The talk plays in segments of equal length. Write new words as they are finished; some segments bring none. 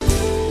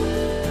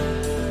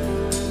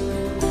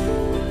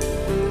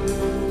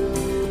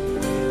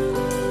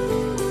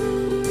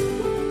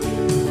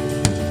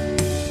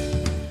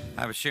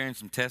sharing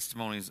some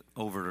testimonies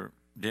over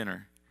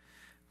dinner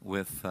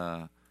with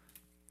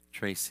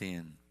Tracy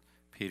and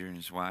Peter and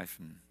his wife,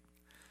 and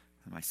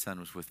my son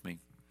was with me.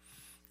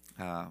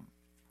 I'll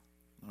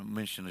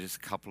mention just a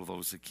couple of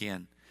those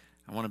again.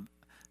 I want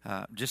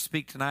to just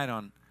speak tonight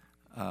on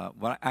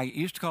what I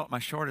used to call it my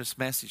shortest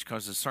message,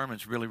 because the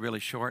sermon's really, really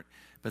short,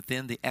 but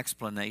then the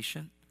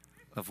explanation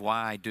of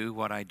why I do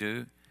what I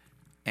do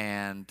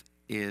and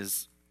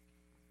is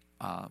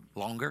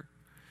longer.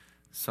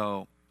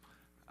 So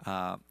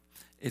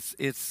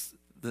it's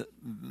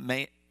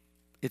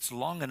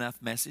long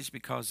enough message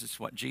because it's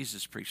what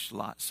Jesus preached a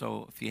lot.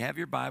 So if you have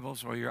your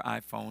Bibles or your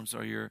iPhones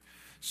or your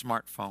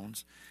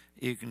smartphones,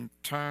 you can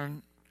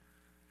turn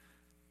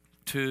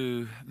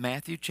to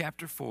Matthew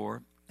chapter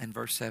 4 and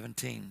verse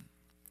 17.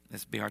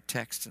 This will be our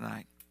text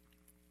tonight.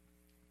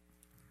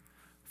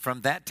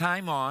 From that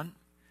time on,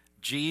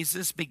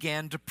 Jesus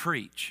began to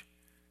preach,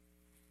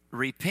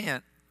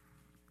 "Repent,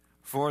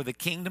 for the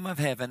kingdom of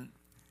heaven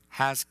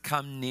has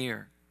come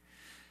near."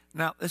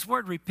 Now, this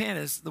word repent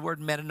is the word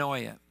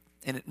metanoia,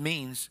 and it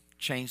means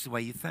change the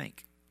way you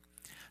think.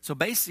 So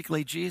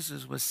basically,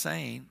 Jesus was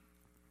saying,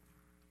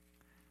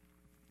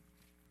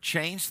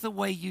 change the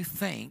way you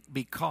think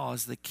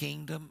because the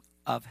kingdom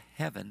of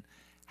heaven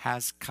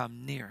has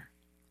come near.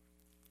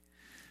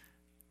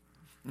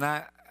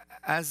 Now,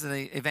 as an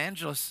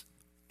evangelist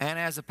and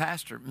as a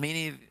pastor,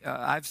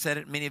 I've said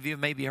it, many of you have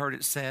maybe heard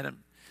it said.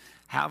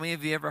 How many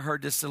of you ever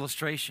heard this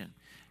illustration?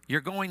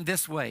 You're going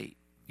this way.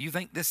 You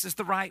think this is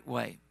the right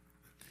way.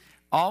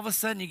 All of a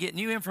sudden, you get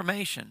new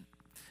information.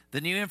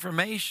 The new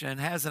information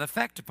has an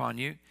effect upon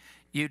you.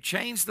 You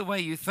change the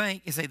way you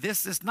think. You say,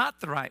 this is not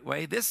the right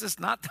way. This is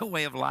not the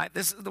way of life.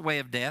 This is the way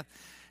of death.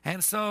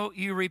 And so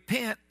you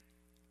repent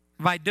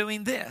by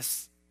doing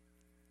this.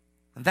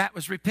 And that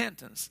was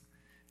repentance.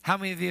 How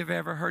many of you have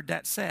ever heard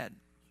that said?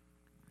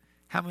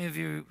 How many of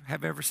you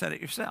have ever said it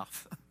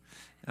yourself?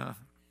 Well,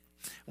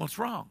 it's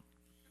wrong.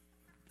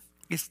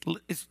 It's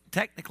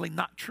technically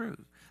not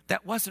true.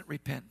 That wasn't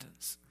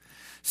repentance.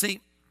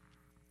 See,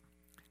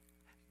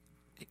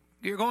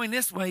 you're going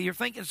this way. You're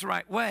thinking it's the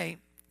right way.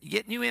 You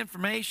get new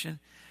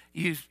information.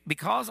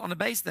 Because on the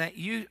basis of that,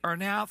 you are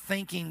now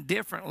thinking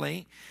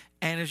differently.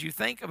 And as you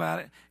think about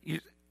it,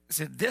 you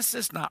said, this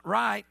is not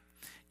right.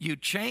 You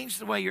change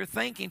the way you're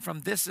thinking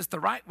from this is the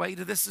right way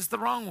to this is the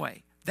wrong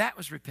way. That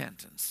was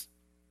repentance.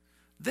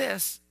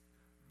 This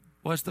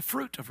was the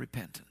fruit of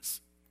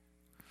repentance.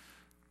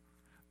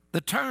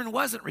 The turn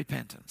wasn't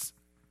repentance.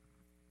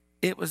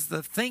 It was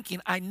the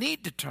thinking, I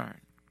need to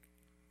turn,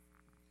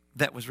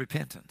 that was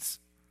repentance.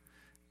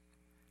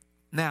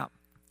 Now,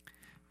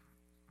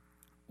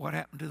 what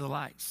happened to the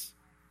lights?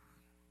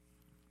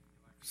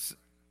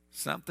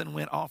 Something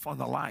went off on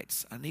the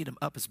lights. I need them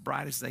up as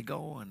bright as they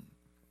go, and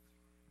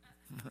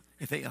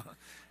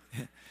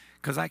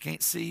because I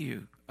can't see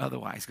you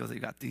otherwise, because they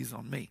got these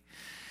on me.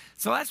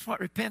 So that's what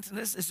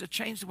repentance is to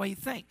change the way you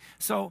think.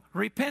 So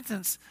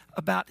repentance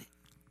about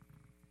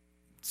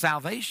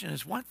salvation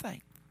is one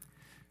thing.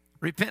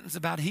 Repentance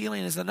about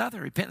healing is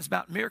another. Repentance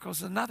about miracles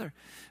is another.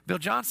 Bill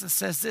Johnson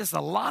says this: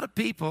 a lot of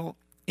people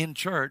in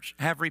church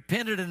have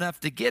repented enough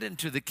to get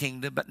into the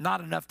kingdom, but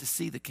not enough to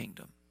see the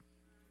kingdom.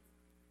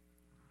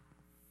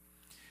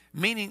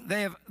 Meaning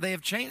they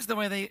have changed the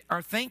way they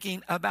are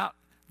thinking about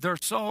their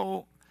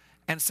soul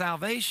and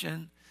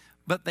salvation,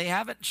 but they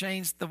haven't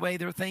changed the way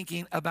they're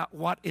thinking about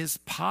what is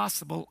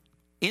possible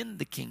in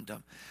the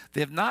kingdom.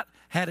 They have not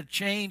had a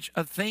change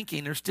of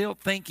thinking. They're still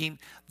thinking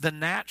the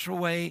natural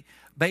way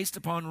based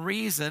upon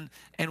reason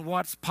and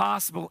what's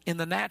possible in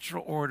the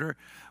natural order,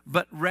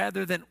 but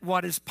rather than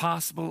what is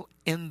possible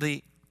in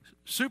the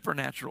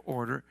supernatural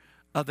order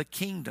of the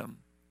kingdom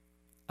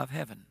of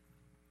heaven.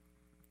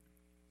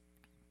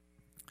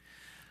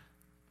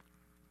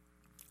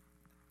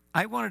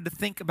 I wanted to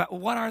think about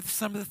what are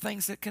some of the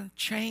things that can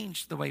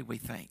change the way we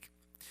think.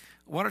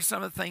 What are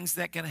some of the things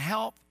that can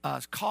help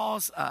us,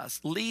 cause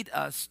us, lead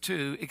us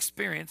to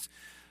experience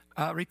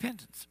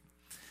repentance?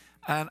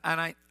 And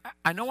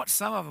I know what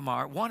some of them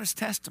are. One is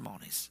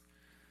testimonies,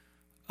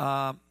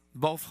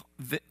 both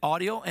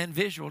audio and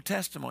visual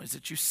testimonies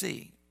that you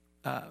see.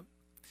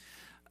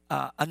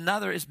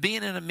 Another is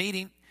being in a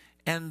meeting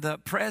and the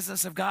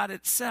presence of God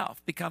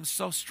itself becomes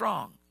so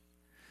strong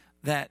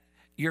that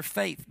your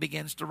faith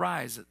begins to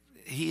rise.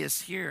 He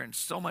is here and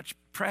so much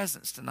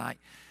presence tonight.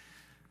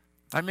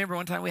 I remember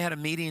one time we had a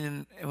meeting,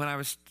 and when I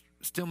was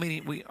still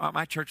meeting,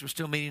 my church was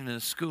still meeting in a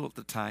school at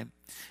the time.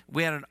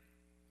 We had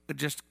a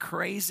just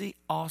crazy,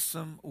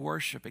 awesome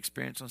worship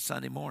experience on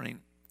Sunday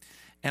morning.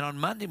 And on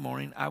Monday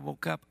morning, I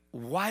woke up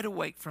wide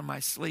awake from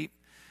my sleep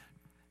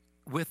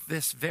with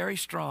this very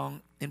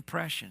strong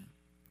impression.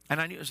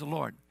 And I knew it was the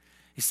Lord.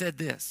 He said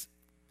this: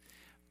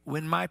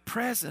 when my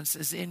presence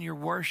is in your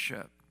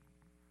worship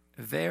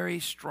very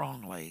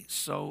strongly,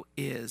 so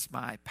is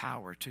my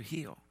power to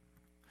heal.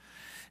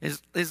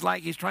 It's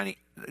like he's trying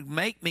to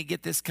make me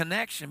get this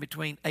connection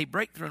between a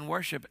breakthrough in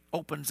worship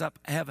opens up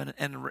heaven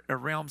and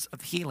realms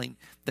of healing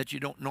that you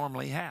don't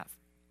normally have.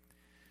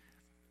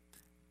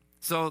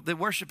 So the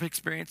worship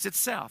experience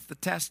itself, the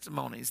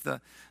testimonies,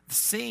 the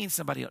seeing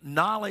somebody,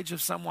 knowledge of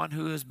someone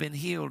who has been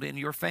healed in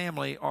your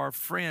family or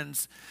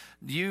friends,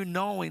 you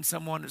knowing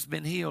someone that's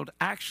been healed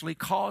actually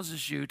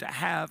causes you to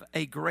have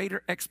a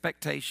greater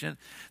expectation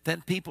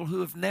than people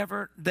who have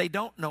never, they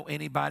don't know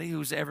anybody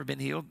who's ever been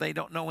healed. They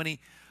don't know any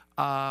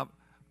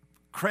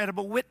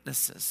credible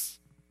witnesses.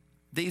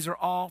 These are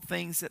all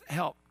things that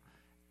help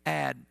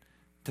add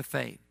to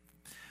faith.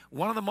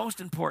 One of the most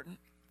important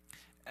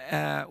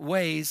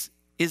ways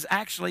is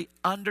actually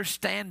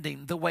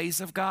understanding the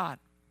ways of God.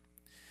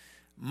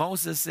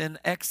 Moses in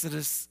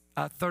Exodus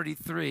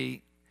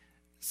 33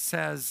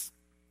 says,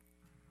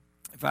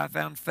 if I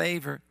found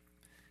favor,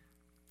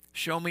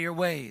 show me your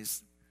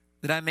ways,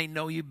 that I may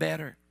know you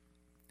better.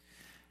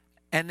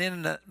 And then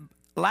in the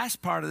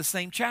last part of the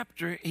same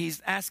chapter,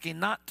 he's asking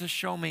not to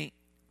show me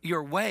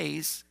your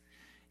ways,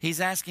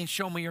 he's asking,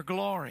 show me your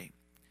glory.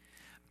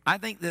 I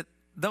think that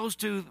those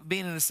two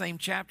being in the same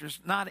chapter is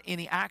not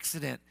any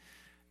accident,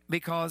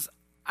 because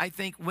I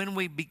think when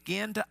we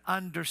begin to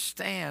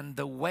understand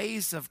the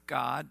ways of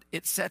God,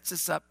 it sets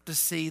us up to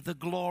see the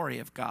glory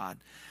of God.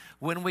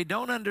 When we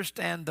don't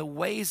understand the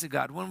ways of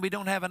God, when we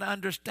don't have an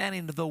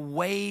understanding of the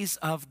ways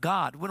of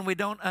God, when we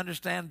don't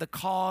understand the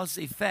cause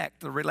effect,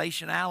 the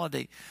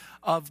relationality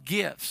of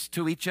gifts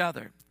to each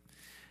other,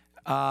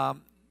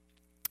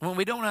 when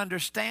we don't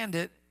understand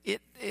it,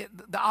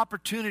 the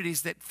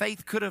opportunities that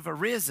faith could have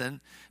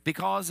arisen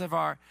because of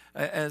our,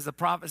 as the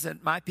prophet said,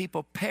 my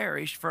people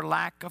perish for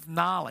lack of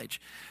knowledge.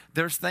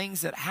 There's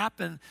things that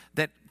happen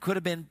that could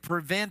have been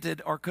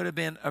prevented or could have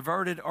been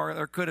averted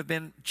or could have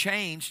been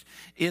changed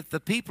if the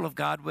people of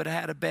God would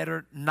have had a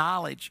better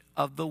knowledge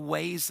of the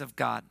ways of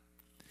God.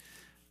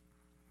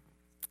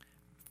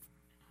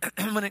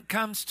 When it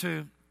comes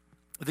to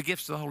the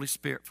gifts of the Holy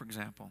Spirit, for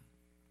example,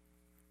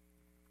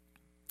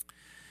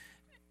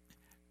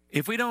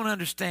 if we don't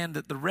understand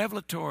that the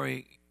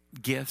revelatory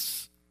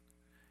gifts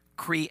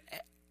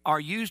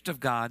are used of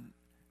God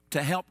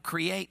to help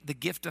create the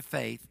gift of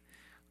faith,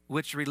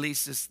 which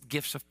releases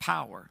gifts of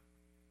power.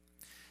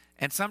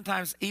 And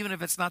sometimes, even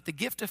if it's not the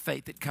gift of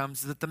faith that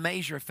comes, that the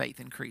measure of faith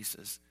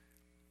increases.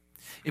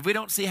 If we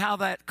don't see how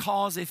that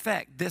cause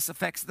effect, this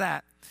affects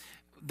that,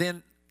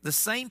 then the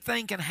same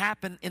thing can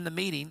happen in the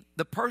meeting.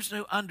 The person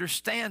who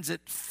understands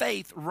it,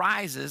 faith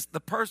rises. The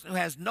person who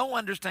has no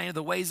understanding of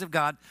the ways of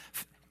God,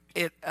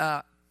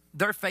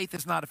 their faith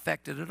is not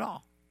affected at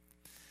all.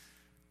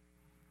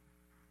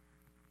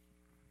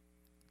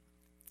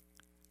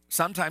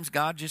 Sometimes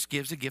God just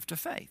gives a gift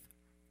of faith.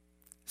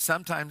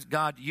 Sometimes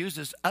God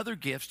uses other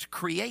gifts to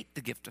create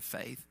the gift of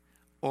faith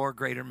or a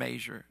greater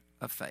measure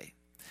of faith.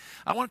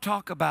 I want to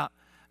talk about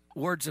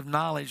words of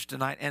knowledge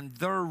tonight and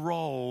their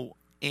role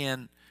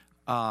in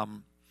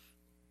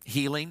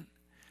healing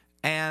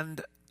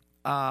and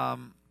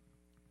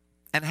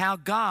how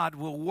God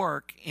will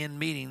work in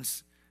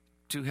meetings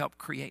to help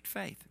create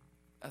faith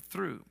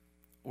through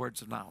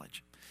words of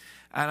knowledge.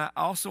 And I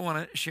also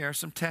want to share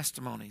some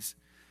testimonies.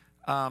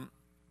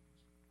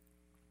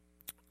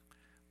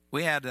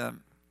 We had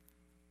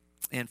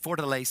in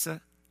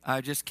Fortaleza, I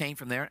just came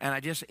from there, and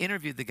I just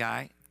interviewed the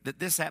guy that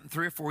this happened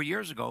 3 or 4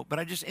 years ago, but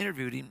I just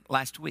interviewed him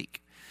last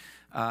week.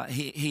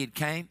 He had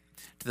came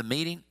to the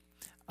meeting.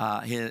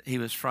 He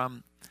was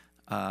from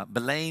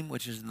Belém,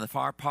 which is in the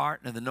far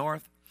part in the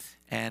north,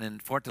 and in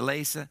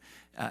Fortaleza.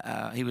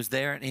 He was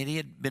there, and he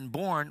had been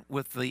born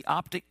with the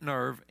optic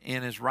nerve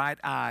in his right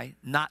eye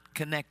not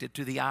connected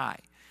to the eye,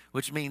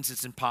 which means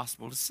it's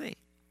impossible to see.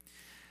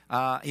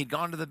 He'd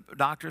gone to the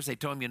doctors. They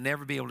told him you'll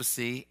never be able to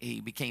see.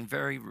 He became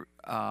very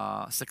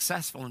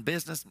successful in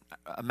business,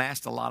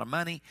 amassed a lot of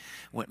money,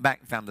 went back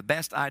and found the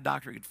best eye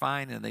doctor he could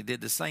find, and they did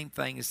the same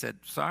thing and said,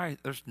 sorry,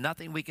 there's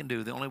nothing we can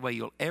do. The only way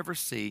you'll ever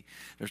see,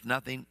 there's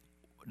nothing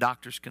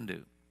doctors can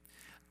do.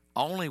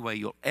 Only way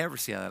you'll ever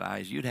see out of that eye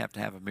is you'd have to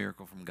have a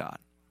miracle from God.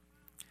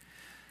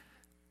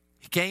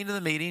 He came to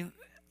the meeting.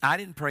 I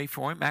didn't pray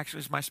for him. Actually,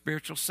 it was my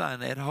spiritual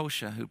son, Ed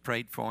Hosha, who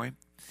prayed for him.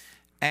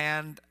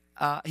 And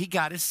he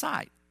got his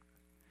sight.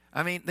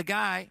 I mean, the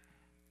guy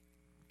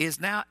is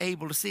now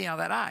able to see out of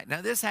that eye.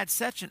 Now, this had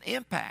such an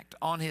impact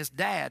on his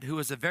dad, who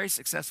was a very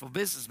successful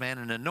businessman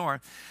in the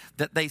north,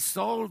 that they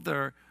sold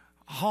their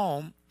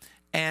home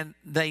and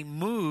they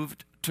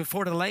moved to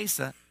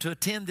Fortaleza to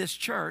attend this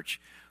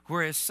church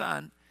where his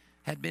son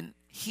had been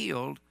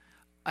healed.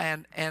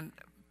 And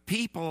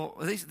people,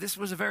 this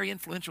was a very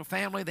influential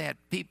family.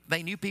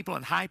 They knew people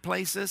in high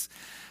places,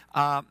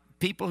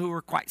 people who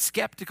were quite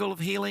skeptical of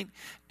healing.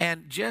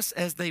 And just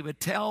as they would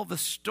tell the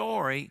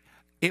story,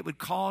 it would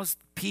cause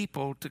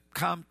people to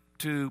come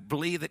to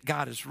believe that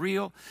God is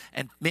real.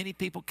 And many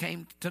people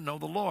came to know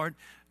the Lord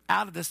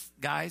out of this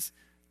guy's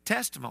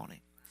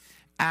testimony.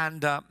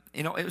 And,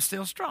 it was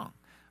still strong.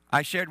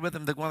 I shared with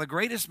them that one of the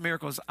greatest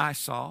miracles I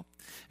saw,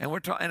 and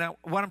what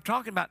I'm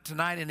talking about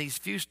tonight in these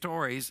few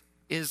stories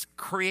is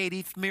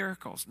creative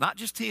miracles, not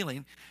just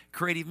healing,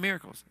 creative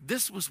miracles.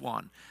 This was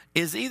one.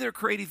 Is either a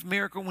creative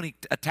miracle when he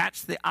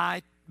attached the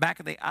eye back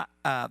of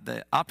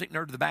the optic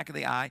nerve to the back of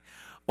the eye,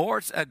 or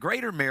it's a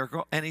greater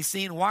miracle and he's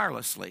seen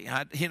wirelessly.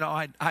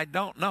 I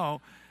don't know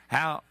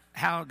how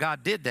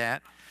God did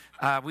that.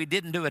 We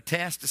didn't do a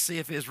test to see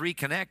if it's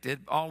reconnected.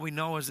 All we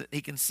know is that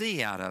he can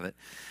see out of it.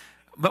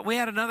 But we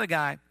had another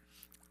guy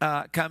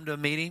come to a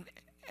meeting,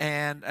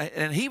 and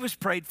he was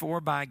prayed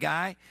for by a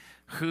guy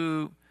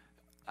who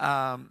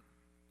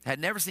had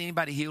never seen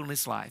anybody healed in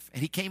his life.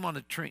 And he came on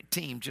the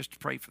team just to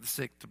pray for the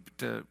sick,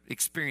 to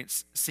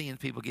experience seeing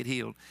people get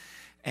healed.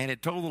 And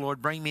had told the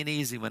Lord, bring me an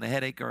easy one, a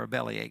headache or a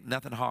bellyache,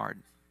 nothing hard,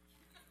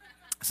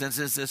 since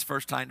this is his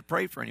first time to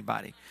pray for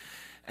anybody.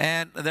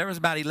 And there was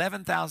about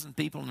 11,000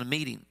 people in the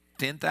meeting,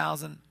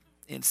 10,000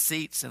 in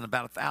seats and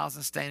about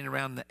 1,000 standing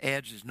around the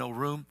edge. There's no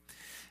room.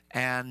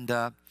 And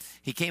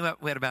he came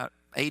up, we had about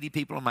 80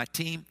 people on my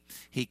team.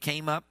 He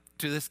came up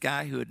to this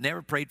guy who had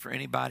never prayed for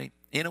anybody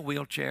in a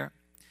wheelchair.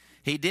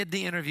 He did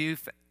the interview.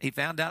 He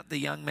found out the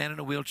young man in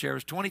a wheelchair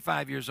was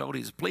 25 years old.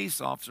 He's a police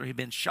officer. He'd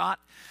been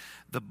shot.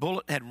 The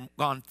bullet had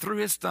gone through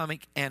his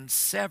stomach and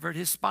severed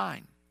his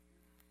spine.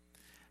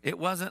 It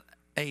wasn't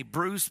a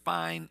bruised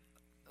spine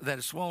that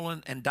is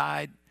swollen and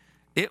died.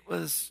 It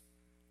was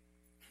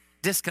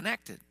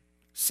disconnected,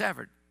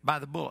 severed by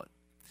the bullet.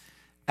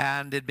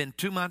 And it had been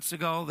 2 months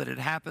ago that it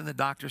happened. The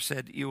doctor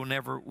said, you will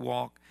never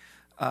walk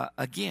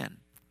again.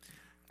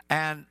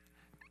 And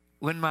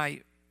when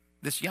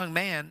this young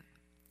man,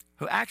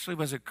 who actually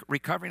was a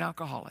recovering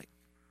alcoholic,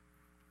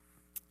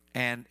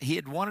 and he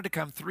had wanted to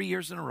come 3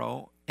 years in a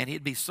row, and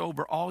he'd be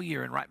sober all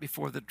year, and right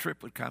before the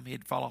trip would come,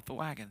 he'd fall off the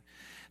wagon.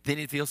 Then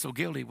he'd feel so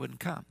guilty he wouldn't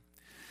come.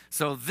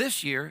 So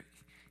this year,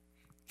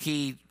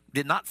 he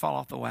did not fall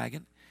off the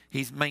wagon.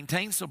 He's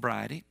maintained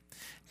sobriety,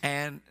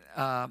 and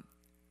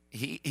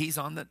he's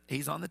on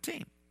the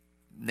team.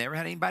 Never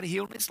had anybody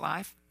healed in his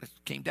life.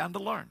 Came down to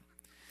learn.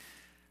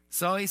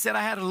 So he said,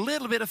 I had a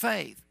little bit of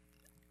faith.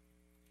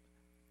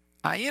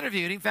 I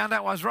interviewed him, found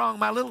out what was wrong.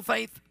 My little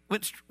faith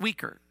went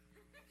weaker.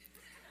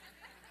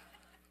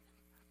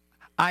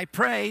 I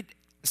prayed,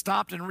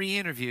 stopped and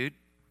re-interviewed,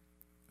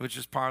 which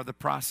is part of the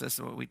process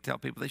of what we tell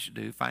people they should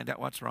do. Find out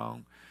what's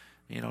wrong,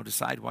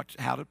 decide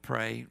how to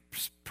pray,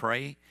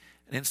 and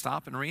then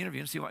stop and re-interview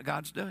and see what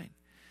God's doing.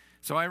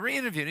 So I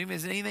re-interviewed him.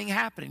 Is anything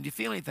happening? Do you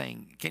feel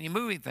anything? Can you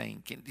move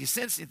anything? Do you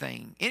sense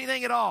anything?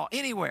 Anything at all?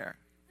 Anywhere?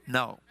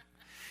 No.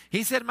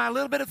 He said, my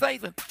little bit of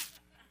faith went,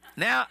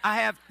 now I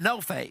have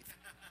no faith.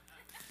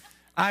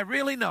 I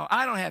really know.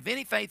 I don't have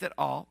any faith at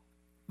all,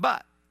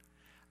 but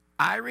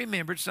I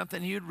remembered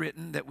something you'd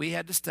written that we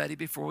had to study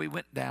before we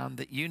went down,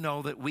 that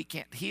that we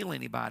can't heal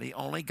anybody,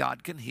 only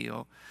God can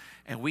heal,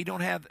 and you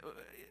don't have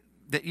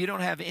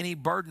any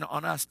burden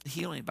on us to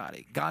heal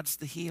anybody. God's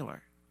the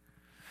healer.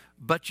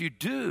 But you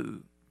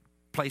do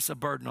place a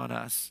burden on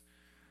us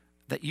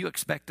that you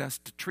expect us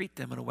to treat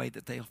them in a way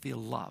that they'll feel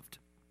loved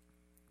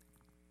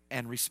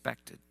and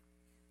respected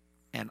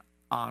and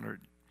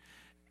honored,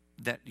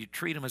 that you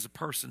treat them as a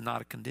person,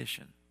 not a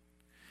condition.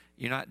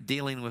 You're not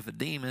dealing with a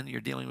demon.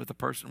 You're dealing with a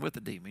person with a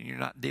demon. You're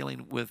not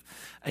dealing with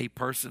a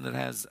person that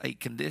has a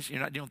condition.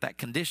 You're not dealing with that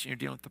condition. You're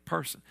dealing with the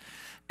person.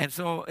 And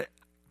so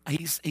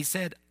he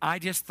said, I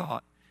just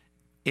thought,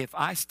 if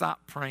I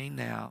stop praying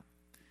now,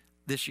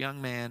 this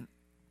young man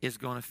is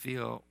going to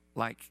feel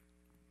like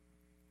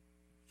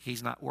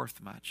he's not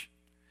worth much,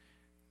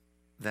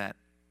 that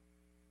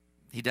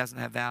he doesn't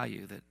have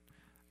value, that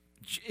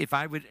if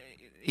I would,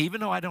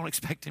 even though I don't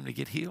expect him to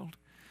get healed,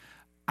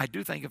 I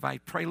do think if I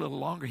pray a little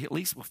longer, he at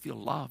least will feel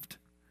loved.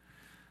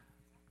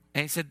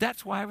 And he said,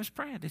 that's why I was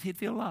praying, that he'd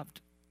feel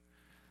loved.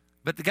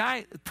 But the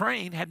guy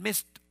praying had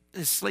missed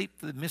his sleep,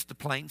 missed the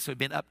plane, so he'd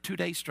been up 2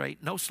 days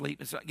straight, no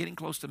sleep. It's getting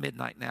close to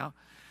midnight now.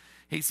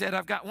 He said,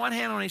 I've got one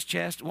hand on his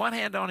chest, one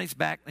hand on his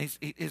back, and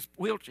his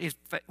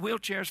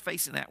wheelchair's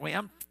facing that way.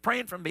 I'm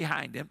praying from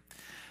behind him,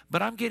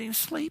 but I'm getting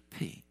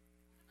sleepy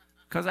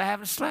because I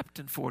haven't slept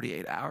in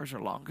 48 hours or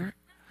longer.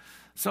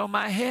 So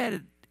my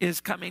head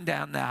is coming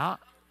down now.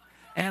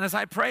 And as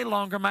I pray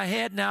longer, my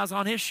head now is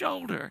on his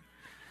shoulder.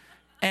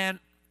 And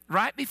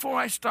right before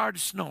I started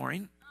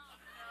snoring,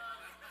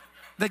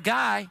 the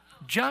guy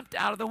jumped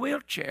out of the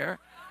wheelchair,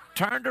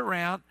 turned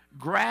around,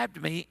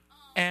 grabbed me,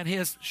 and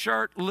his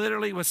shirt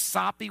literally was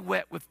soppy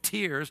wet with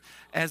tears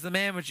as the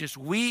man was just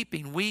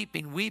weeping,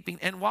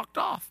 and walked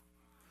off.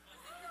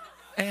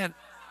 And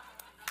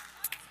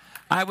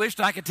I wished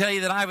I could tell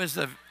you that I was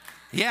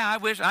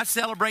I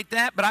celebrate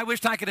that, but I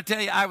wished I could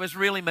tell you I was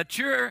really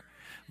mature,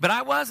 but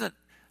I wasn't.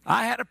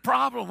 I had a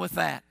problem with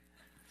that.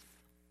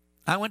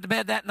 I went to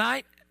bed that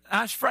night.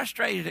 I was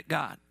frustrated at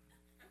God.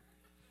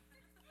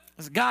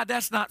 I said, God,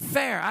 that's not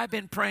fair. I've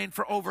been praying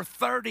for over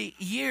 30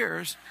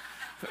 years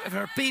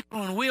for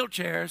people in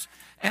wheelchairs,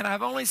 and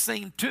I've only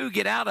seen 2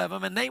 get out of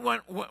them, and they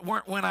weren't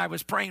when I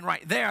was praying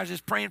right there. I was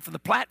just praying from the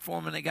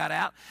platform, and they got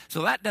out,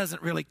 so that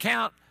doesn't really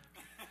count.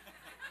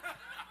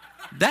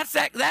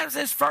 That was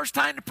his first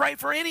time to pray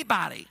for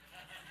anybody.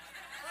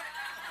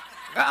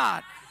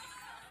 God,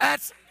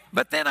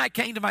 but then I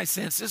came to my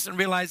senses and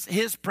realized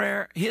his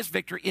prayer, his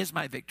victory is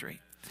my victory,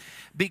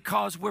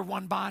 because we're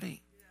one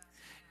body.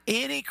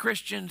 Any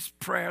Christian's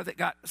prayer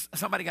that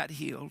somebody got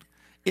healed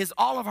is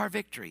all of our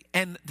victory.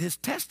 And his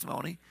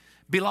testimony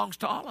belongs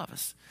to all of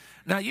us.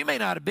 Now, you may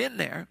not have been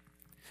there,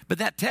 but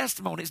that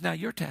testimony is now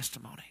your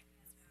testimony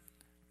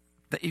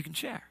that you can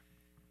share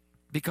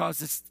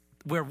because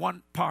we're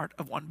one part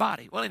of one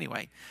body. Well,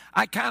 anyway,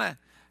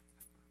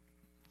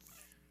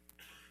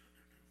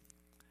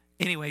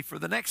 for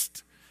the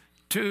next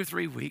 2 or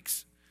 3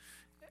 weeks,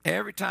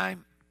 every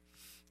time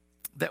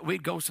that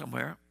we'd go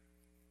somewhere,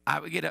 I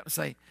would get up and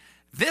say,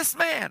 this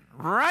man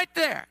right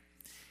there,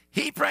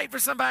 he prayed for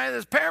somebody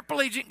that's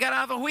paraplegic and got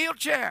out of a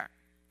wheelchair.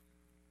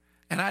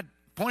 And I'd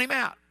point him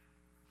out.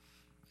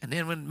 And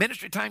then when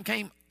ministry time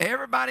came,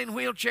 everybody in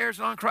wheelchairs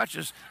and on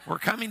crutches were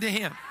coming to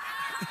him.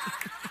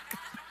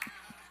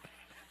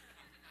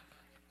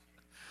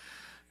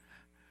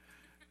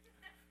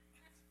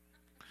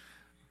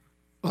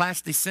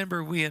 Last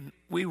December,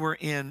 we were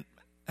in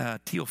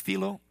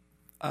Teofilo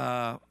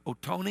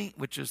Otoni,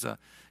 which is an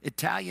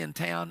Italian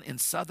town in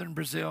southern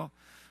Brazil.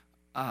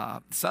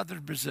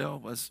 Southern Brazil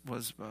was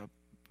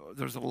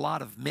there's a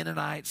lot of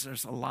Mennonites,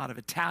 there's a lot of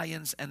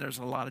Italians, and there's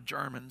a lot of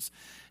Germans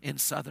in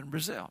southern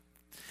Brazil.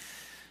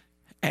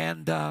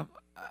 And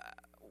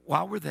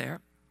while we're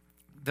there,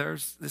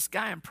 there's this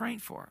guy I'm praying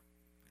for.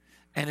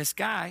 And this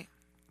guy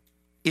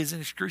is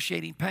in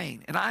excruciating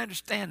pain. And I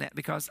understand that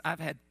because I've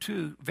had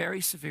 2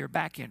 very severe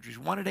back injuries.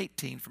 One at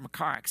 18 from a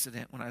car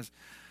accident when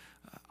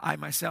I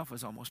myself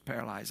was almost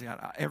paralyzed. I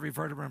got every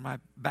vertebra in my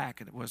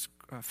back was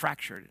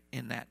fractured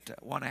in that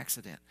one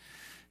accident.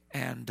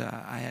 And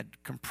I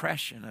had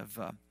compression of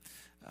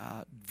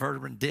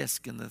vertebral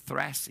disc in the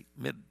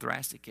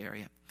mid-thoracic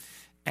area.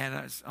 And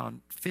I was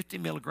on 50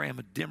 milligram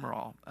of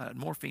Demerol,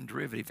 morphine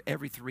derivative,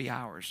 every 3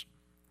 hours.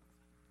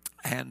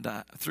 And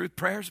through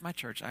prayers of my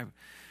church, I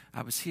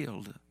was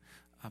healed.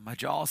 My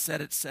jaw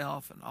set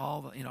itself and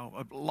all the,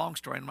 a long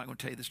story. I'm not going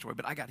to tell you the story,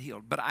 but I got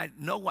healed. But I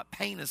know what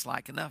pain is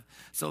like enough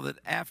so that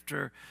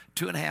after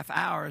 2.5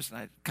 hours, and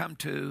I'd come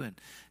to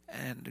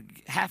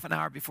and half an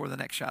hour before the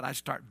next shot, I'd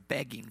start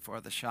begging for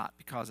the shot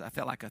because I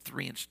felt like a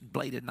 3-inch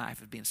bladed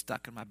knife was being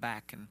stuck in my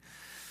back. And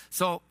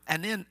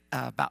then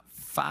about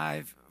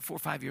 4 or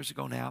 5 years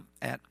ago now,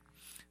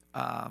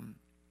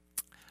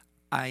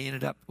 I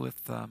ended up with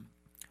 3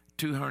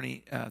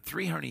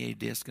 herniated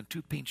discs and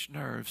 2 pinched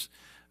nerves.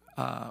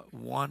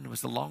 One was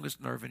the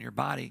longest nerve in your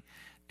body,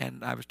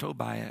 and I was told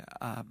by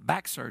a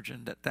back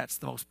surgeon that that's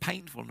the most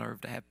painful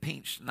nerve to have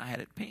pinched, and I had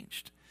it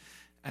pinched.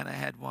 And I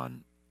had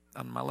one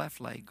on my left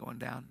leg going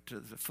down to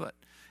the foot,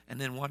 and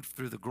then one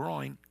through the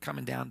groin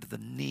coming down to the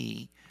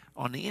knee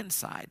on the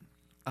inside.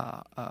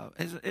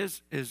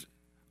 Is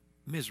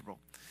miserable.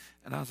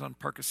 And I was on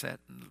Percocet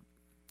and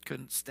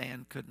couldn't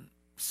stand, couldn't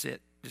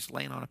sit, just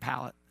laying on a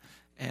pallet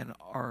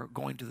or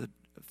going to the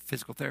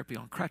physical therapy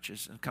on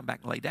crutches and come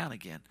back and lay down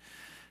again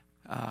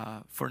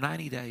for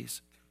 90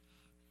 days.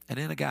 And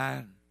then a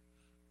guy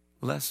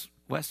in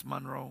West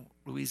Monroe,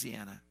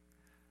 Louisiana,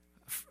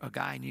 a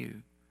guy I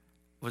knew,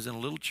 was in a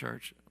little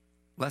church,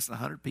 less than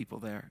 100 people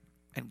there,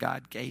 and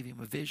God gave him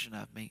a vision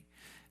of me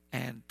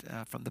and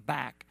from the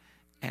back.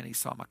 And he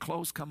saw my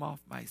clothes come off,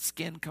 my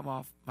skin come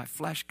off, my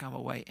flesh come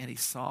away, and he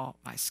saw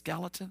my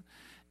skeleton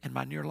and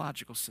my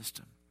neurological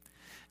system.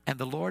 And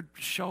the Lord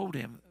showed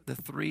him the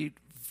 3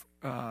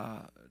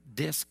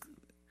 discs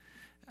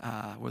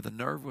where the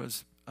nerve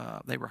was,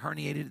 they were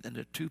herniated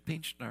into 2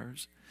 pinched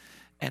nerves.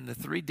 And the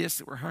 3 discs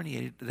that were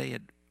herniated, they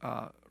had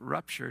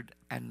ruptured,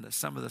 and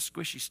some of the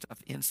squishy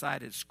stuff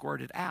inside had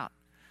squirted out.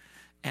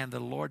 And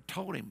the Lord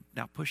told him,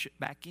 now push it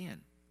back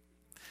in.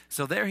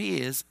 So there he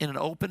is in an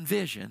open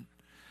vision,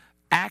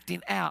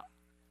 acting out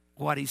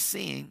what he's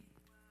seeing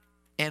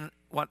and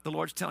what the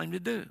Lord's telling him to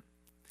do.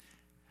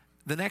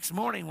 The next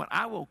morning when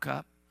I woke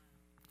up,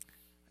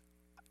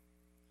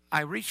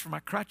 I reached for my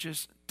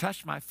crutches,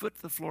 touched my foot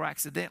to the floor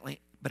accidentally,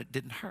 but it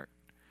didn't hurt.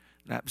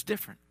 That was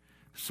different.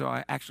 So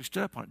I actually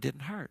stood up on it. It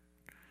didn't hurt.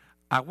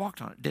 I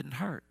walked on it. It didn't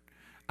hurt.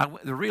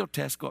 The real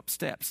test, go up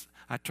steps.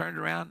 I turned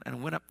around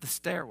and went up the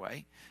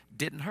stairway.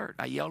 Didn't hurt.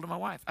 I yelled to my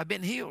wife, I've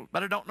been healed,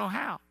 but I don't know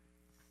how.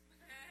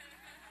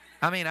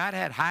 I mean, I'd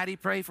had Heidi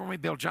pray for me,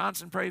 Bill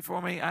Johnson pray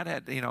for me. I'd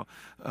had,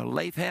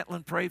 Leif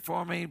Hetland pray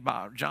for me,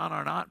 John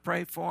Arnott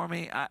pray for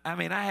me. I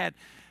had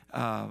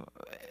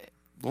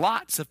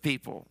lots of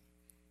people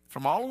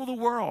from all over the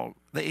world.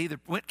 They either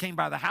came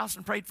by the house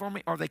and prayed for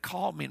me, or they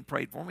called me and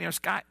prayed for me, or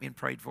Skyped me and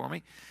prayed for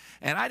me.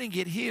 And I didn't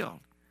get healed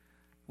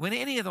when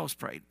any of those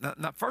prayed.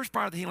 The first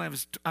part of the healing,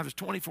 I was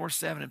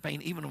 24/7 in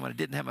pain, even when I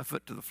didn't have my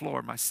foot to the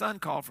floor. My son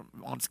called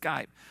on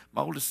Skype,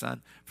 my oldest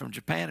son from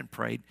Japan, and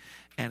prayed.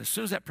 And as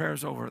soon as that prayer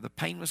was over, the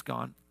pain was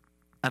gone,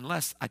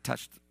 unless I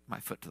touched my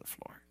foot to the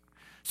floor.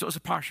 So it was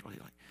a partial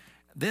healing.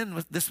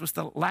 Then this was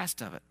the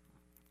last of it,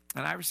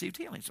 and I received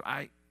healing. So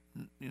I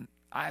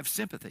have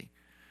sympathy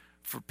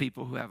for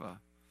people who have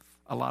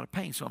a lot of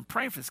pain. So I'm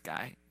praying for this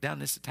guy down in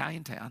this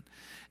Italian town,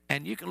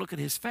 and you can look at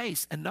his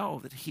face and know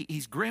that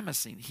he's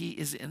grimacing. He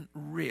is in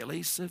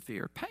really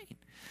severe pain.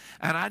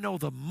 And I know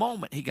the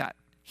moment he got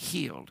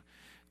healed,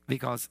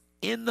 because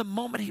in the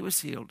moment he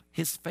was healed,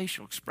 his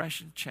facial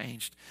expression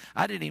changed.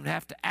 I didn't even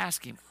have to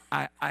ask him.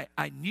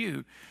 I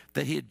knew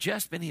that he had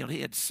just been healed.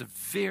 He had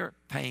severe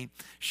pain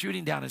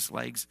shooting down his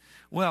legs.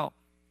 Well,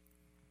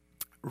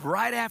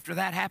 right after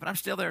that happened, I'm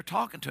still there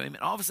talking to him,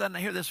 and all of a sudden I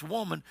hear this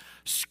woman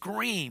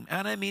scream.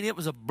 And I mean, it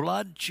was a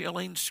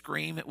blood-chilling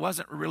scream. It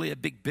wasn't really a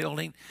big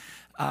building.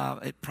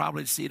 It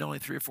probably seated only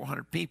 300 or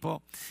 400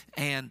 people.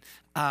 And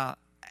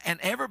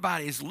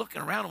everybody's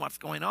looking around at what's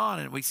going on,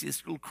 and we see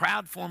this little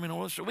crowd forming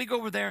over. So we go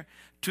over there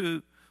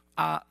to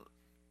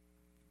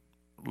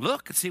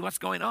look and see what's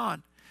going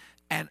on.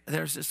 And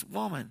there's this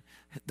woman,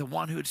 the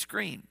one who had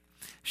screamed.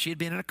 She had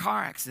been in a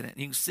car accident.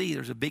 You can see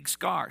there's a big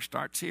scar. It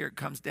starts here. It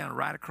comes down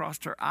right across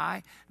her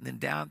eye and then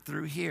down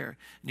through here.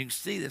 And you can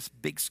see this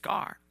big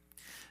scar.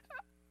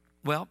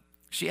 Well,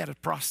 she had a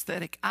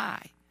prosthetic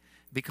eye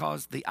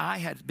because the eye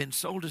had been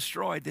so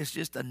destroyed, there's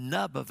just a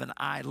nub of an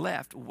eye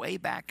left way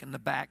back in the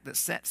back that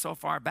set so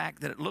far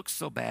back that it looks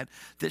so bad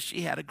that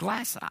she had a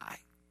glass eye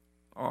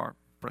or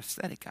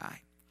prosthetic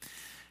eye.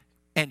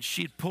 And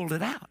she'd pulled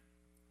it out.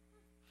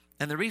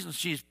 And the reason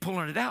she's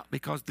pulling it out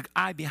because the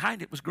eye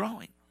behind it was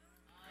growing.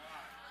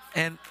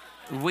 And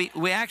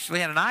we actually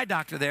had an eye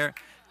doctor there,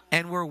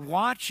 and we're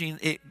watching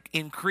it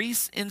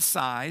increase in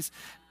size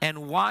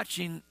and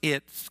watching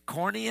its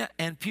cornea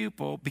and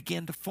pupil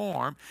begin to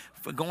form,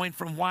 going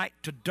from white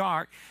to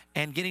dark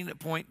and getting to the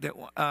point that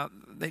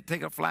they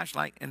take a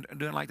flashlight and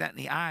doing like that in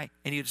the eye,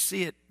 and you'd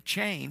see it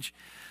change.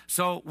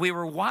 So we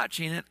were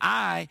watching an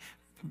eye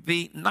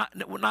be not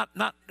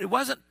it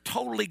wasn't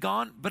totally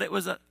gone, but it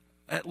was at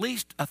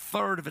least a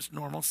third of its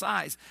normal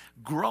size,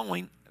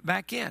 growing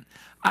back in.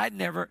 I'd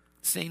never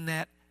seen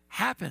that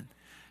happen.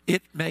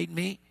 It made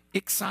me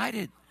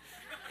excited.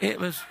 It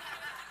was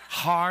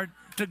hard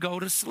to go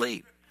to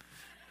sleep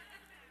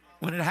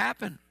when it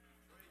happened.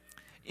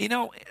 You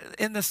know,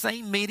 in the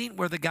same meeting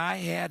where the guy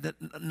had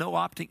no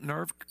optic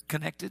nerve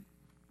connected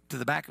to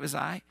the back of his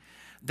eye,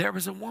 there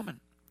was a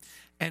woman,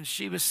 and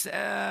she was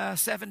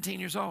 17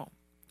 years old.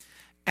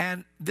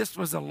 And this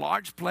was a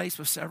large place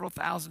with several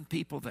thousand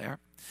people there.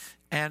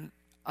 And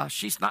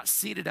she's not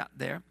seated out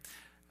there.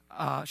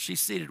 She's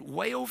seated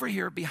way over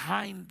here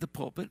behind the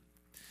pulpit,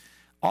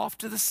 off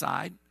to the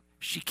side.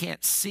 She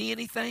can't see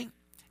anything,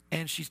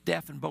 and she's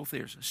deaf in both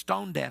ears.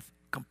 Stone deaf,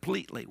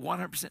 completely,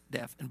 100%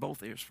 deaf in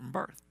both ears from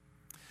birth.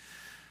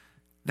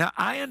 Now,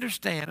 I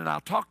understand, and I'll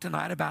talk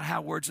tonight about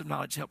how words of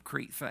knowledge help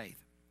create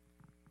faith,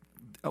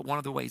 one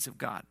of the ways of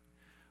God.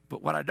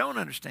 But what I don't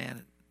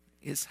understand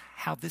is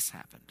how this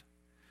happened.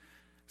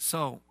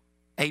 So,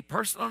 a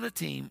person on the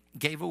team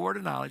gave a word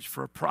of knowledge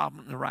for a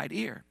problem in the right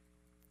ear.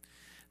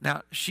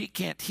 Now, she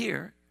can't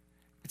hear.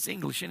 It's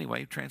English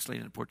anyway,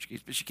 translated into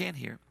Portuguese, but she can't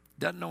hear,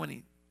 doesn't know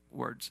any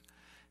words.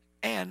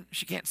 And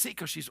she can't see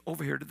because she's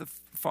over here to the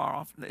far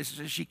off.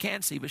 She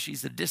can see, but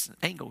she's a distant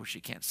angle where she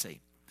can't see.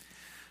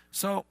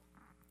 So,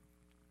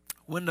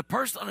 when the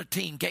person on the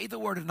team gave the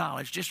word of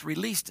knowledge, just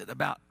released it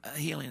about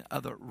healing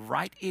of the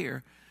right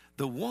ear,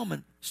 the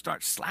woman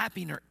starts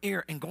slapping her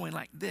ear and going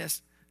like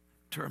this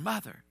to her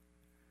mother,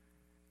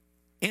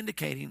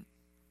 indicating,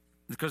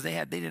 because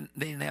they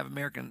didn't have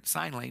American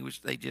Sign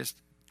Language, they just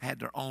had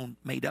their own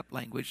made up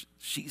language.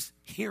 She's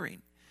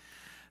hearing.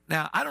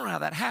 Now, I don't know how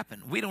that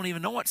happened. We don't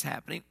even know what's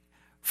happening.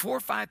 4 or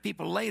 5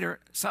 people later,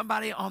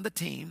 somebody on the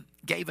team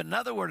gave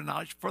another word of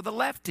knowledge for the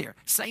left ear.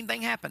 Same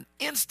thing happened.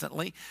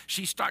 Instantly,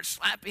 she starts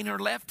slapping her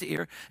left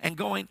ear and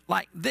going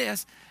like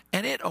this,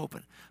 and it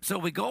opened. So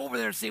we go over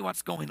there to see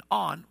what's going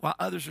on while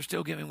others are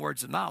still giving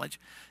words of knowledge.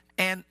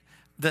 And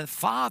the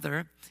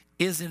father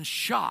is in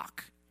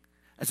shock.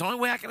 That's the only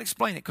way I can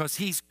explain it, because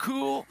he's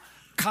cool,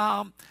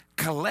 calm,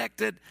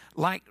 collected,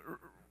 like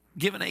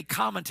giving a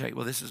commentary.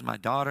 Well, this is my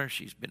daughter.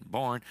 She's been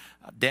born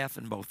deaf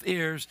in both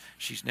ears.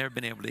 She's never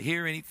been able to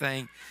hear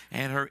anything,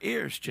 and her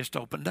ears just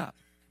opened up.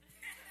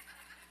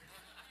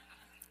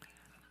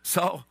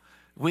 So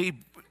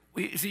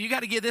so you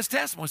got to give this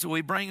testimony. So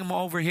we bring him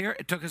over here.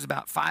 It took us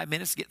about 5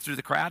 minutes to get through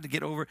the crowd to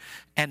get over.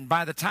 And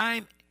by the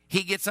time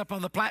he gets up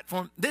on the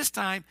platform, this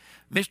time,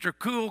 Mr.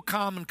 Cool,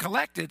 Calm, and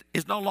Collected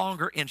is no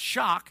longer in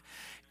shock,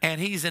 and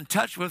he's in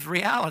touch with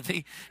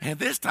reality. And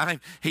this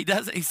time, he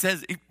doesn't. He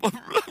says, my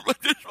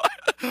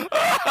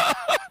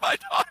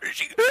daughter,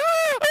 she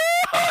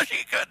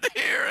couldn't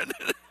hear. And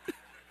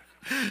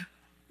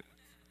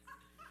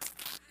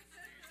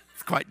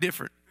it's quite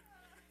different.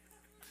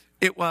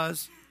 It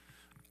was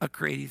a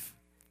creative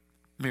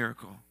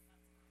miracle.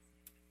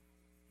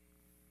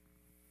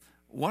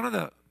 One of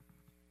the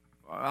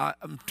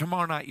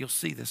tomorrow night you'll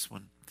see this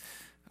one,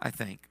 I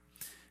think.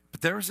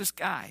 But there was this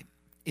guy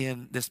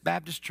in this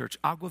Baptist church,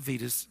 Agua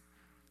Vida's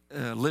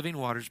Living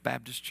Waters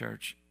Baptist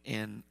Church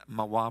in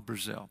Mauá,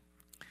 Brazil.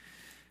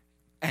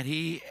 And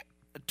he,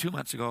 2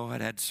 months ago,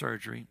 had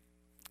surgery.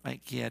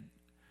 Like he had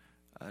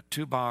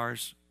 2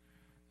 bars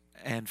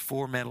and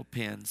 4 metal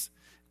pins.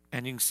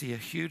 And you can see a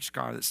huge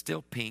scar that's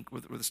still pink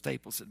where the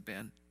staples had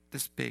been,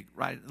 this big,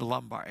 right in the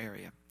lumbar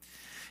area.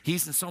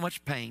 He's in so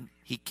much pain,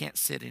 he can't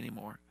sit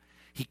anymore.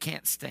 He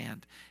can't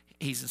stand.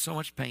 he's in so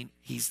much pain,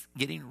 he's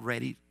getting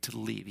ready to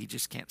leave. He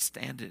just can't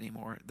stand it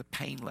anymore. The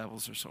pain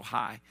levels are so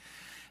high.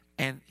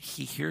 And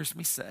he hears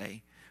me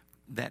say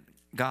that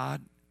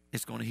God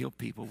is going to heal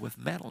people with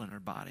metal in their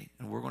body.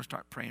 And we're going to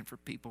start praying for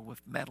people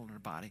with metal in their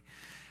body.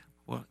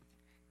 Well,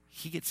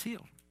 he gets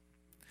healed.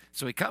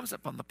 So he comes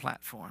up on the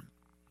platform,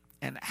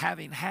 and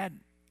having had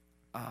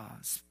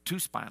 2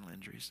 spinal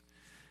injuries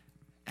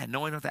and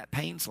knowing what that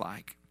pain's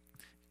like,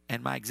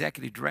 and my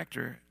executive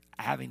director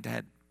having to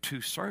had 2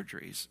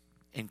 surgeries,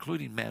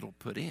 including metal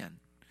put in,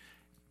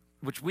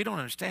 which we don't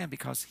understand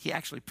because he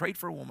actually prayed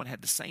for a woman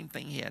had the same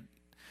thing he had,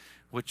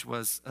 which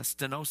was a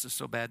stenosis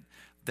so bad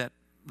that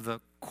the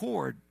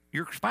cord,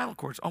 your spinal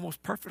cord, is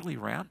almost perfectly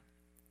round,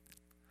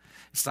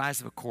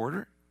 size of a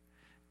quarter,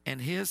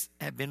 and his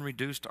had been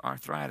reduced to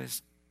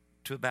arthritis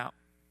to about,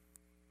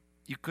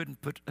 you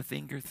couldn't put a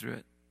finger through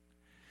it.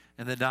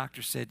 And the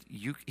doctor said,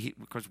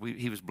 because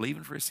he was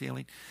believing for his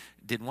healing,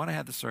 didn't want to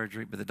have the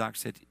surgery, but the doctor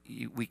said,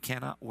 we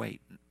cannot wait.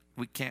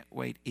 We can't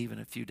wait even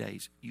a few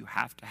days. You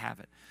have to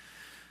have it.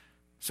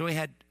 So he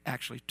had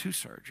actually 2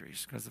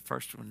 surgeries because the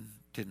first one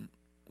didn't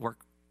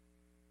work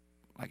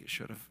like it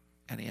should have,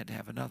 and he had to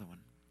have another one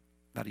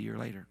about a year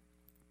later.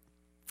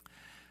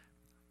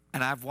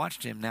 And I've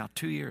watched him now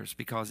 2 years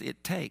because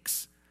it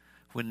takes,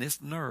 when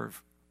this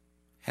nerve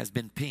has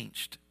been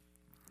pinched,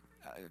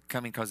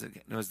 coming because it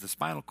was the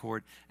spinal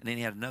cord, and then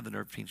he had another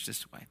nerve pinched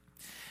this way.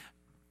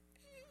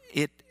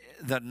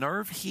 The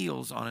nerve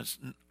heals on its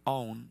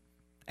own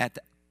at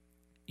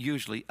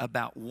usually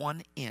about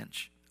 1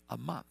 inch a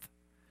month.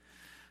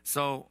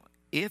 So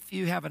if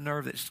you have a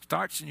nerve that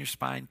starts in your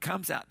spine,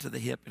 comes out to the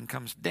hip, and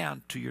comes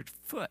down to your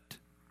foot,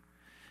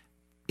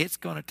 it's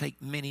going to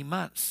take many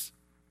months.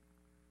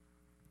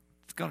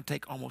 It's going to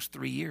take almost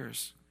 3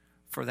 years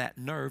for that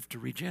nerve to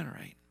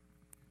regenerate.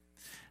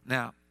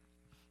 Now,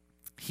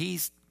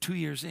 he's 2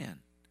 years in,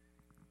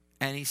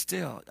 and he's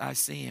still, I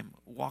see him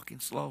walking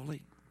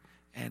slowly,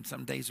 and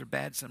some days are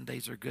bad, some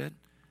days are good,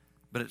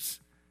 but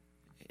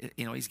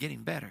he's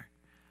getting better.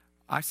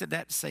 I said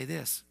that to say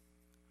this.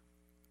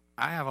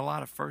 I have a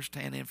lot of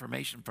firsthand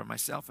information from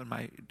myself and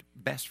my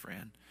best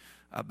friend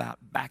about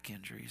back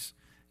injuries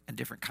and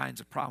different kinds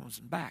of problems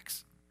in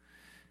backs.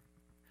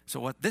 So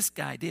what this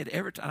guy did,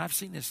 every time, I've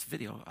seen this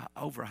video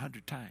over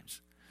 100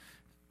 times.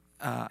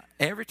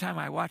 Every time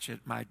I watch it,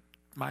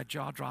 my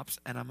jaw drops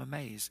and I'm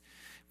amazed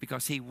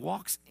because he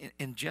walks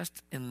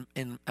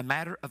in a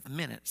matter of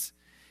minutes.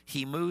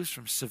 He moves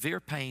from severe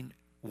pain,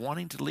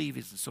 wanting to leave,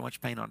 he's in so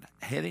much pain on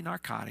heavy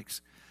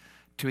narcotics,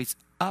 to he's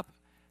up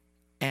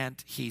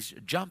and he's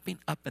jumping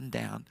up and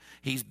down.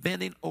 He's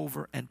bending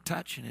over and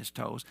touching his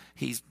toes.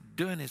 He's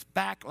doing his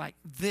back like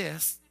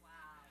this,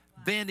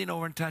 bending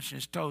over and touching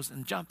his toes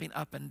and jumping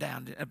up and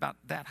down about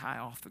that high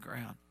off the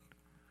ground.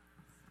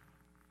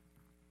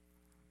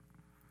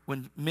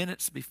 When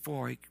minutes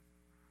before he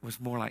was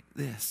more like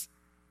this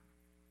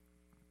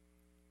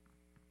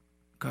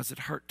because it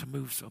hurt to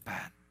move so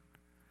bad.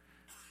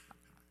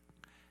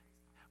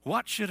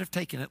 What should have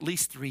taken at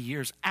least 3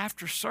 years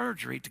after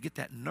surgery to get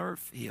that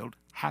nerve healed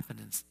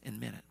happened in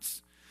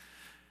minutes.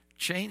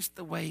 Change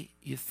the way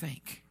you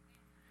think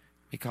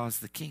because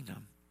the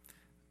kingdom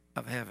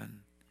of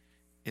heaven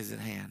is at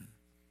hand.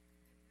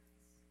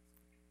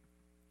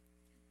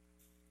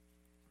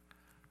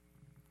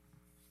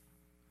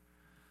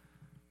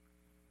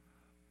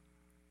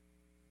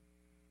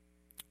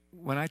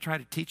 When I try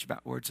to teach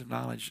about words of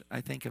knowledge,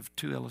 I think of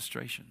 2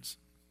 illustrations.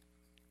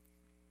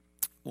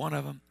 One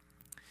of them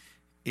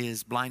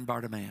is blind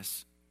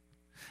Bartimaeus.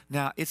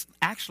 Now, it's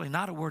actually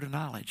not a word of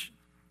knowledge,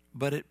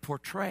 but it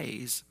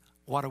portrays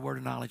what a word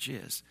of knowledge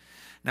is.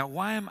 Now,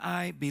 why am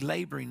I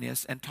belaboring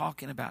this and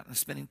talking about and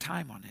spending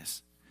time on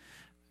this?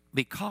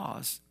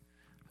 Because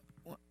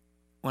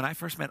when I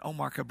first met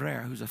Omar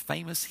Cabrera, who's a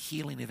famous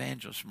healing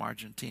evangelist from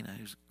Argentina,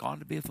 who's gone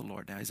to be with the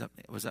Lord now,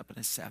 was up in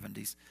his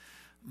 70s.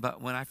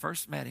 But when I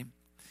first met him,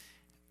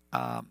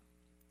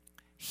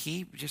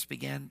 he just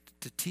began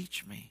to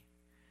teach me.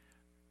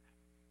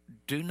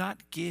 Do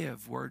not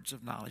give words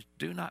of knowledge.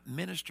 Do not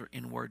minister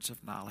in words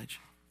of knowledge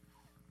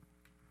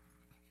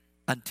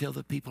until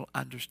the people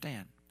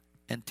understand,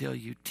 until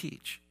you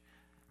teach.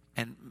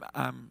 And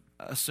I'm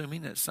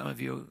assuming that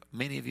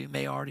many of you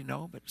may already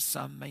know, but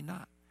some may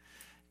not.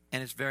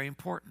 And it's very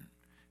important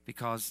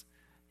because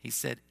he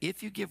said,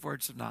 if you give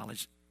words of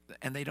knowledge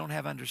and they don't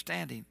have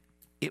understanding,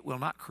 it will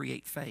not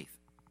create faith.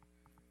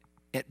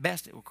 At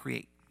best, it will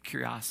create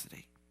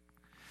curiosity.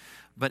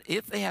 But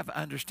if they have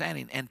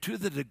understanding, and to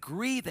the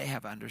degree they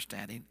have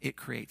understanding, it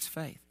creates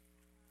faith.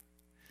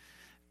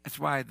 That's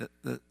why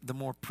the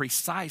more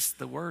precise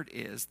the word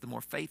is, the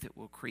more faith it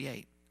will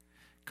create.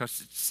 Because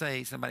to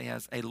say somebody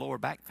has a lower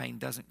back pain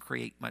doesn't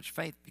create much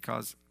faith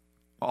because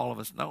all of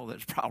us know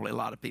there's probably a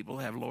lot of people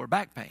who have lower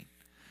back pain.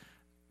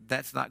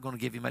 That's not going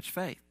to give you much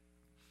faith.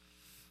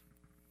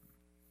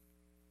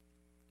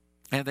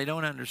 And if they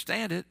don't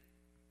understand it,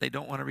 they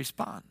don't want to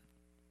respond.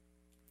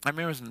 I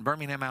remember I was in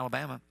Birmingham,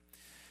 Alabama,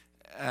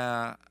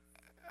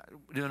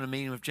 doing a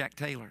meeting with Jack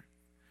Taylor.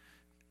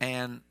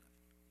 And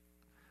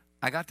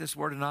I got this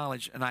word of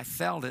knowledge, and I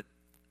felt it.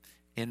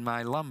 in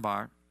my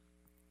lumbar.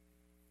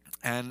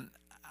 And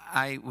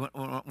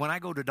when I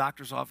go to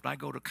doctor's office, I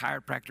go to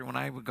chiropractor, when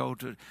I would go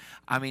to,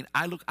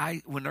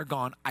 when they're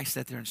gone, I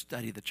sit there and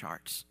study the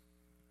charts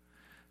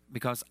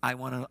because I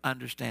want to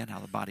understand how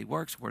the body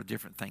works, where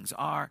different things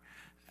are,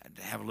 and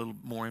have a little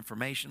more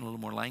information, a little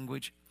more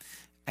language.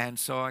 And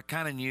so I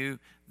kind of knew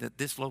that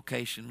this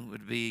location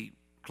would be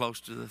close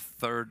to the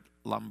third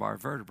lumbar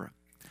vertebra.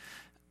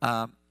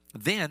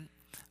 Then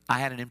I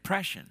had an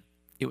impression.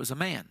 It was a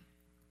man.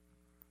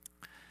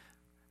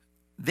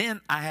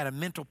 Then I had a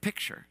mental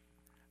picture.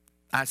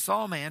 I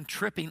saw a man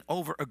tripping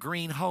over a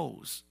green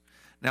hose.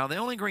 Now, the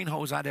only green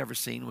hose I'd ever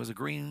seen was a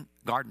green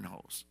garden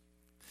hose.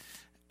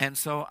 And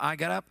so I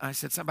got up. I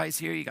said, somebody's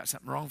here. You got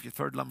something wrong with your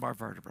third lumbar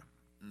vertebra.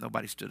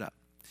 Nobody stood up.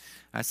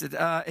 I said,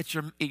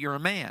 you're a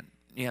man.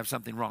 You have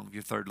something wrong with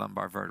your third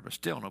lumbar vertebra.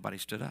 Still nobody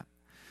stood up.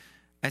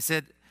 I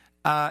said,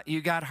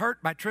 you got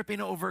hurt by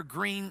tripping over a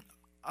green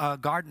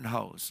garden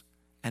hose.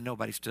 And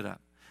nobody stood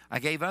up. I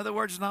gave other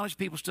words of knowledge.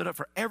 People stood up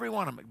for every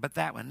one of them, but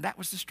that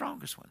was the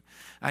strongest one.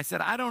 I said,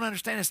 I don't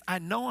understand this. I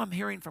know I'm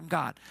hearing from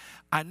God.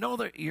 I know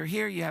that you're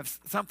here. You have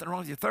something wrong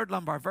with your third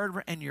lumbar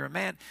vertebra, and you're a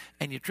man,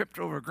 and you tripped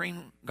over a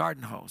green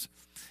garden hose.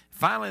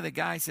 Finally, the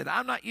guy said,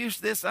 I'm not used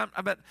to this,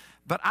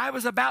 but I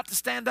was about to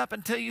stand up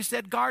until you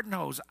said garden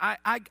hose.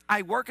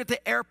 I work at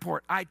the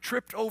airport. I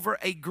tripped over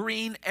a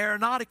green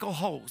aeronautical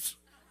hose,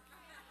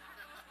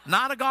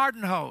 not a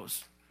garden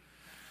hose.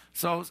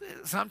 So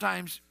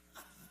sometimes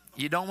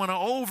you don't want to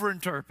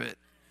overinterpret.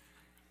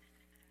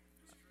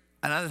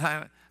 Another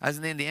time, I was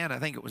in Indiana. I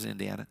think it was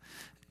Indiana.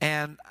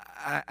 And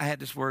I had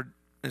this word.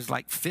 It was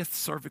like fifth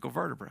cervical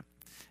vertebra.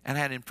 And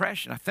I had an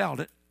impression. I felt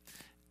it.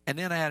 And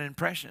then I had an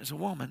impression as a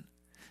woman.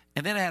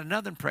 And then I had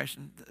another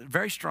impression,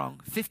 very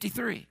strong,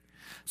 53.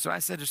 So I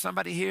said, there's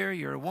somebody here.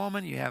 You're a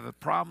woman. You have a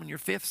problem in your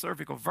fifth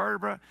cervical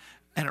vertebra.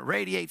 And it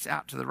radiates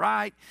out to the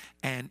right.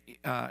 And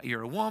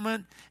you're a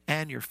woman.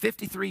 And you're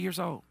 53 years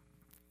old.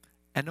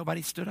 And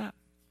nobody stood up.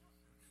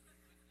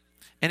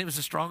 And it was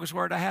the strongest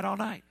word I had all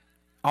night.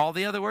 All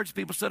the other words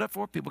people stood up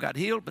for, people got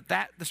healed, but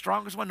the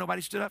strongest one,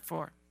 nobody stood up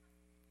for.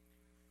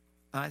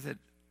 And I said,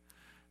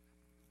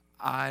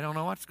 I don't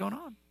know what's going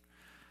on.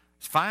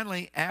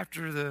 Finally,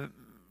 after the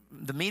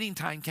meeting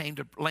time came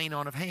to laying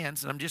on of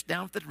hands, and I'm just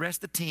down with the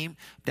rest of the team,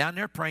 down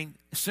there praying.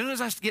 As soon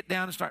as I get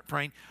down and start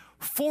praying,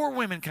 4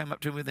 women came up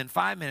to me within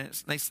 5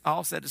 minutes, and they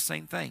all said the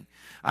same thing.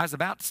 I was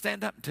about to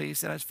stand up until you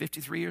said I was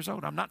 53 years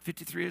old. I'm not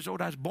 53 years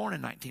old. I was born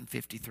in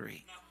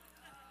 1953.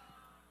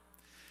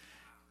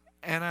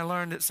 And I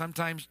learned that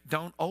sometimes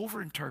don't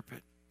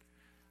overinterpret.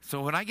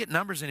 So when I get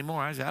numbers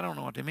anymore, I say, I don't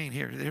know what they mean.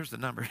 Here's the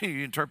number.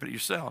 You interpret it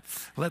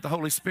yourself. Let the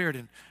Holy Spirit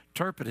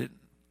interpret it.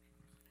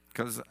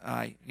 Because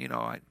I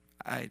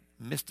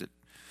missed it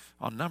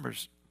on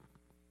numbers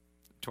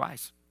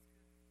twice.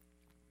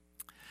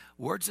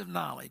 Words of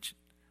knowledge.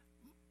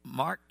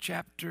 Mark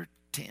chapter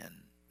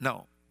 10.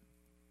 No.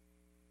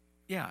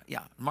 Yeah.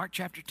 Mark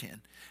chapter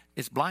 10.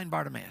 It's blind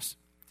Bartimaeus.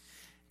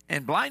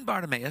 And blind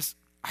Bartimaeus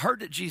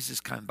heard that Jesus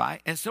come by,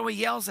 and so he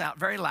yells out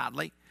very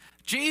loudly,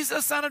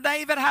 Jesus, son of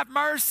David, have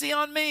mercy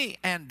on me,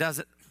 and does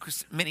it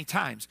many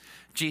times.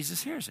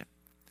 Jesus hears him.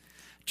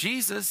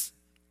 Jesus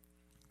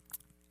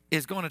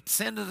is going to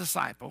send a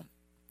disciple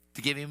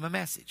to give him a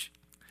message.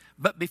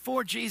 But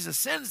before Jesus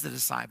sends the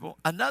disciple,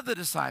 another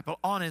disciple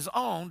on his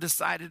own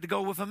decided to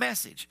go with a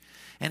message.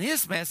 And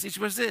his message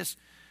was this: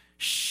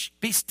 shh,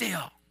 be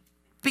still,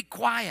 be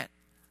quiet.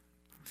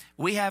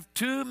 We have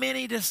too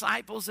many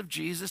disciples of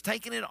Jesus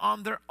taking it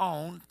on their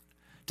own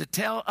to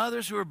tell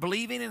others who are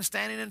believing and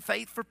standing in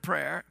faith for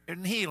prayer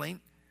and healing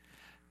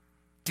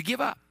to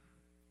give up,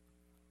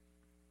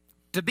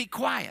 to be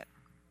quiet,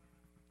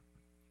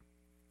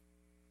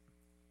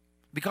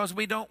 because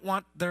we don't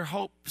want their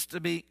hopes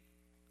to be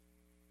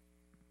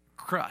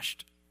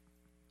crushed.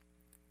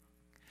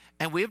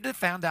 And we've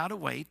found out a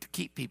way to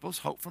keep people's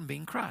hope from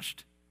being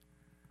crushed.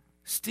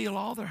 Steal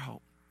all their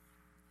hope.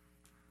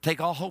 Take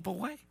all hope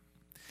away.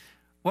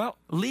 Well,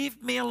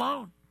 leave me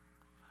alone.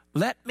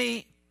 Let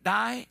me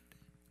die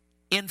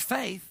in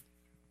faith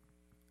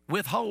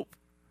with hope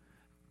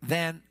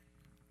than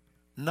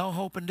no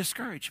hope and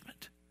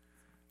discouragement.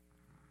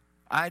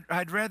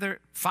 I'd rather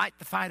fight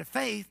the fight of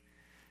faith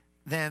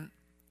than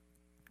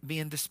be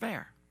in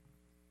despair.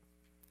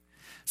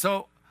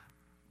 So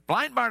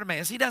blind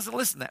Bartimaeus, he doesn't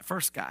listen to that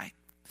first guy.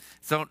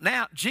 So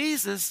now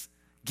Jesus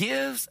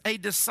gives a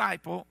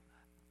disciple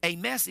a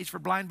message for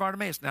blind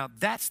Bartimaeus. Now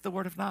that's the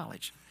word of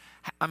knowledge.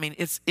 I mean,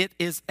 it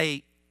is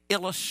a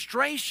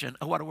illustration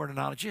of what a word of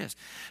knowledge is.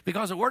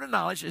 Because a word of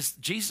knowledge is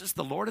Jesus,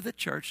 the Lord of the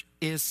church,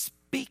 is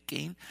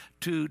speaking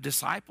to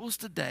disciples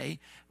today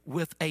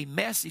with a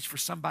message for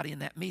somebody in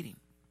that meeting.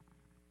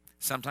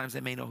 Sometimes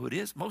they may know who it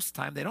is. Most of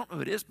the time they don't know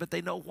who it is, but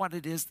they know what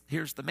it is.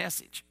 Here's the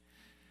message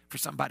for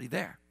somebody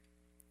there.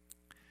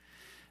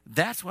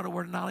 That's what a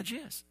word of knowledge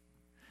is.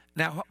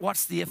 Now,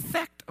 what's the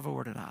effect of a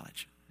word of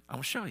knowledge? I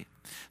will show you.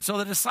 So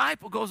the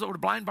disciple goes over to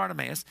blind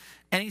Bartimaeus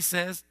and he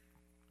says,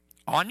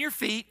 on your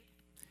feet,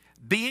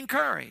 be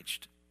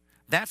encouraged.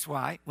 That's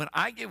why when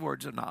I give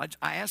words of knowledge,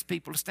 I ask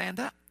people to stand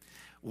up.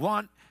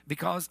 One,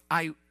 because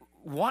I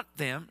want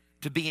them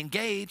to be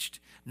engaged,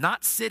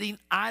 not sitting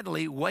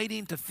idly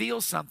waiting to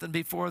feel something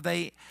before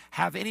they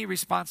have any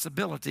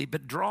responsibility,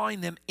 but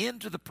drawing them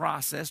into the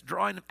process,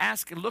 drawing them,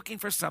 asking, looking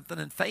for something,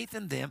 and faith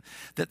in them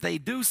that they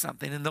do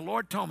something. And the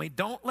Lord told me,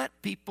 don't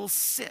let people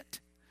sit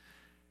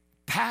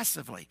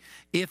passively.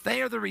 If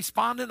they are the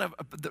respondent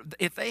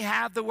if they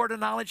have the word of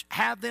knowledge,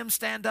 have them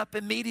stand up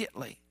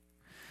immediately.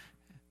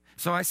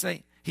 So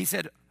he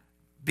said,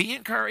 be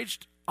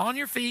encouraged, on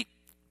your feet.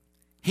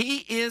 He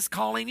is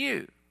calling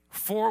you.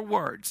 4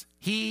 words.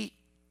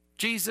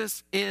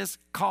 Jesus is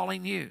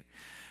calling you.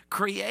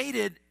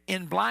 Created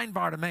in blind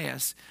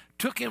Bartimaeus,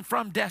 took him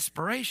from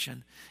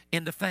desperation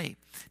into faith.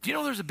 Do you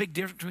know there's a big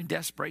difference between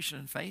desperation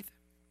and faith?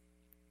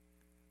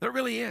 There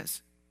really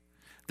is.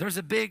 There's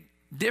a big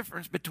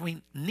difference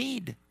between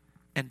need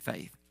and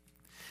faith.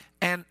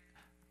 And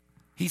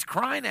he's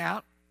crying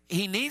out.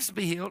 He needs to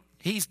be healed.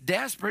 He's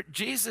desperate.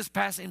 Jesus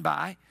passing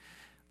by.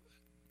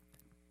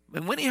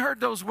 And when he heard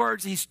those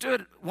words, he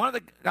stood. One of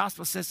the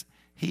Gospels says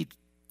he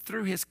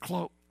threw his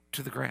cloak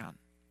to the ground.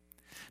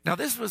 Now,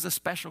 this was a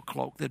special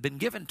cloak that had been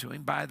given to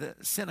him by the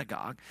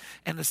synagogue.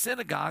 And the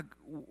synagogue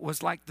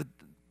was like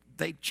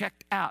they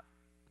checked out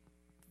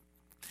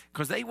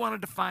because they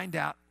wanted to find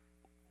out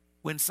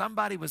when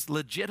somebody was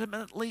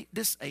legitimately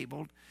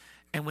disabled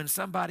and when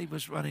somebody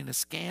was running a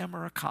scam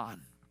or a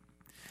con.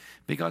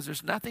 Because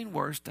there's nothing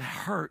worse to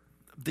hurt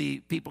the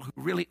people who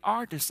really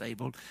are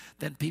disabled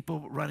than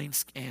people running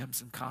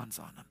scams and cons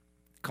on them.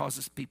 It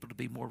causes people to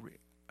be more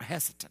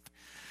hesitant.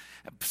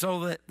 So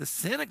that the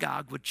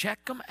synagogue would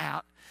check them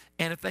out,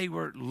 and if they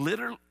were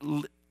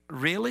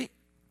really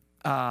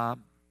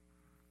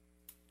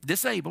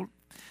disabled,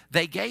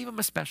 they gave them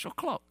a special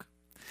cloak.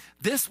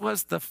 This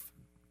was the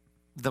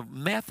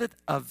method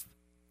of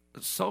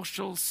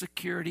social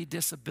security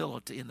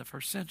disability in the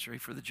first century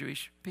for the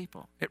Jewish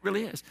people. It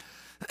really is.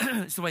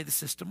 It's the way the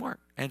system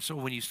worked. And so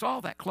when you saw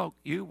that cloak,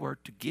 you were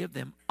to give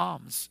them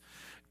alms.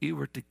 You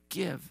were to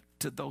give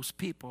to those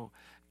people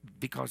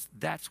because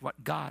that's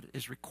what God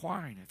is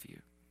requiring of you.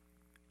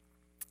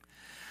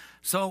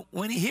 So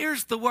when he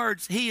hears the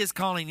words, he is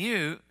calling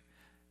you,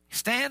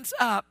 stands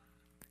up.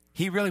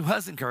 He really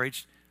was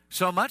encouraged,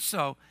 so much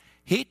so,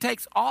 he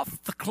takes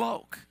off the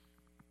cloak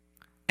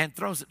and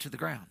throws it to the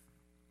ground.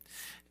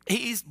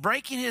 He's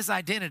breaking his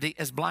identity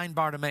as blind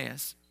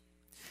Bartimaeus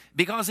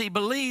because he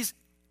believes,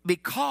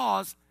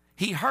 because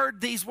he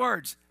heard these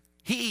words,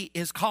 he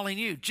is calling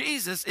you.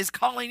 Jesus is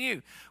calling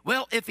you.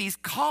 Well, if he's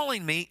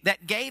calling me,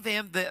 that gave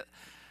him the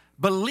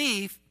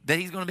belief that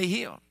he's going to be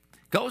healed.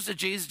 Goes to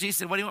Jesus. Jesus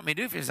said, what do you want me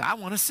to do for you? He said, I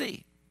want to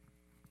see.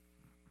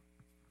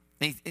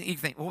 And you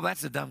think, well,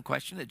 that's a dumb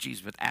question that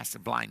Jesus would ask the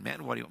blind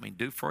man. What do you want me to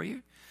do for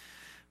you?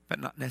 But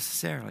not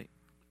necessarily.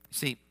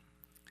 See,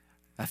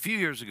 a few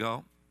years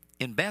ago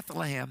in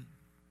Bethlehem,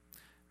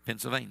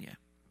 Pennsylvania,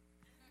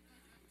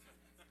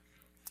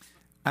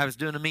 I was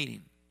doing a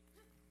meeting.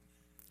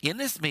 In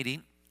this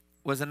meeting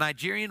was a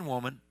Nigerian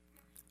woman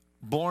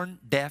born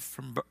deaf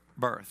from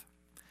birth.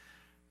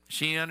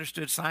 She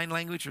understood sign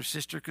language. Her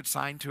sister could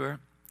sign to her.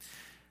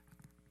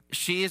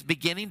 She is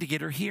beginning to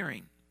get her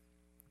hearing.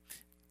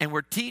 And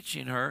we're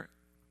teaching her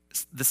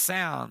the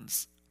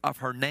sounds of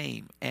her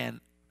name and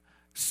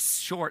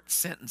short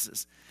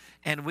sentences.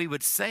 And we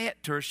would say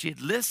it to her.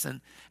 She'd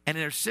listen, and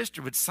then her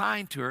sister would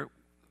sign to her,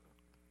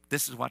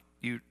 this is what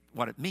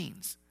it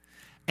means.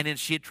 And then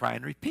she'd try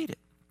and repeat it.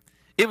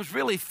 It was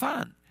really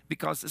fun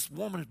because this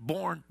woman is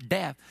born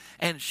deaf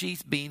and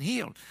she's being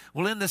healed.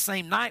 Well, in the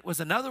same night was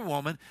another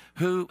woman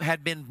who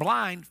had been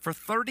blind for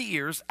 30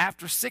 years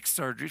after 6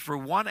 surgeries, where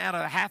 1 out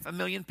of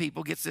 500,000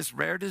 people gets this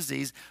rare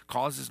disease,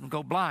 causes them to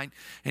go blind,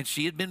 and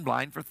she had been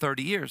blind for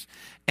 30 years.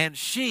 And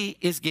she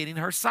is getting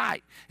her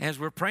sight. And as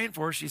we're praying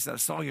for her, she said, I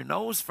saw your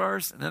nose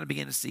first, and then I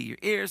began to see your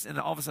ears, and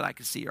all of a sudden I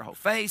could see your whole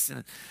face.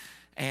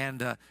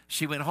 And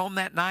she went home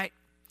that night,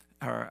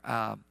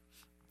 and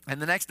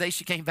the next day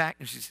she came back,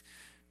 and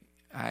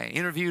I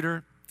interviewed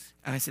her,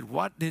 and I said,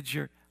 what did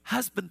your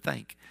husband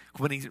think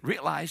when he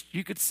realized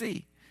you could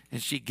see?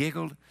 And she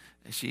giggled.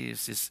 She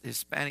is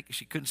Hispanic.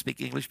 She couldn't speak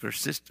English, but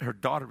her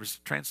daughter was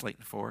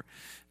translating for her.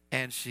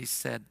 And she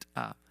said,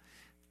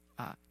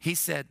 he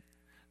said,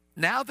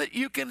 now that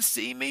you can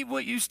see me, will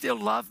you still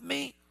love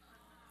me?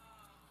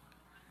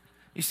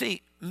 You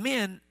see,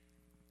 men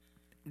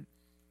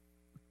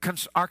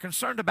are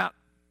concerned about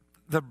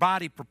their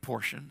body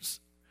proportions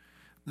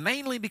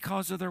mainly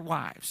because of their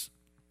wives.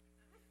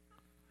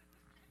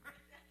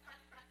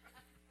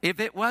 If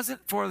it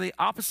wasn't for the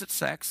opposite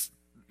sex,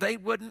 they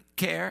wouldn't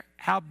care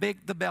how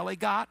big the belly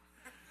got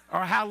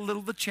or how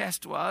little the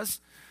chest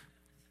was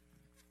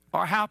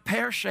or how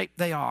pear-shaped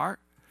they are.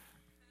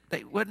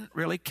 They wouldn't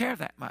really care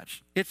that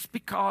much. It's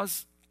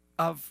because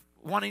of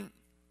wanting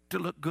to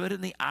look good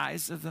in the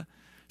eyes of the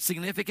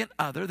significant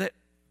other that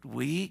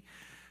we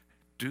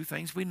do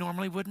things we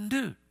normally wouldn't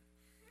do,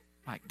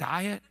 like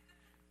diet,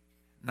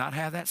 not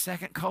have that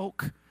second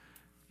Coke,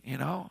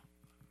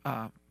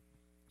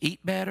 eat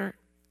better,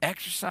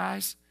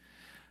 exercise.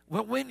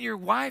 Well, when your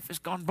wife has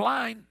gone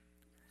blind,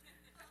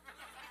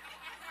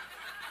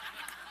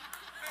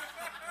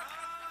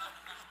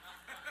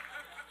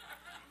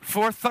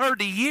 for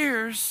 30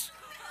 years,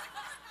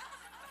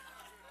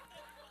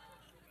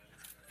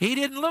 he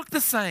didn't look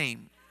the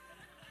same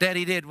that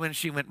he did when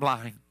she went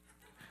blind.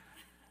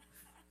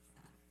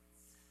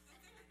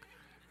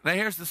 Now,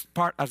 here's the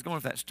part I was going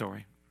with that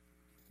story.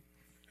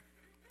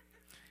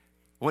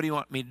 What do you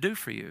want me to do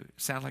for you?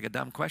 Sounds like a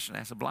dumb question to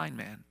ask a blind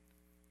man,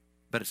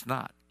 but it's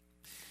not.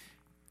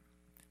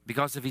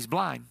 Because if he's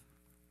blind,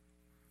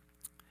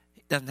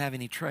 he doesn't have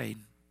any trade,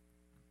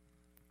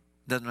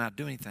 doesn't know how to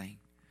do anything,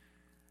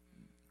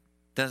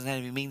 doesn't have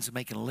any means of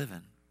making a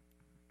living,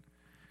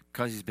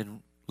 because he's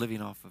been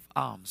living off of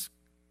alms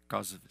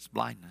because of his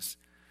blindness.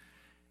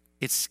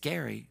 It's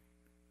scary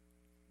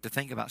to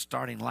think about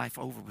starting life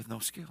over with no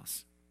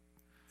skills.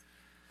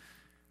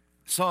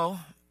 So,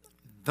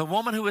 the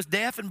woman who was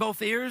deaf in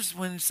both ears,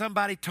 when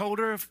somebody told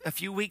her a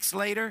few weeks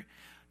later,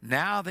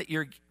 now that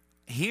you're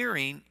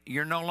hearing,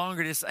 you're no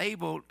longer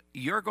disabled,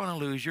 you're going to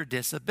lose your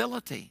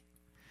disability.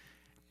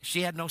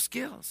 She had no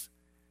skills.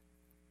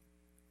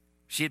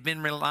 She had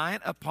been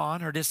reliant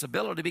upon her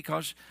disability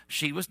because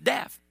she was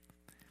deaf.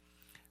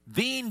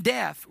 Being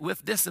deaf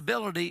with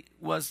disability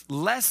was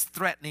less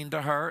threatening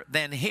to her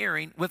than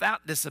hearing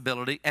without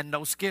disability and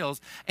no skills,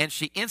 and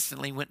she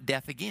instantly went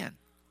deaf again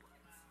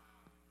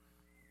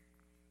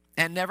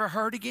and never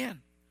heard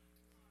again.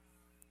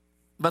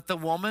 But the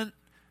woman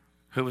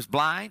who was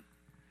blind,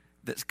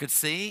 that could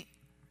see,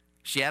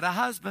 she had a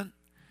husband.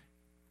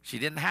 She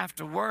didn't have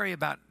to worry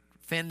about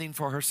fending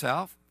for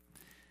herself.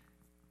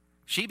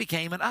 She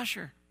became an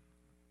usher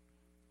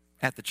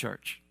at the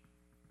church.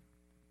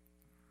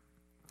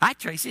 Hi,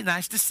 Tracy.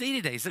 Nice to see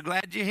you today. So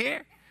glad you're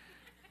here.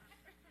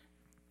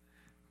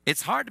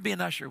 It's hard to be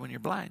an usher when you're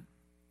blind.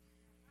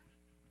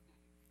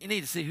 You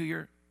need to see who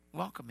you're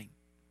welcoming.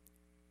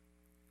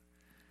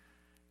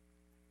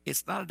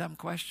 It's not a dumb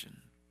question.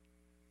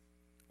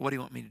 What do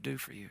you want me to do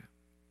for you?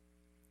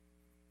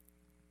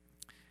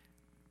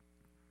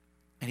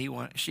 And he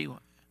wanted to see,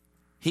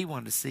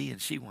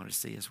 and she wanted to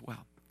see as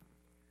well.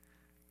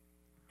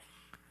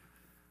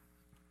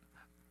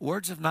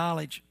 Words of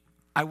knowledge.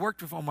 I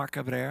worked with Omar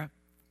Cabrera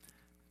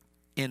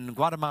in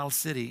Guatemala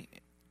City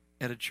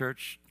at a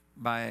church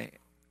by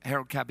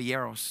Harold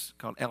Caballeros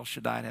called El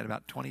Shaddai. It had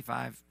about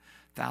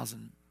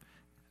 25,000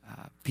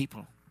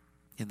 people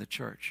in the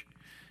church.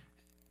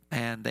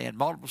 And they had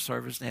multiple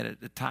services. They had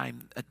at the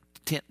time a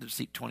tent to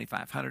seat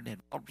 2,500. They had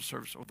multiple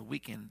services over the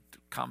weekend to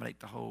accommodate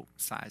the whole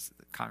size of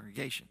the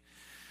congregation.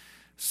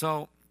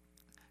 So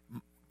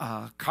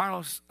Omar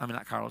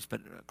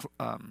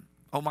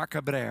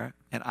Cabrera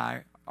and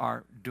I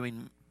are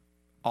doing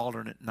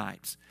alternate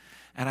nights.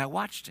 And I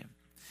watched him.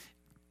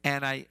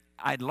 And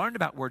I'd learned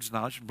about words of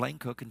knowledge from Blaine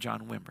Cook and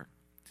John Wimber.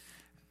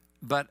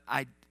 But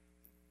I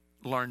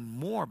learned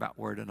more about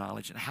word of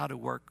knowledge and how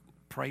to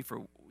pray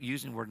for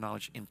using word of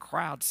knowledge in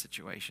crowd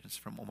situations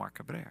from Omar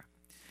Cabrera.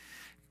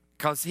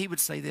 Because he would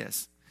say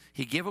this.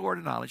 He'd give a word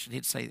of knowledge and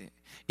he'd say,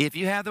 if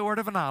you have the word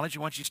of knowledge,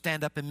 I want you to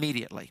stand up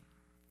immediately.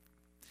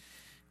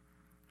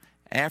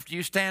 After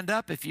you stand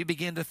up, if you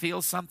begin to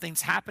feel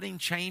something's happening,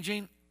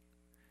 changing,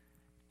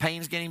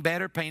 pain's getting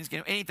better, pain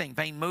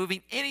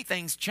moving,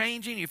 anything's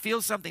changing, you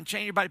feel something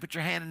change your body, put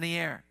your hand in the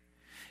air.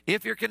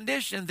 If your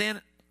condition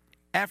then,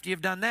 after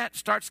you've done that,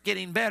 starts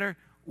getting better,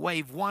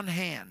 wave one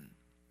hand.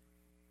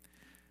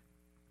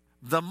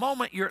 The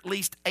moment you're at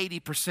least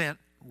 80%,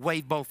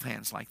 wave both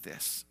hands like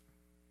this.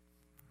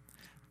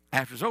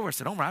 After it's over, I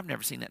said, Omar, I've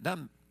never seen that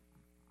done.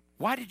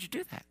 Why did you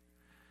do that?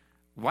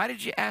 Why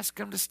did you ask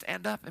them to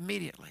stand up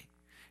immediately?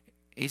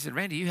 He said,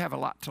 Randy, you have a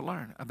lot to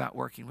learn about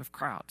working with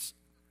crowds.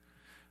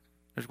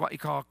 There's what you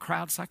call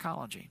crowd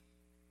psychology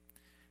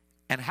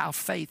and how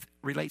faith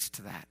relates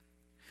to that.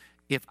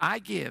 If I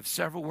give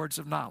several words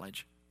of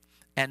knowledge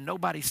and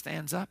nobody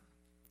stands up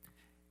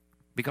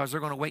because they're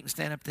going to wait and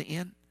stand up at the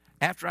end,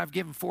 after I've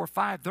given 4 or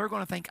 5, they're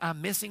going to think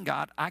I'm missing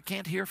God, I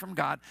can't hear from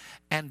God,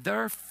 and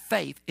their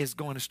faith is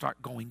going to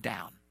start going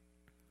down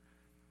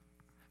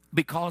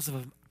because of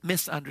a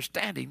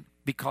misunderstanding,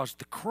 because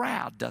the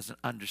crowd doesn't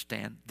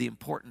understand the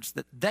importance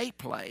that they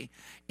play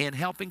in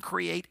helping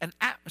create an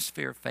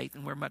atmosphere of faith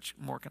and where much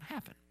more can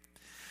happen.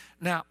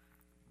 Now,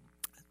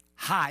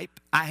 hype,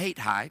 I hate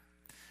hype.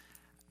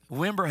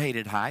 Wimber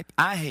hated hype.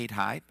 I hate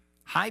hype.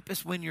 Hype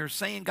is when you're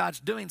saying God's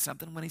doing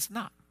something when he's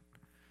not.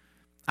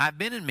 I've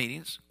been in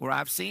meetings where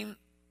I've seen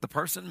the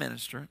person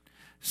minister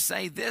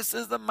say, this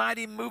is the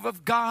mighty move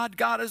of God.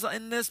 God is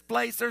in this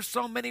place. There's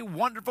so many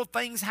wonderful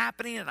things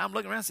happening. And I'm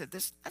looking around and said,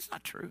 that's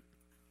not true.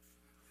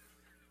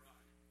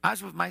 I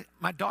was with my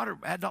daughter,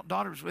 adult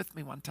daughter was with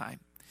me one time.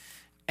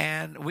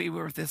 And we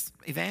were with this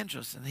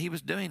evangelist, and he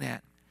was doing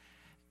that.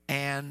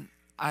 And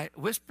I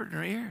whispered in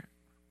her ear,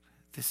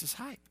 this is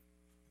hype.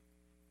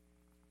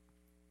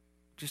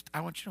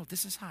 I want you to know,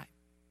 this is hype.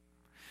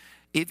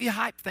 If you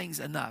hype things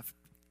enough,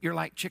 you're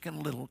like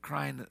Chicken Little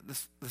crying,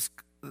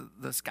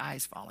 the sky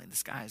is falling, the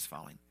sky is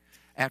falling.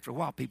 After a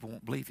while, people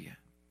won't believe you.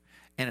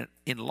 And it,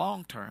 in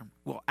long term,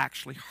 will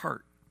actually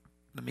hurt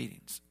the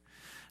meetings.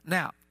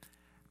 Now,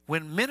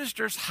 when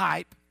ministers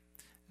hype,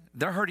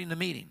 they're hurting the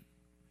meeting.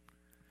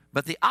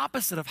 But the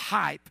opposite of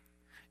hype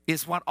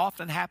is what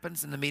often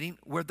happens in the meeting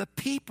where the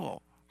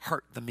people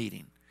hurt the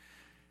meeting.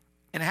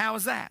 And how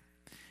is that?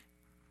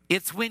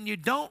 It's when you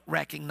don't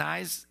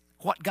recognize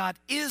what God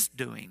is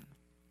doing.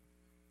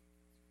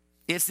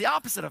 It's the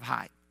opposite of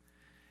hype.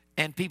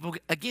 And people,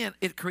 again,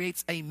 it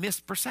creates a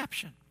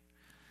misperception.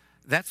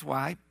 That's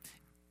why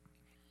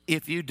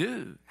if you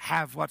do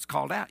have what's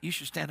called out, you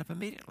should stand up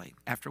immediately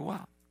after a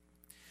while.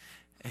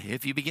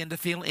 If you begin to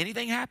feel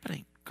anything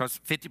happening, because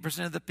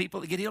 50% of the people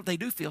that get healed, they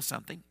do feel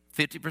something.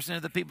 50%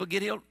 of the people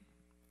get healed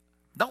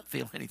don't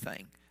feel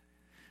anything.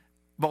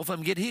 Both of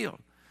them get healed.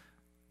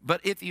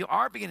 But if you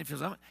are beginning to feel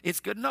something, it's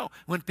good to know.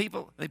 When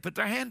people, they put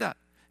their hand up,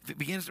 if it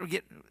begins to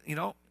get,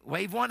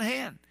 wave one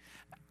hand.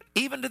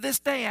 Even to this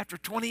day, after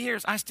 20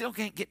 years, I still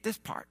can't get this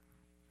part.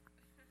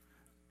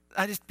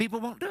 People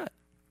won't do it.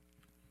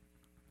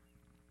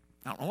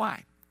 I don't know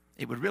why.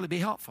 It would really be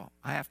helpful.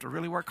 I have to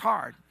really work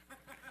hard.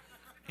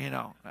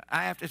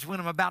 It's when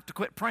I'm about to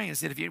quit praying. I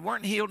said, if you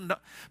weren't healed,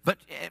 but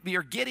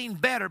you're getting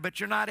better, but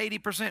you're not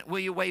 80%, will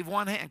you wave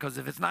one hand? Because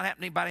if it's not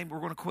happening to anybody, we're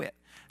going to quit.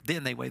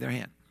 Then they wave their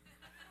hand.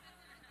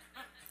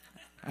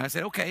 And I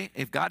said, okay,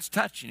 if God's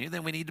touching you,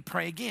 then we need to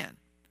pray again.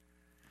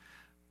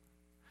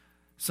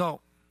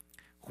 So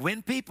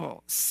when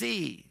people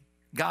see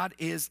God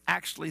is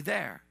actually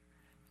there,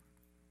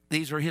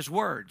 these are his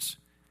words.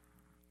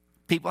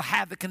 People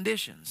have the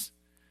conditions.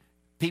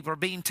 People are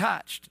being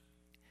touched.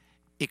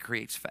 It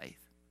creates faith.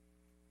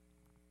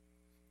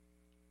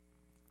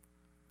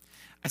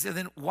 I said,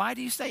 then why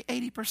do you say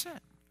 80%?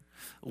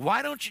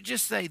 Why don't you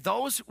just say,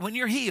 those, when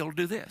you're healed,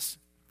 do this?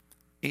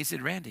 He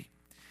said, Randy,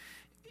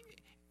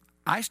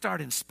 I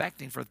start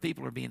inspecting for the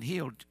people who are being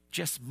healed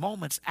just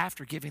moments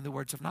after giving the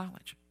words of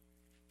knowledge.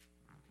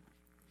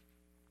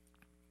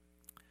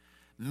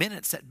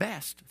 Minutes at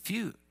best,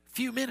 few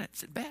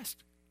minutes at best.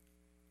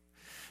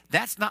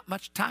 That's not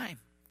much time.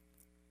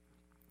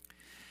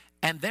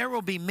 And there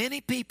will be many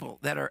people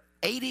that are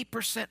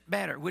 80%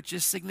 better, which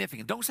is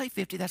significant. Don't say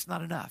 50, that's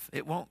not enough.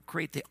 It won't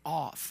create the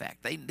awe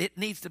effect. It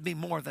needs to be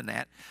more than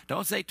that.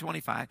 Don't say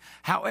 25.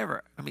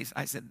 However,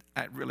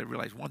 I really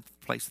realized one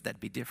place that'd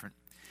be different.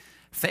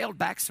 Failed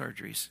back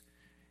surgeries.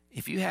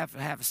 If you have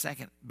a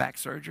second back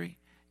surgery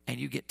and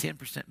you get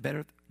 10%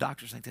 better,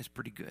 doctors think that's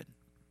pretty good.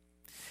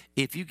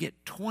 If you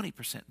get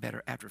 20%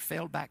 better after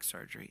failed back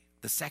surgery,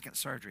 the second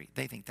surgery,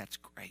 they think that's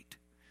great.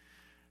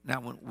 Now,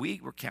 when we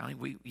were counting,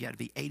 we had to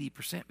be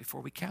 80%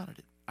 before we counted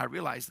it. I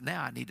realize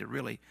now I need to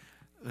really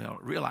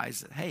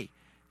realize that, hey,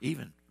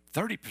 even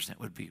 30%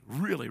 would be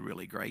really,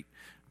 really great.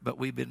 But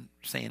we've been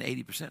saying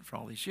 80% for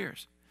all these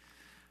years.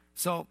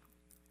 So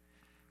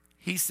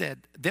he said,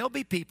 there'll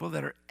be people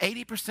that are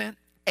 80%,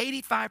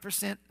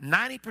 85%,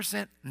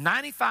 90%,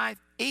 95%,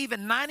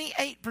 even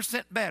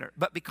 98% better.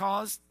 But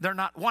because they're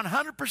not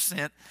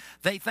 100%,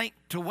 they think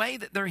to way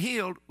that they're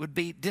healed would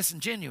be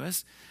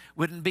disingenuous,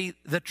 wouldn't be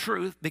the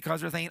truth,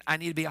 because they're thinking, I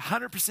need to be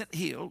 100%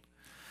 healed.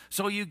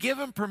 So you give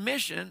them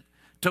permission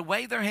to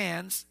wave their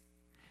hands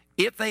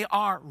if they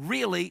are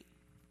really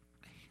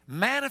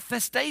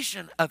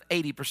manifestation of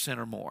 80%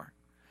 or more.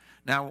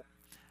 Now,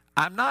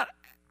 I'm not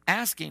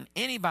asking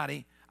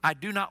anybody, I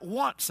do not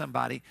want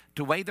somebody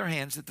to wave their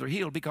hands that they're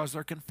healed because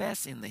they're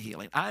confessing the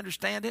healing. I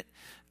understand it.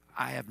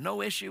 I have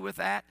no issue with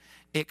that,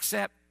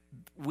 except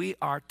we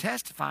are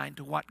testifying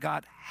to what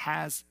God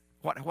has,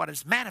 what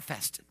is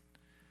manifested.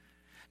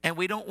 And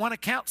we don't want to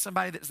count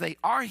somebody that they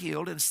are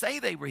healed and say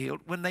they were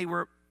healed when they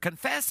were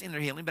confessing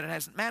their healing, but it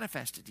hasn't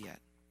manifested yet.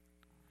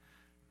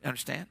 You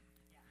understand?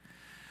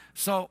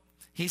 So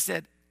he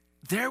said,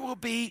 there will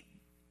be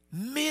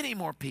many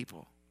more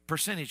people,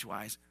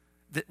 percentage-wise,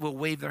 that will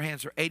wave their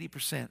hands or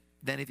 80%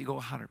 than if you go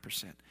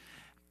 100%.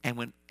 And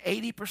when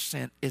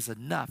 80% is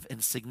enough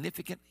in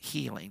significant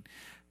healing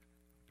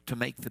to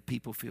make the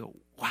people feel,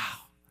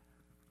 wow,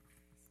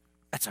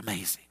 that's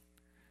amazing.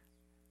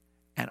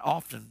 And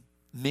often,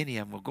 many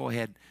of them will go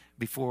ahead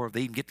before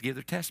they even get to give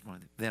their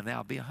testimony. They'll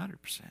now be 100%.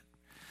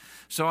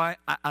 So I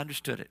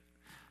understood it.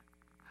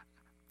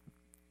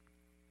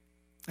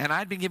 And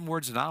I'd been given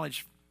words of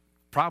knowledge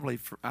probably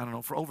for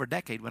over a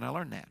decade when I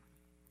learned that.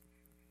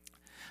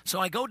 So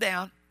I go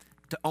down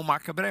to Omar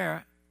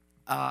Cabrera,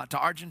 to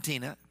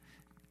Argentina,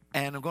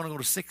 and I'm going to go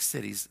to 6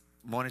 cities: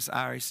 Buenos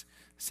Aires,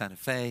 Santa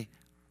Fe,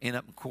 end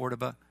up in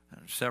Cordoba,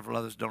 and several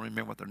others. Don't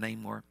remember what their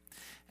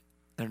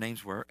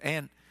names were.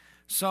 And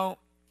so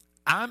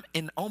I'm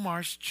in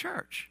Omar's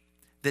church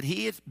that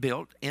he had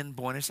built in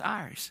Buenos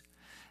Aires.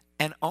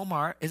 And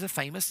Omar is a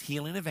famous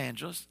healing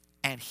evangelist,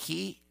 and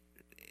he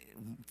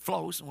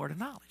flows in word of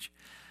knowledge.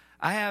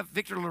 I have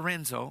Victor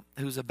Lorenzo,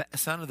 who's a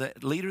son of the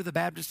leader of the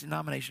Baptist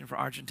denomination for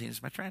Argentina,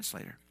 is my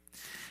translator.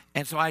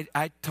 And so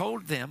I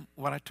told them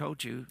what I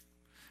told you.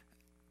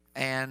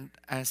 And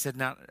I said,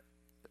 now,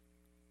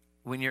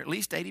 when you're at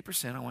least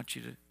 80%, I want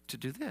you to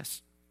do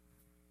this.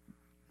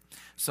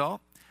 So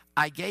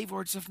I gave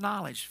words of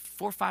knowledge,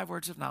 4 or 5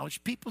 words of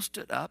knowledge. People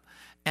stood up,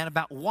 and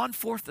about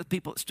 1/4 of the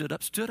people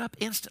that stood up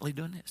instantly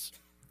doing this.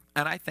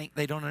 And I think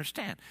they don't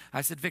understand.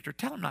 I said, Victor,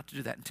 tell them not to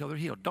do that until they're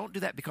healed. Don't do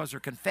that because they're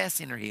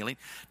confessing their healing.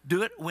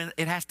 Do it when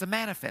it has to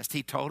manifest.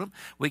 He told them.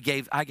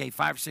 I gave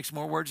 5 or 6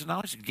 more words of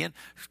knowledge. Again,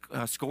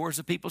 scores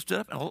of people stood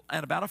up,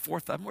 and about a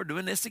fourth of them were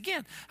doing this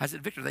again. I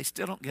said, Victor, they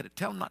still don't get it.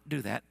 Tell them not to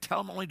do that. Tell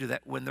them only do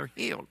that when they're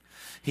healed.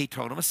 He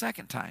told them a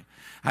second time.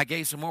 I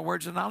gave some more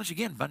words of knowledge.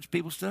 Again, a bunch of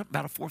people stood up.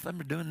 About a fourth of them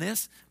are doing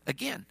this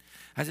again.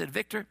 I said,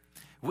 Victor,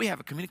 we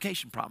have a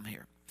communication problem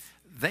here.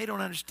 They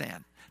don't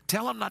understand.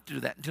 Tell them not to do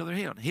that until they're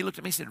healed. He looked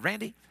at me and said,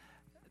 Randy,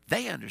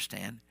 they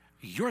understand.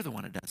 You're the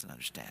one who doesn't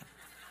understand.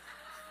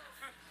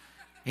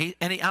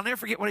 I'll never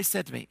forget what he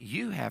said to me.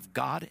 You have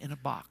God in a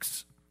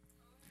box.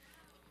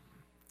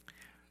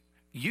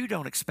 You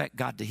don't expect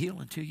God to heal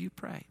until you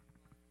pray.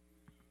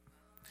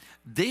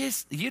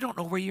 You don't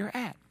know where you're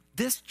at.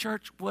 This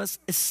church was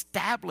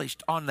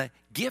established on the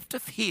gift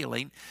of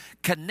healing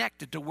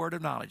connected to word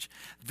of knowledge.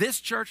 This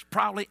church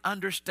probably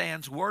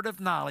understands word of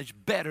knowledge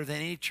better than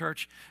any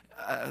church,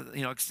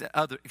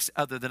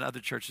 other than other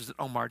churches that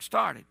Omar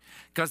started,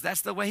 because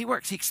that's the way he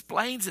works. He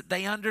explains it.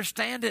 They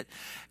understand it.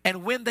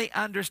 And when they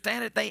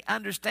understand it, they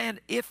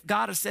understand if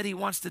God has said he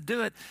wants to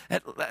do it,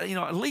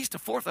 at least a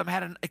fourth of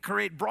them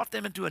brought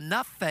them into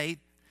enough faith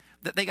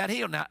that they got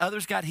healed. Now,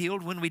 others got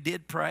healed when we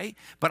did pray,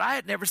 but I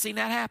had never seen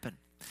that happen.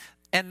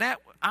 And that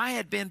I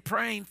had been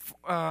praying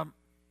at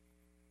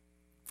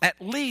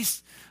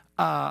least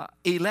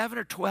 11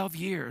 or 12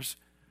 years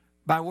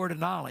by word of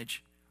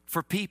knowledge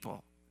for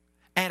people,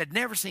 and had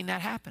never seen that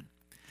happen.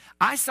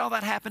 I saw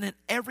that happen in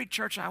every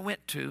church I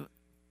went to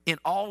in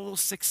all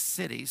those 6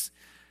 cities,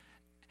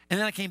 and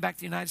then I came back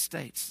to the United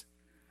States.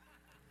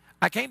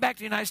 I came back to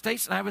the United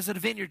States, and I was at a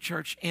Vineyard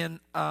Church in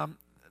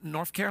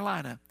North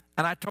Carolina,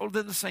 and I told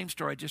them the same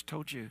story I just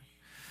told you.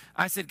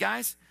 I said,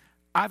 guys,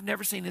 I've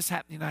never seen this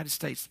happen in the United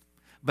States.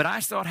 But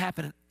I saw it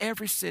happen in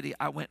every city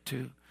I went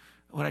to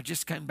when I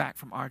just came back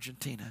from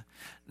Argentina.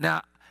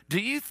 Now, do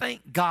you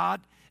think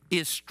God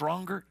is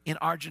stronger in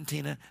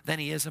Argentina than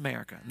he is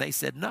America? And they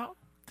said, no.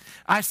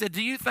 I said,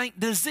 do you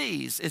think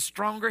disease is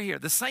stronger here?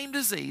 The same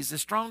disease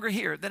is stronger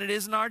here than it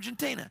is in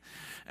Argentina.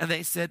 And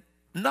they said,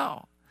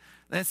 no.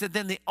 They said,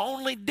 then the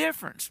only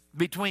difference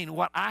between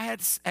what I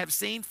have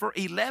seen for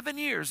 11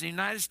 years in the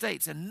United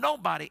States, and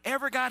nobody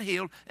ever got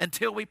healed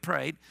until we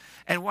prayed,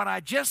 and what I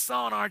just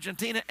saw in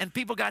Argentina, and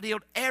people got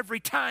healed every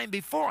time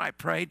before I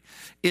prayed,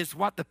 is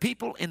what the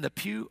people in the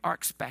pew are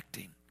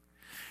expecting.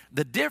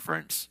 The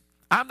difference,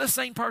 I'm the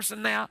same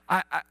person now,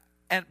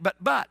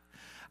 but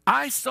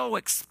I so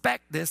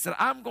expect this that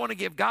I'm going to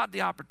give God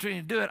the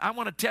opportunity to do it. I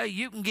want to tell you,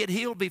 you can get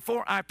healed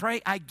before I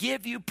pray. I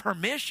give you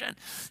permission.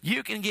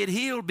 You can get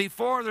healed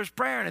before there's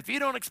prayer. And if you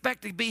don't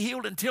expect to be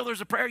healed until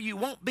there's a prayer, you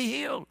won't be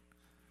healed.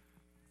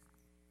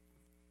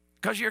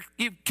 Because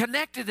you've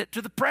connected it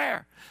to the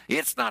prayer.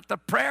 It's not the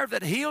prayer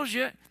that heals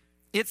you.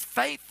 It's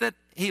faith that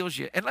heals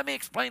you. And let me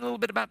explain a little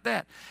bit about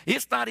that.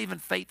 It's not even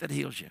faith that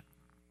heals you.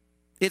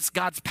 It's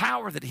God's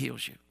power that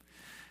heals you.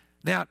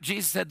 Now,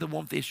 Jesus said to the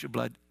one with the issue of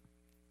blood,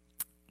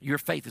 your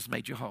faith has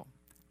made you whole.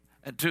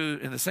 And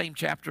in the same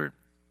chapter,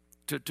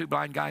 to 2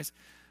 blind guys,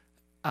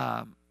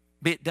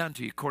 be it done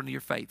to you according to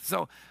your faith.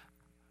 So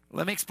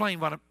let me explain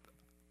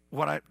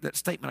that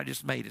statement I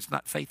just made. It's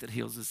not faith that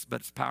heals us,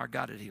 but it's power of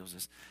God that heals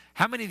us.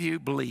 How many of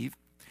you believe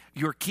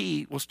your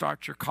key will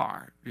start your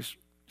car? Just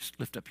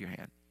lift up your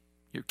hand.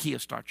 Your key will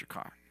start your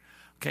car.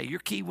 Okay, your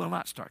key will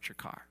not start your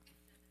car.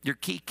 Your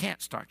key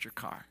can't start your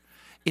car.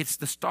 It's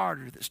the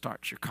starter that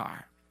starts your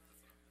car.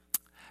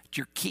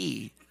 Your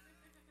key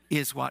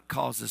is what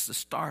causes the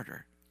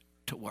starter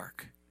to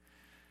work.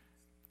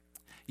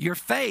 Your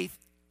faith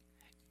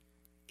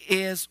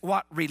is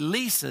what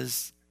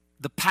releases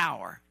the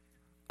power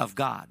of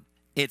God.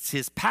 It's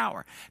his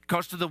power.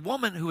 Because to the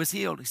woman who was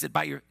healed, he said,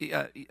 by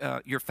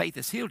your faith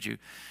has healed you.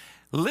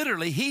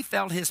 Literally, he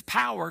felt his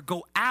power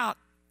go out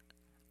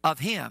of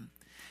him.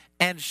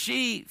 And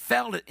she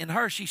felt it in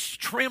her. She's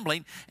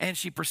trembling, and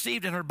she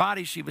perceived in her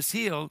body she was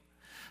healed.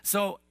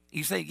 So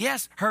you say,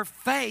 yes, her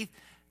faith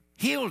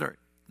healed her.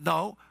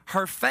 No,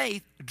 her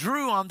faith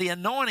drew on the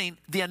anointing.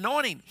 The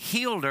anointing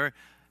healed her.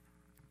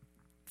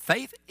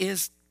 Faith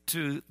is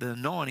to the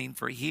anointing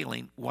for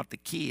healing what the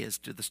key is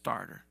to the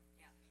starter.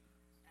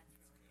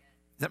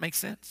 Does that make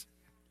sense?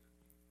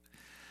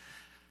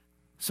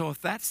 So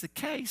if that's the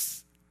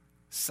case,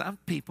 some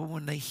people,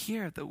 when they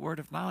hear the word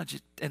of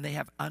knowledge and they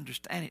have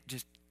understanding, it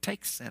just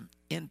takes them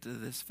into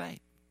this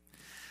faith.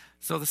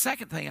 So the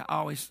second thing I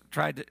always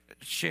try to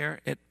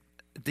share at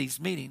these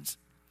meetings,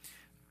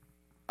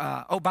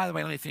 by the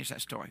way, let me finish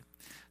that story.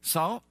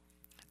 So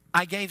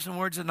I gave some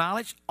words of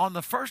knowledge. On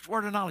the first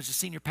word of knowledge, the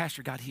senior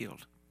pastor got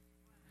healed.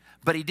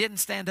 But he didn't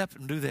stand up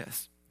and do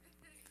this.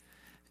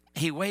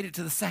 He waited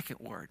to the second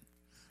word.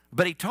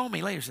 But he told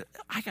me later, said,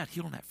 I got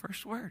healed on that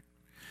first word.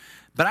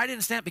 But I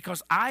didn't stand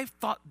because I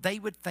thought they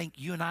would think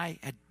you and I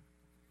had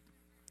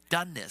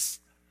done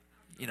this.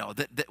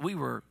 That we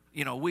were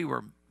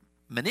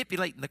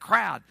manipulating the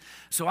crowd.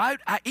 So I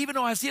even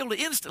though I was healed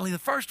instantly, the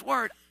first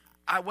word,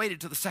 I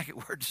waited till the second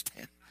word to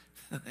stand.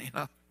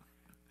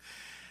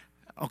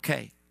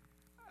 Okay.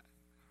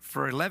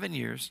 For 11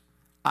 years,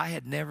 I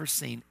had never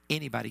seen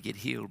anybody get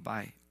healed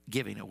by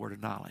giving a word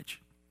of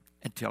knowledge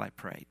until I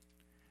prayed.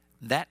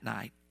 That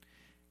night,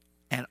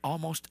 and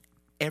almost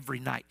every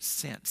night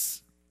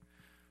since,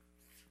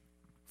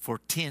 for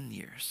 10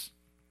 years,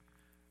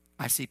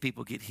 I see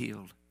people get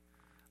healed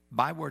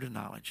by word of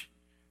knowledge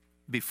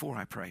before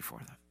I pray for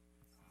them.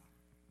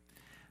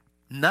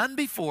 None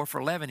before for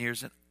 11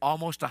 years, and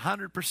almost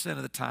 100%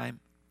 of the time,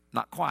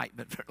 not quite,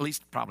 but at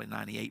least probably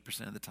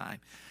 98% of the time,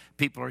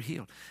 people are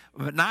healed.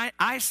 But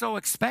I so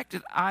expect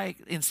it, I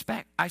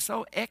inspect. I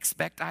so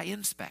expect, I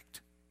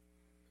inspect.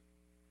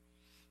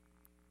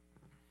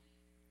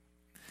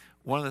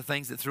 One of the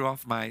things that threw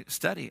off my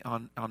study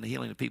on the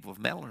healing of people with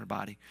metal in their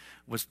body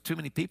was too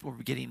many people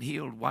were getting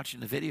healed watching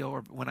the video,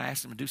 or when I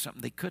asked them to do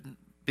something they couldn't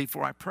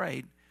before I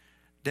prayed,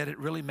 that it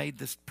really made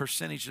this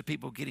percentage of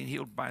people getting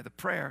healed by the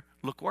prayer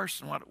look worse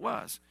than what it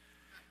was,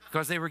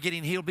 because they were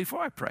getting healed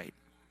before I prayed,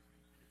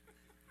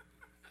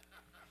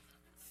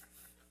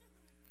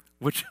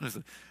 which was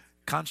a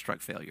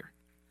construct failure.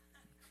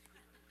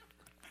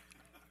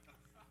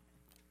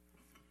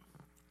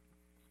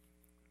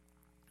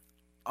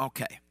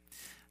 Okay.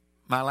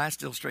 My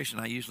last illustration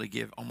I usually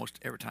give almost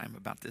every time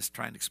about this,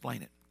 trying to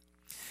explain it.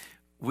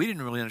 We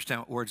didn't really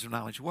understand what words of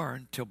knowledge were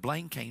until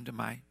Blaine came to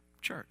my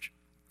church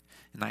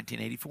in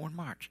 1984 in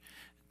March.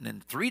 And in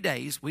 3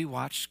 days, we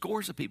watched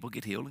scores of people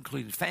get healed,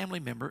 including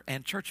family member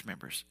and church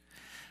members,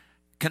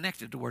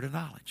 connected to word of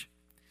knowledge.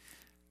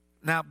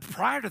 Now,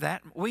 prior to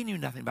that, we knew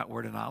nothing about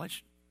word of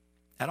knowledge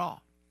at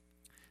all,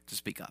 to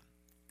speak of.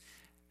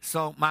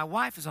 So my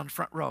wife is on the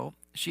front row.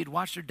 She had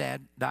watched her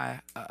dad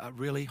die a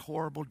really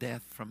horrible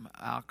death from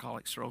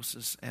alcoholic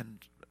cirrhosis and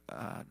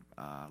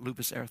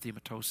lupus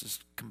erythematosus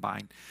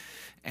combined.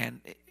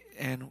 And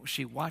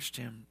she watched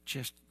him,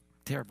 just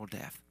terrible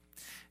death.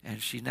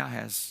 And she now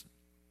has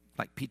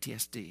like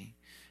PTSD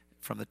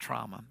from the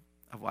trauma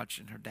of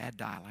watching her dad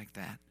die like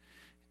that.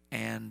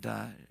 And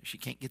she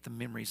can't get the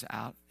memories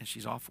out, and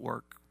she's off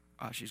work.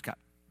 She's got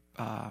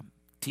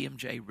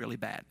TMJ really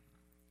bad.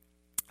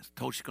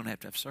 Told she's going to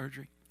have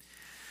surgery.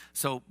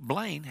 So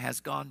Blaine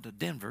has gone to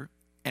Denver,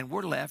 and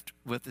we're left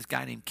with this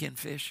guy named Ken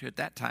Fish, who at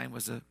that time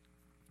was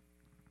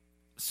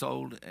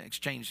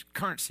exchanged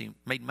currency,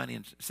 made money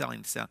in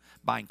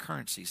buying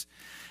currencies,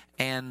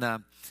 and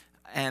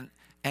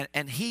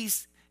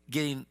he's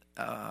getting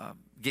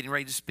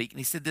ready to speak. And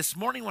he said, this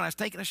morning when I was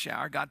taking a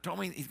shower, God told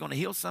me he's going to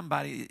heal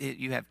somebody.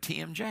 You have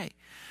TMJ.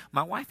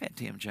 My wife had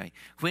TMJ.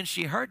 When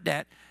she heard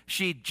that,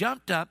 she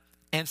jumped up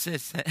and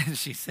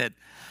she said,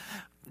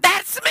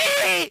 that's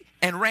me,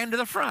 and ran to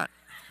the front.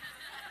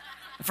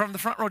 From the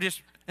front row,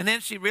 and then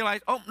she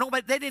realized, oh, no,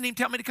 but they didn't even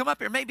tell me to come up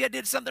here. Maybe I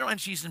did something wrong.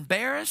 And she's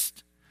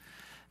embarrassed.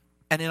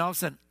 And then all of a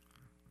sudden,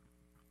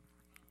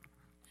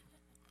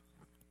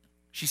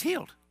 she's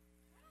healed.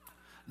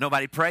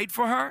 Nobody prayed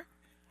for her.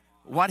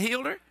 What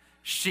healed her?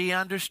 She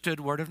understood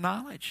word of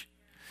knowledge.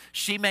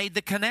 She made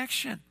the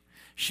connection.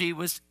 She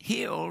was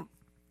healed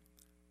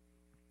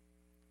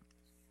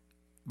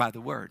by the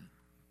word.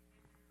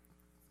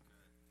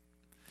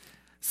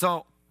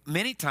 So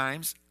many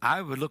times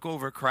I would look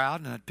over a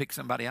crowd and I'd pick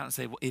somebody out and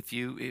say, well, if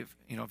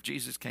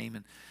Jesus came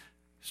and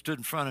stood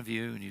in front of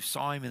you and you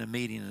saw him in a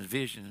meeting, in a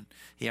vision,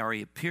 he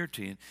already appeared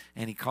to you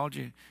and he called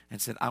you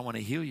and said, I want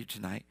to heal you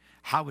tonight,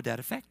 how would that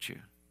affect you?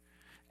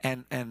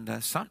 And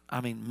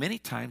many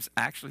times,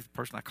 actually, the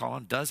person I call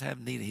on does have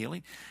need of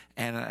healing.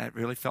 And I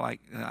really felt like,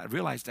 I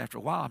realized after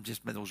a while,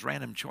 those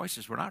random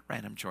choices were not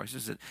random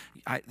choices.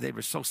 They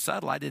were so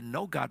subtle, I didn't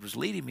know God was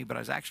leading me, but I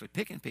was actually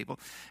picking people,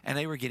 and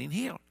they were getting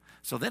healed.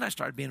 So then I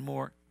started being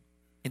more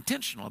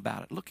intentional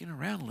about it, looking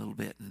around a little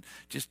bit and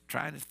just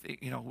trying to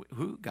think,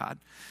 who God.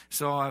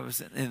 So I was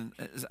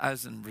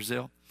in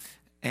Brazil,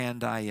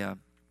 and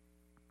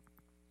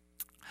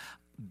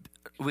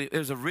it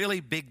was a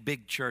really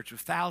big church with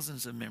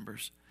thousands of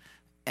members.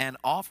 And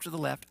off to the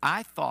left,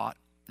 I thought,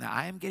 now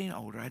I am getting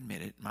older, I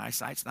admit it. My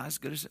eyesight's not as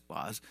good as it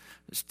was.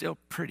 It's still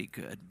pretty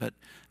good. But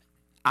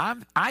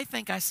I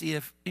think I see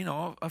a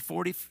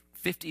 40,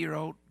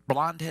 50-year-old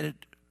blonde-headed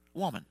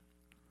woman.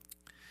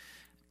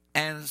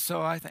 And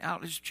so I think,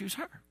 I'll just choose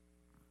her.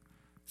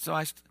 So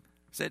I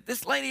said,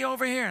 this lady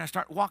over here, and I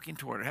start walking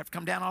toward her. I have to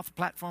come down off the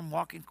platform,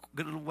 walking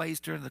good little ways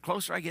to her. And the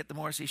closer I get, the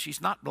more I see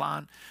she's not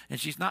blonde, and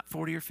she's not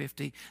 40 or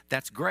 50.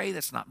 That's gray,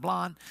 that's not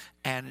blonde,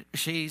 and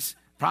she's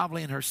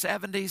probably in her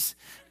 70s.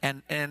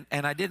 And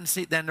I didn't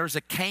see, then there's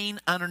a cane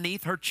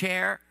underneath her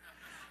chair.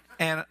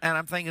 And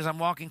I'm thinking as I'm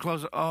walking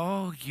closer,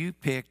 oh, you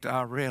picked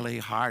a really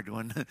hard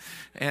one.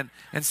 and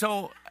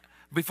so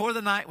before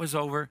the night was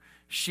over,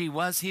 she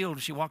was healed,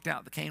 and she walked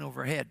out with the cane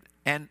over her head.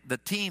 And the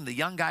team, the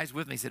young guys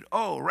with me, said,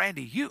 oh,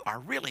 Randy, you are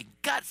really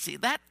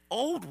gutsy. That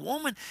old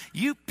woman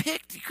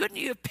couldn't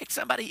you have picked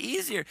somebody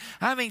easier?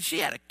 I mean, she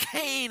had a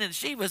cane, and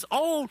she was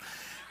old.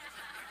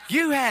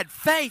 You had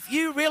faith.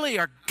 You really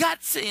are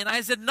gutsy. And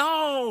I said,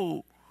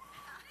 no.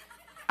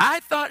 I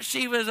thought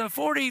she was a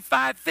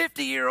 45,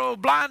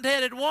 50-year-old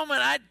blonde-headed woman.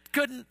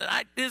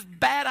 This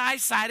bad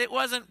eyesight, it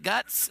wasn't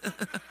guts.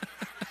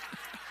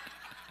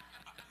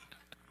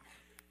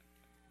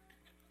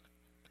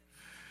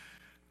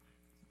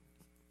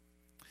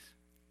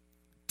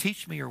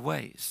 Teach me your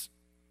ways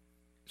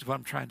is what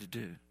I'm trying to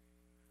do.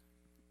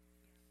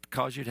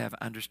 Cause you to have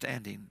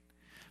understanding.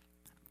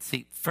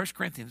 See, 2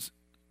 Corinthians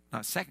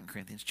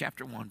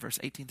chapter 1, verse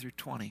 18 through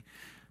 20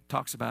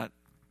 talks about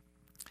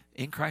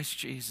in Christ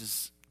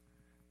Jesus,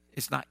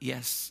 it's not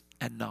yes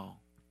and no,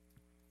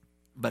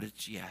 but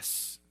it's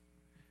yes.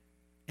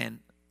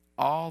 And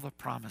all the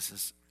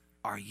promises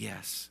are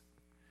yes.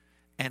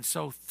 And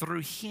so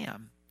through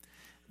him,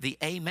 the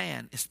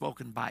amen is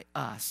spoken by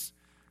us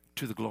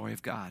to the glory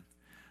of God.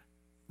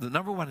 The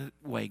number one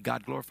way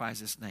God glorifies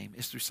his name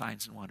is through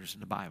signs and wonders in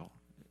the Bible.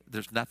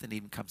 There's nothing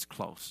even comes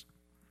close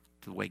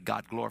to the way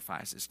God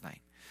glorifies his name.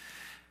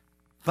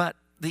 But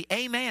the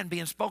amen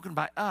being spoken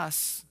by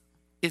us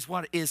is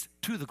what is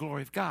to the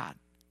glory of God.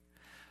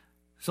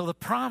 So the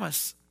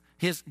promise,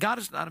 God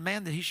is not a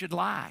man that he should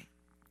lie.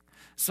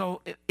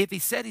 So if he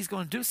said he's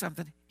going to do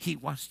something, he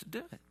wants to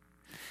do it.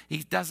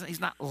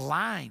 He's not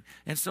lying.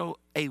 And so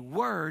a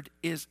word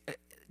is,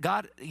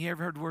 God, you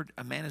ever heard the word,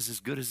 a man is as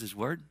good as his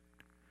word?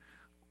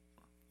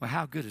 Well,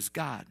 how good is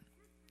God?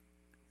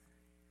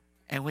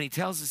 And when he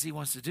tells us he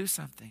wants to do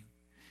something,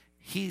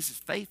 he's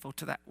faithful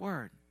to that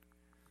word.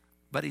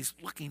 But he's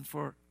looking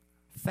for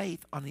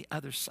faith on the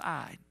other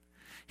side.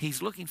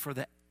 He's looking for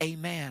the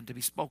amen to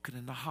be spoken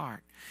in the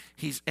heart.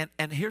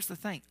 And here's the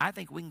thing. I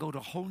think we can go to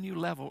a whole new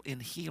level in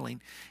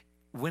healing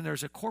when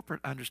there's a corporate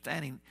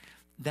understanding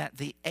that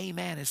the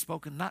amen is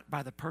spoken not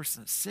by the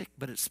person that's sick,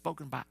 but it's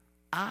spoken by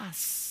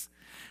us.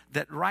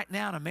 That right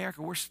now in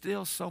America, we're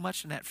still so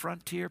much in that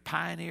frontier,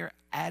 pioneer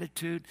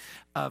attitude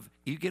of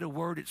you get a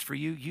word, it's for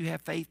you. You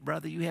have faith,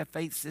 brother. You have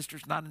faith, sister.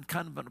 It's not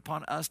incumbent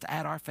upon us to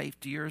add our faith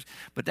to yours.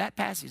 But that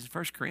passage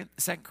in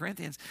 2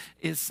 Corinthians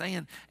is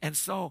saying, and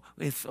so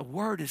if a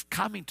word is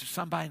coming to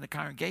somebody in the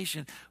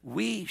congregation,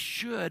 we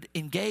should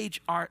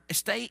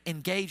stay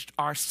engaged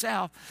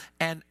ourselves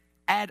and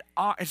add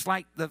our, it's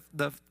like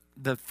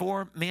the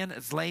four men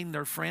is letting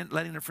their friend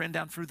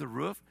down through the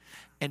roof.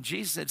 And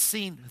Jesus had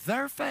seen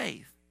their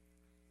faith.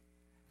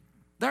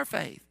 Their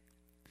faith.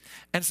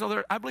 And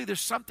so I believe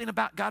there's something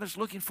about God is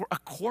looking for a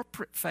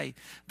corporate faith,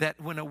 that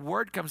when a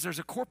word comes, there's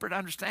a corporate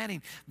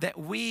understanding that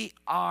we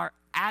are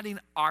adding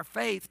our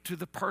faith to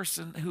the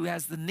person who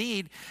has the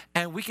need,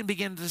 and we can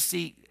begin to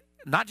see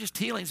not just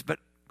healings, but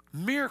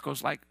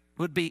miracles, like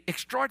would be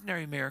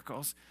extraordinary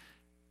miracles,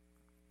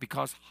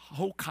 because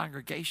whole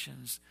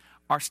congregations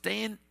are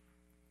staying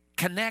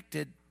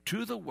connected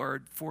to the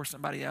word for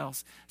somebody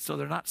else, so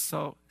they're not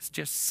so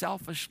just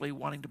selfishly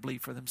wanting to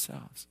believe for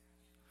themselves.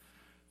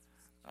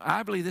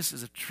 I believe this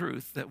is a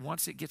truth that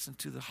once it gets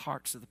into the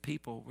hearts of the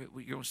people,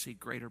 you're going to see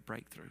greater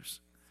breakthroughs.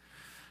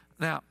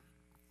 Now,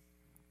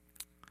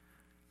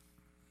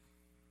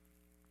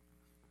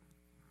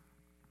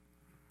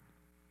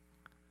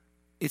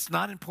 it's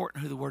not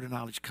important who the word of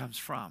knowledge comes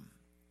from.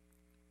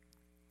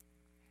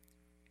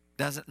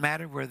 Doesn't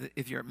matter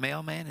if your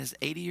mailman is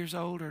 80 years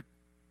old or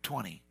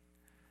 20.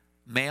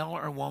 Male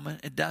or woman,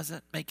 it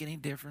doesn't make any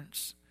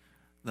difference.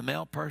 The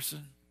male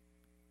person,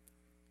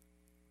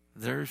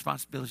 their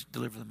responsibility is to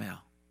deliver the mail.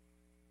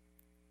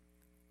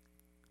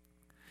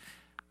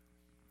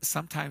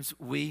 Sometimes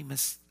we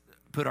must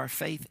put our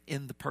faith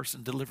in the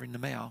person delivering the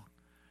mail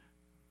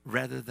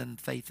rather than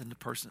faith in the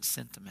person that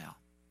sent the mail.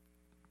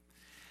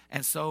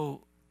 And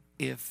so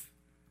if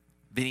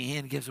Benny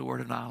Hinn gives a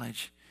word of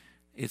knowledge,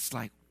 it's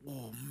like,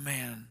 oh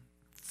man,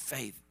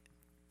 faith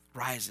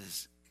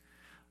rises.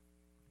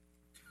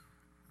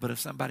 But if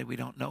somebody we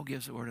don't know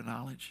gives a word of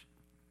knowledge,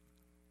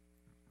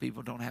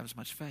 people don't have as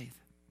much faith.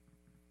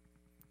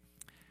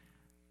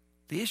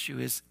 The issue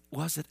is,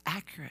 was it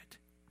accurate?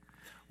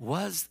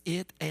 Was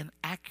it an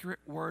accurate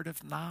word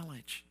of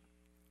knowledge?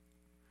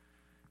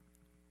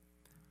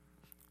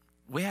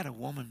 We had a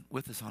woman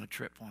with us on a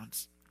trip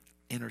once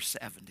in her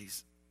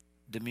 70s,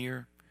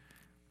 demure,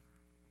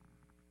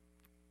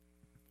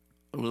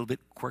 a little bit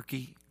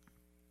quirky,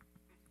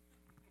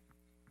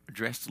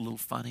 dressed a little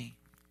funny.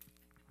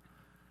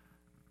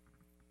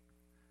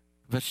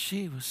 But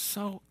she was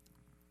so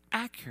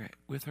accurate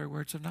with her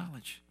words of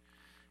knowledge.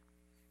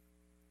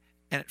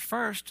 And at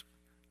first,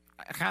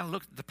 I kind of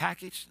looked at the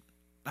package.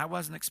 I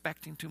wasn't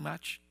expecting too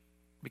much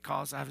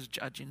because I was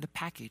judging the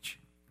package.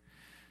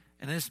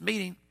 And in this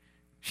meeting,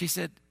 she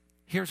said,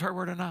 here's her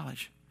word of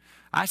knowledge.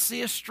 I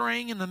see a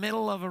string in the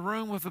middle of a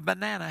room with a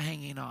banana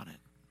hanging on it.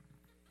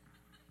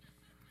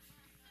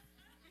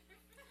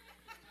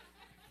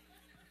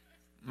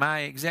 My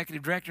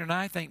executive director and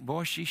I think,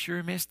 boy, she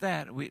sure missed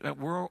that.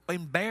 We're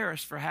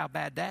embarrassed for how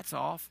bad that's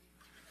off.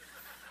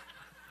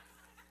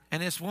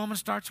 And this woman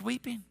starts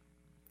weeping.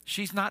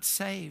 She's not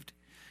saved.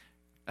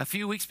 A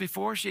few weeks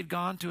before, she had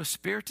gone to a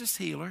spiritist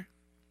healer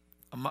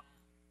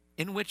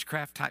in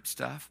witchcraft type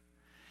stuff.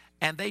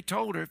 And they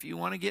told her, if you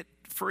want to get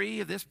free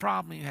of this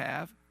problem you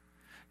have,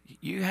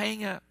 you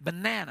hang a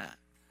banana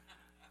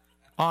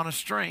on a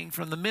string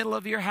from the middle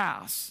of your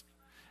house.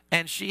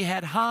 And she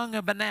had hung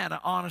a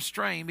banana on a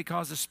string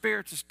because the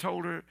spiritist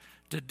told her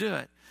to do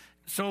it.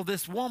 So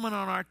this woman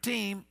on our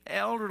team,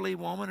 elderly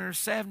woman in her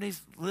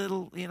 70s,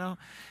 little,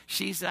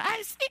 she said,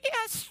 I see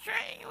a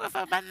string with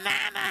a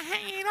banana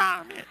hanging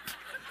on it.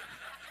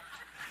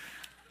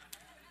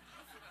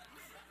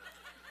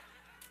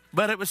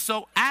 But it was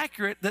so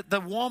accurate that the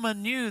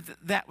woman knew that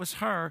that was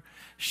her.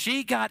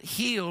 She got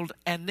healed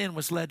and then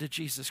was led to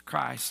Jesus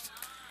Christ.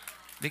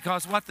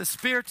 Because what the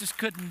spiritists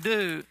couldn't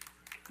do,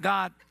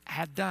 God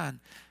had done.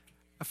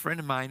 A friend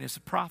of mine is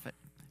a prophet.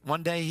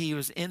 One day he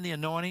was in the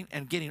anointing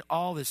and getting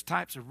all this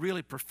types of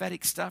really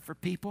prophetic stuff for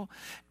people.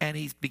 And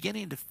he's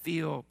beginning to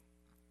feel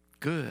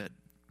good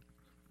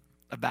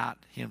about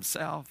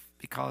himself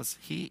because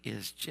he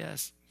is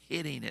just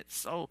hitting it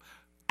so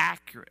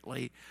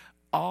accurately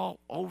all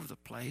over the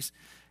place.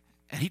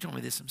 And he told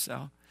me this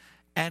himself.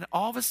 And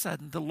all of a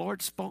sudden, the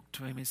Lord spoke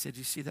to him and said,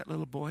 you see that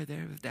little boy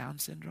there with Down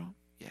syndrome?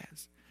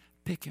 Yes.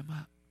 Pick him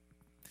up.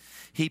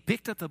 He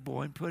picked up the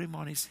boy and put him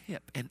on his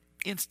hip. And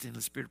instantly,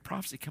 the spirit of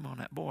prophecy came on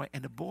that boy.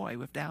 And the boy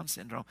with Down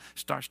syndrome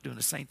starts doing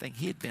the same thing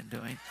he had been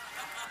doing.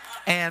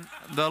 And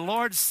the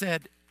Lord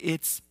said,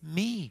 it's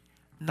me,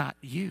 not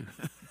you.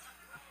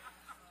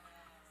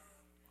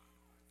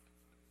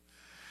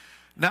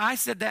 Now, I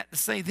said that to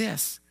say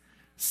this.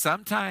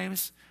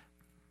 Sometimes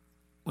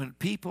when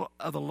people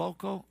of the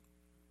local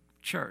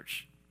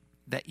church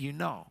that you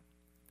know,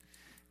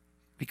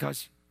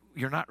 because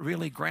you're not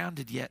really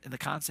grounded yet in the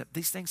concept,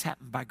 these things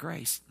happen by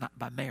grace, not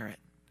by merit.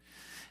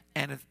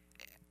 And if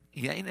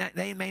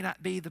they may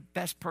not be the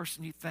best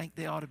person you think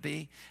they ought to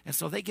be, and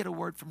so they get a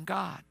word from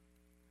God.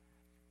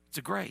 It's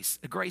a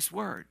grace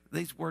word.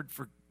 This word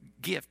for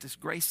gift is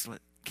gracelet,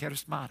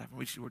 charismata, from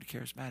which the word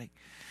charismatic.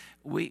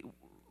 We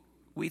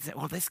think,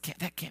 well,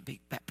 that can't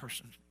be, that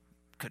person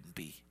couldn't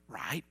be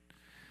right.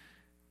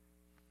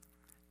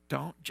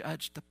 Don't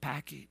judge the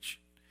package.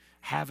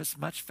 Have as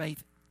much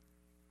faith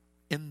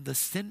in the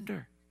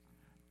sender,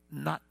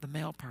 not the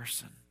male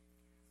person.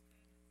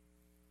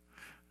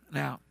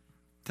 Now,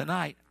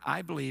 tonight,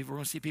 I believe we're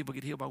going to see people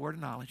get healed by word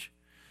of knowledge.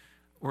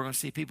 We're going to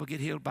see people get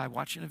healed by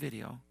watching a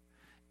video.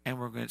 And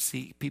we're going to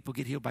see people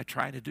get healed by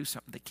trying to do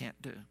something they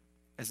can't do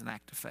as an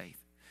act of faith.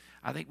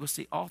 I think we'll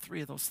see all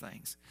three of those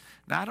things.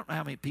 Now, I don't know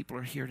how many people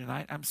are here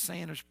tonight. I'm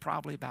saying there's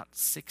probably about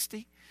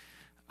 60.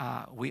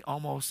 We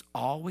almost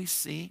always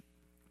see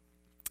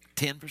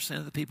 10%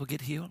 of the people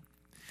get healed.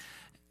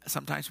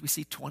 Sometimes we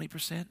see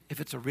 20%.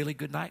 If it's a really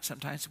good night,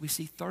 sometimes we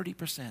see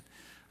 30%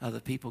 of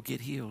the people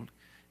get healed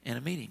in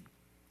a meeting.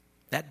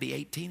 That'd be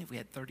 18 if we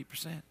had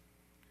 30%.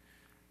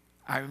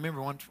 I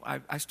remember once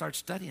I started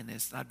studying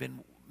this. I've been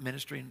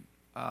ministering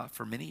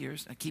for many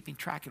years and keeping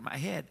track in my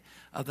head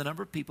of the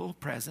number of people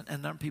present and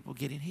the number of people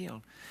getting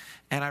healed.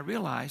 And I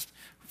realized,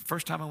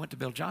 first time I went to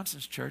Bill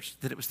Johnson's church,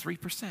 that it was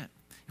 3%.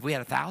 If we had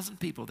 1,000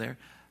 people there,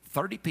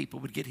 30 people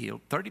would get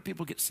healed, 30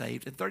 people get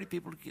saved, and 30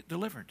 people would get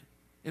delivered.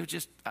 It was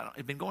just,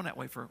 it'd been going that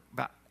way for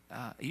about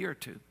a year or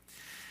two.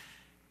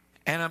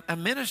 And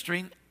I'm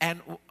ministering,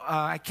 and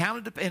I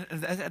counted,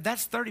 and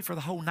that's 30 for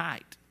the whole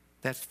night.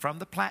 That's from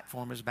the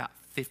platform is about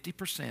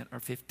 50% or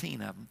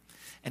 15 of them.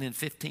 And then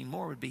 15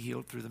 more would be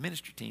healed through the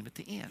ministry team at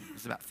the end.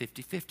 It's about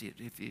 50-50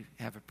 if you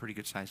have a pretty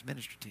good-sized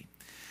ministry team.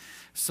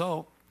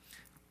 So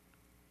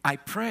I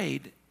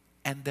prayed,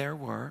 and there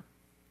were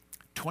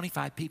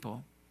 25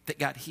 people that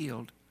got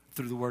healed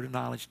through the word of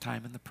knowledge,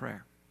 time, and the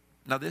prayer.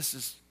 Now, this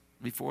is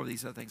before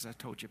these other things I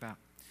told you about.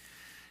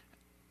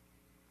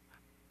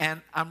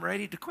 And I'm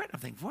ready to quit. I'm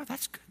thinking, boy,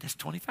 that's good. That's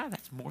 25.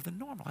 That's more than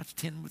normal. That's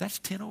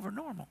 10 over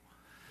normal.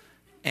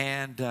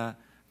 And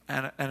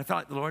I felt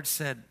like the Lord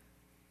said,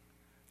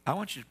 I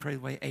want you to pray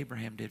the way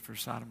Abraham did for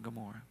Sodom and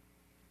Gomorrah.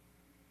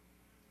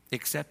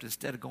 Except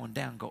instead of going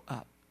down, go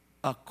up,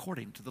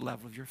 according to the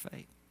level of your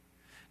faith.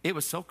 It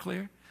was so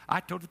clear. I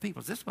told the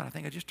people, this is what I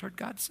think I just heard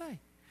God say.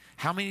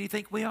 How many do you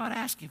think we ought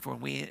asking for?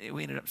 And we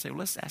ended up saying, well,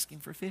 let's ask him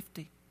for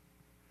 50.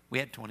 We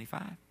had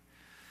 25.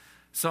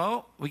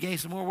 So we gave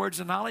some more words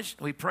of knowledge.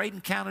 We prayed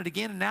and counted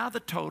again, and now the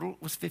total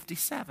was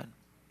 57.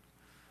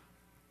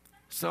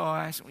 So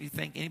I asked, well, you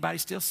think anybody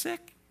still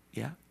sick?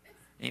 Yeah.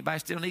 Anybody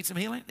still need some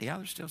healing? Yeah,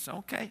 they're still so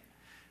okay.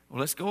 Well,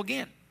 let's go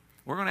again.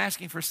 We're going to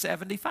ask him for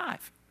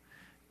 75.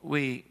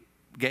 We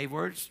gave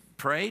words,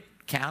 prayed,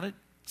 counted,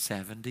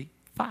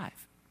 75.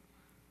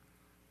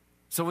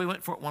 So we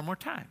went for it one more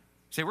time.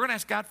 Say, we're going to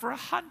ask God for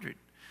 100.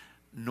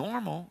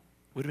 Normal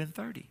would have been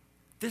 30.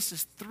 This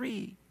is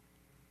 3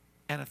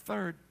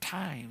 1/3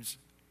 times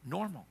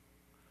normal.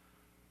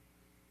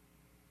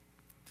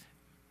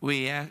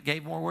 We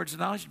gave more words of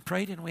knowledge and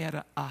prayed, and we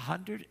had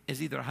 100,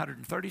 is either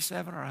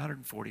 137 or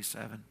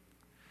 147,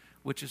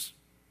 which is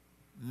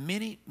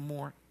many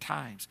more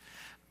times.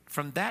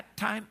 From that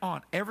time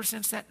on, ever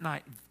since that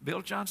night,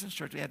 Bill Johnson's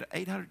church, we had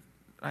 800,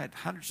 I had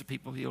hundreds of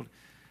people healed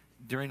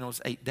during those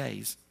 8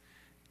 days.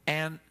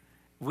 And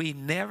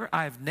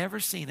I've never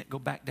seen it go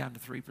back down to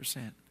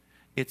 3%.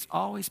 It's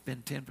always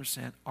been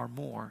 10% or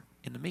more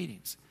in the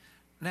meetings.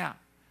 Now,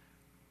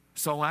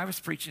 so I was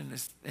preaching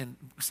this in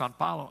Sao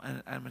Paulo,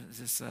 and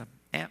this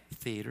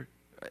amphitheater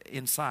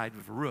inside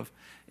with a roof.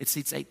 It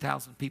seats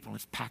 8,000 people, and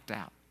it's packed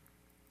out.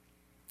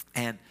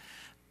 And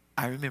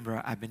I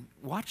remember I've been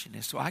watching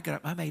this, so I got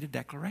up, I made a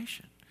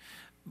declaration.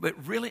 But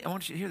really, I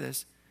want you to hear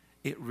this.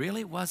 It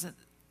really wasn't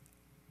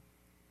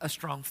a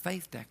strong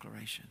faith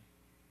declaration,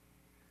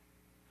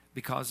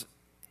 because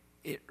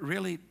it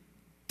really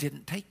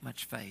didn't take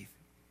much faith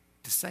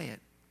to say it,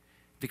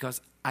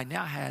 because I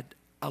now had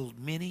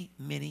many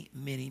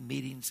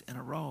meetings in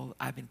a row.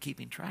 I've been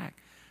keeping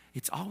track.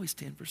 It's always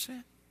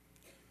 10%,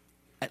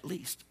 at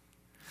least.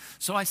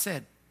 So I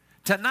said,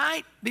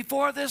 tonight,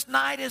 before this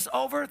night is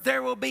over,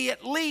 there will be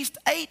at least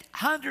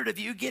 800 of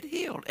you get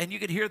healed. And you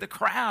could hear the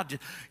crowd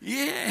just,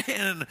 yeah,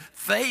 and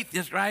faith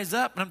just rise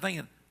up. And I'm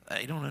thinking,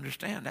 they don't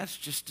understand. That's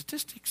just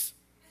statistics.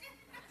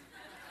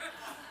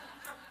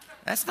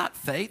 That's not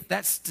faith.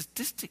 That's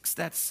statistics.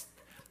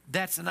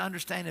 That's an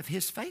understanding of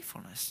his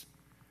faithfulness.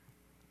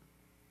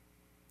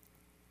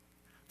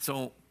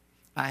 So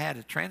I had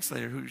a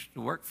translator who used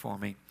to work for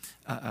me,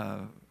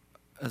 a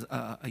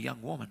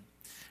young woman.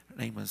 Her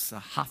name was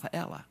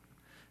Rafaela.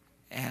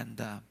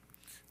 And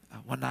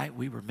one night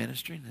we were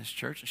ministering in this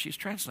church, and she's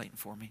translating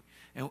for me.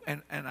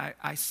 And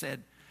I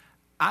said,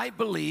 I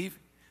believe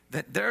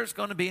that there's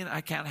going to be, and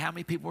I counted how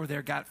many people were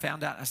there,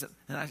 found out. I said,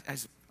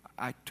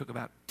 I took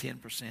about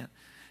 10%.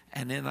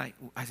 And then I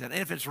said,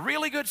 if it's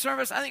really good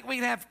service, I think we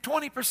can have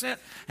 20%.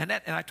 And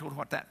I told her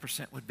what that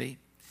percent would be.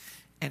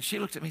 And she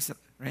looked at me and said,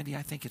 Randy,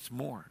 I think it's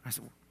more. I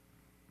said,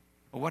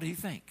 well, what do you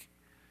think?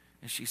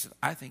 And she said,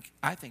 I think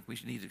we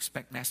need to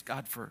expect and ask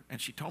God for, and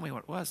she told me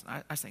what it was. And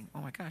I was thinking, oh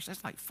my gosh,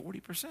 that's like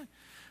 40%.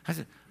 I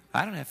said,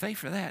 I don't have faith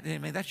for that. I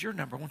mean, that's your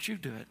number. Won't you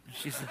do it? And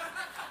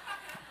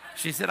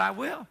she said, I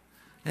will.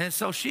 And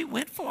so she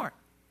went for it.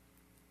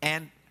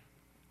 And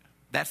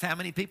that's how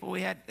many people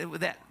we had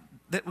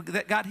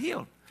that got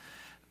healed.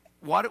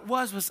 What it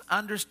was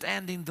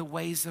understanding the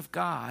ways of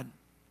God,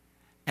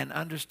 and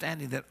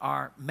understanding that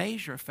our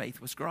measure of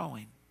faith was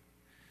growing.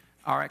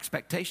 Our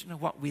expectation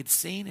of what we had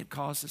seen had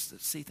caused us to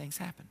see things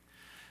happen.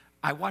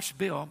 I watched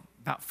Bill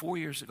about 4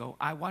 years ago.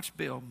 I watched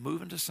Bill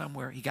move into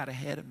somewhere. He got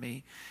ahead of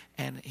me,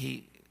 and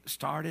he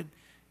started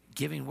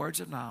giving words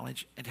of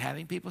knowledge and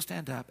having people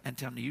stand up and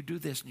tell them, you do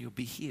this and you'll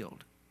be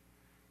healed.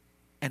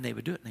 And they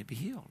would do it and they'd be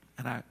healed.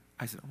 And I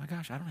said, oh my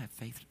gosh, I don't have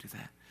faith to do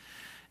that.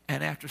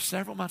 And after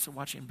several months of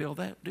watching Bill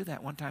do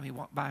that, one time he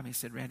walked by me and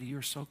said, Randy,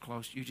 you're so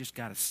close. You just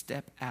got to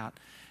step out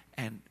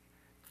and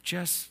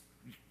just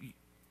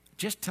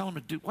tell him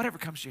to do whatever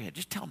comes to your head.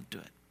 Just tell him to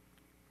do it.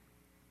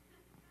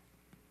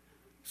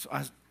 So I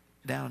was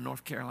down in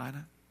North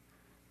Carolina,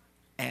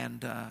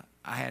 and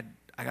I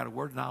got a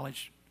word of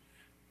knowledge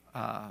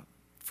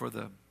for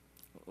the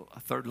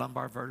third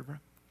lumbar vertebra,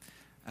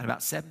 and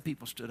about 7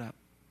 people stood up.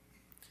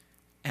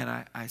 And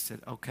I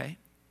said, okay.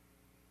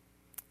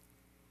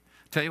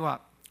 Tell you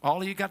what,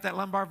 all of you got that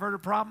lumbar vertebra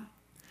problem?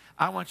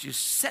 I want you to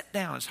sit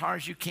down as hard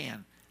as you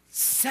can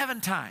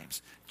 7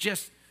 times.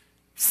 Just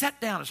sit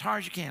down as hard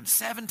as you can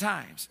 7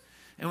 times.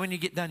 And when you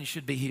get done, you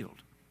should be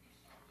healed.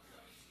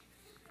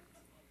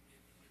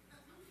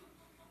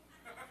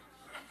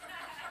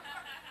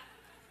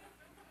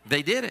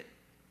 They did it.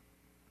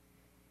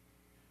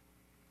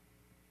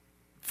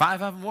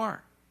 5 of them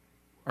were,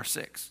 or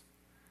 6.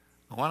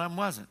 One of them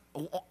wasn't.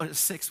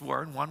 6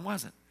 were and 1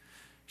 wasn't.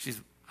 She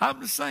said, I'm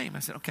the same. I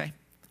said, okay,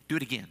 do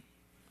it again.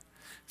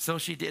 So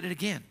she did it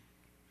again.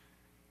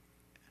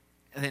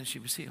 And then she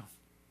was healed.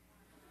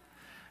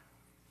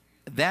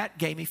 That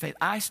gave me faith.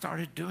 I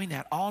started doing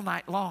that all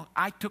night long.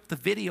 I took the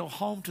video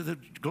home to the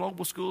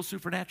Global School of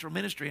Supernatural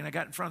Ministry, and I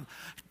got in front of them.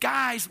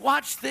 Guys,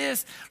 watch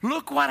this.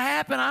 Look what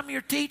happened. I'm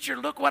your teacher.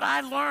 Look what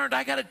I learned.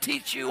 I got to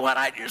teach you what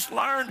I just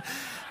learned.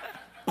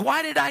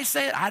 Why did I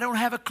say it? I don't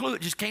have a clue.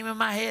 It just came in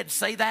my head.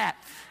 Say that,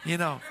 you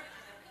know.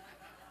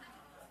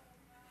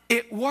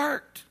 It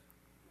worked.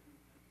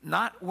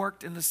 Not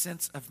worked in the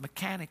sense of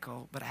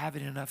mechanical, but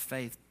having enough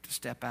faith to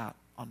step out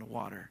on the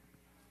water.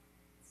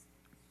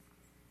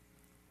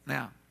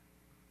 Now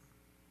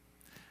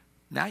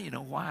you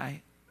know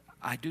why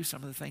I do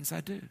some of the things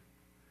I do.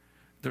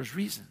 There's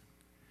reason.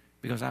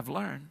 Because I've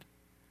learned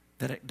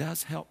that it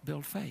does help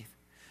build faith.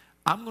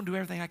 I'm going to do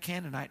everything I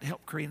can tonight to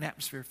help create an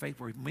atmosphere of faith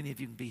where many of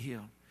you can be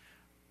healed.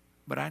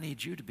 But I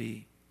need you to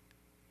be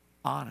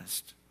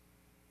honest,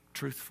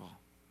 truthful,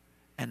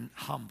 and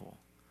humble.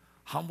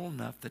 Humble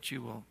enough that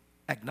you will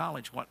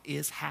acknowledge what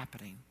is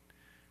happening.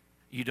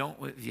 You don't,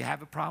 if you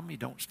have a problem, you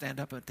don't stand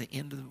up at the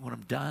end of when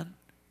I'm done.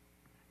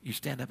 You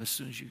stand up as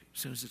soon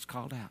as it's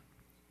called out.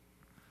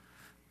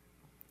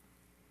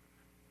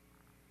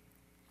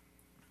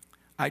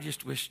 I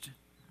just wished,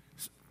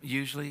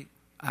 usually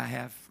I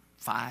have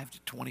 5 to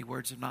 20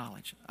 words of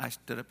knowledge. I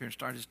stood up here and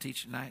started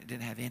teaching tonight. I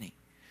didn't have any.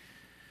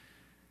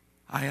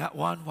 I got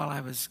one while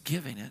I was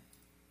giving it.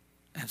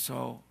 And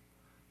so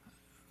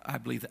I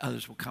believe that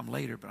others will come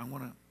later, but I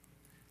want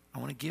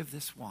to give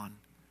this one.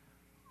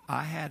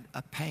 I had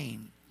a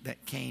pain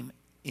that came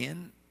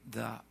in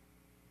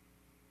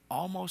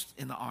almost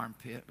in the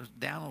armpit. It was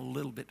down a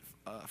little bit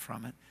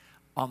from it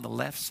on the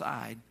left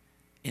side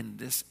in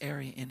this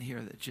area in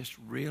here that just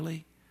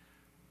really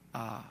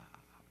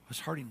was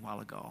hurting a while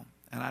ago.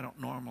 And I don't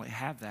normally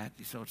have that,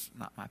 so it's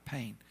not my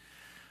pain.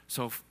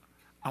 So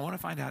I want to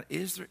find out,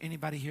 is there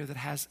anybody here that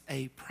has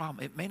a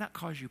problem? It may not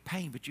cause you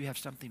pain, but you have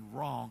something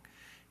wrong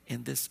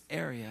in this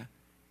area,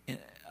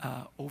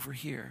 over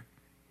here,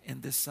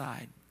 in this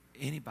side.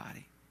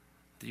 Anybody?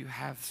 Do you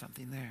have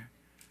something there?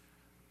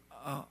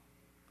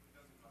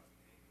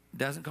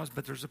 Doesn't cause,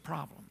 but there's a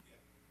problem.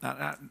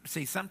 Now,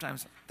 see,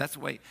 sometimes that's the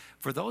way.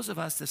 For those of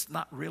us that's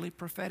not really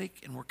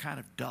prophetic and we're kind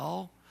of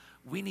dull,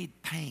 we need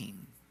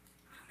pain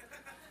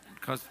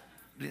because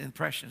the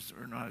impressions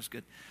are not as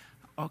good.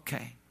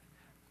 Okay.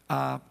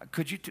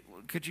 Could you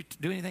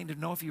do anything to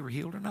know if you were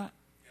healed or not?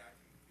 Yeah, I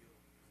can feel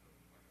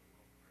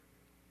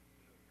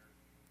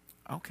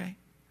like Okay.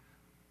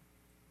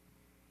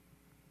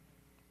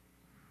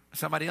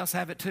 Somebody else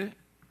have it too?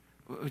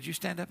 Would you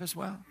stand up as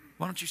well?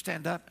 Why don't you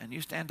stand up and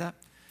you stand up?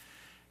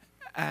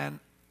 And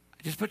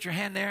just put your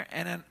hand there,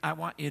 and then I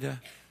want you to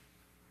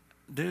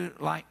do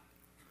like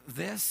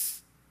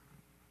this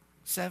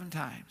 7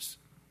 times.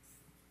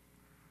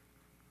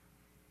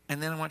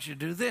 And then I want you to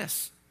do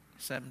this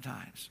 7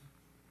 times.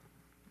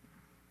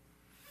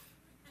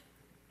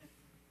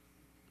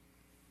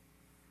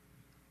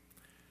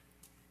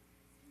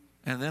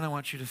 And then I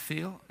want you to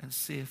feel and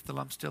see if the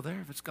lump's still there,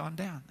 if it's gone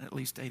down at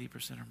least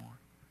 80% or more.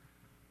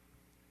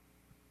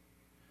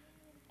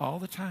 All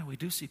the time we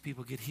do see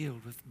people get healed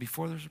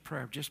before there's a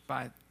prayer, just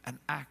by an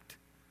act.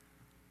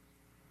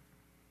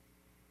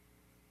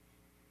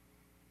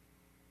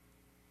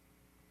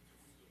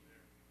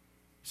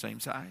 Same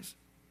size?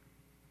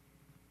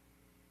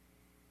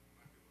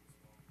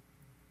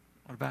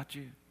 What about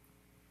you?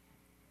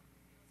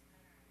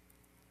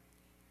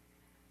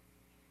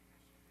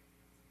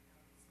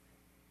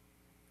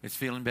 It's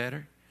feeling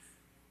better?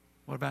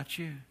 What about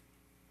you?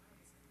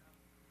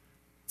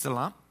 It's a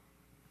lump?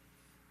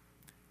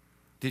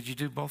 Did you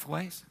do both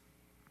ways?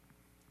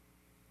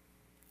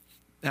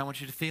 Now I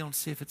want you to feel and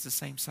see if it's the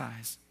same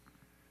size.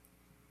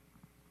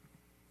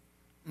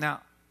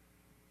 Now,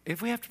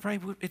 if we have to pray,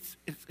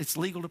 it's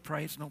legal to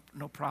pray. It's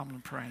no problem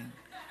in praying.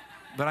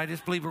 But I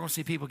just believe we're going to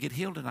see people get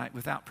healed tonight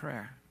without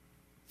prayer,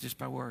 just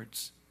by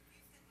words.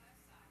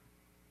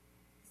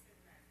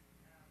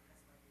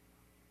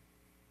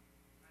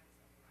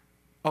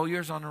 Oh,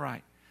 yours on the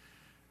right.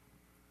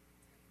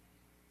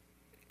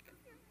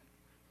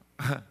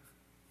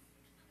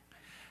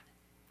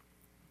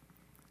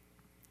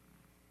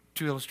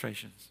 Two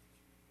illustrations.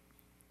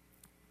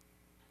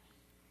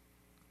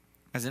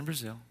 As in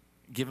Brazil,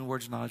 giving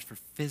words of knowledge for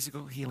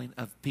physical healing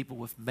of people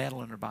with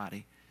metal in their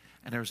body.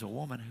 And there's a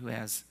woman who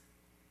has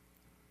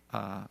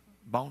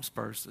bone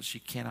spurs that she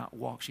cannot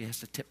walk. She has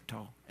to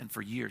tiptoe. And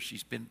for years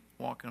she's been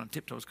walking on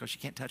tiptoes because she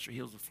can't touch her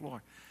heels to the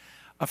floor.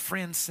 A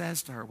friend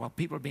says to her, while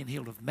people are being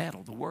healed of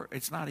metal, the word,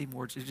 it's not even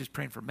words, it's just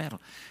praying for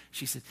metal.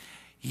 She said,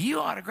 you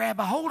ought to grab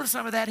a hold of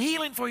some of that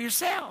healing for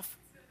yourself.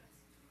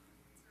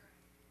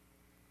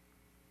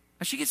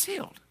 And she gets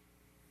healed.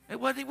 We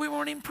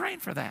weren't even praying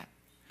for that.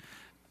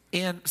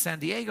 In San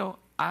Diego,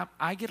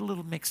 I get a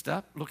little mixed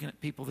up looking at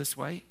people this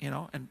way,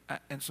 and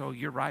so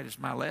your right is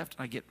my left,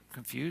 and I get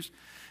confused.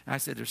 And I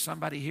said, there's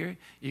somebody here,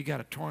 you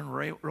got a torn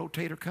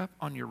rotator cuff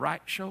on your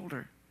right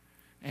shoulder.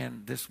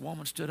 And this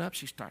woman stood up,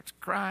 she starts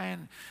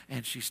crying,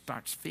 and she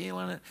starts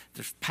feeling it.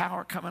 There's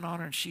power coming on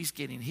her, and she's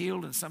getting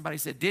healed. And somebody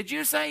said, did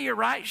you say your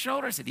right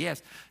shoulder? I said,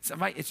 yes.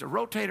 Somebody, it's a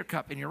rotator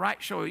cuff in your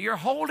right shoulder. You're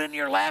holding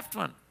your left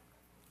one.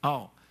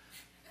 Oh,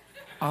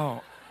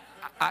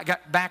 I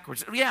got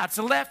backwards. Yeah, it's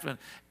the left one.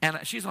 And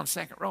she's on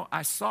second row.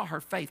 I saw her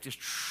faith just,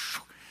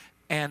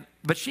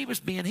 but she was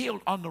being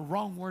healed on the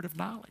wrong word of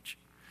knowledge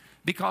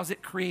because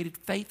it created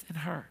faith in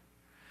her.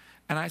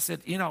 And I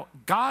said,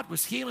 God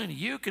was healing.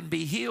 You can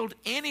be healed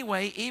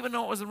anyway, even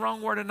though it was the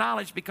wrong word of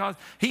knowledge, because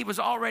he was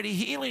already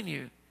healing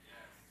you.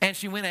 And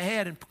she went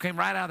ahead and came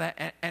right out of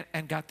that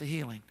and got the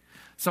healing.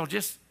 So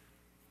just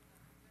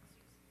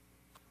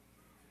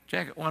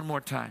check it one more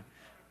time.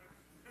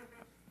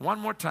 One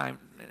more time.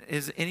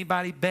 Is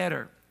anybody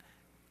better?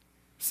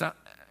 So,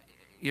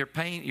 your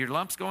pain, your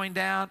lump's going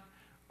down,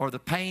 or the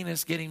pain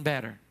is getting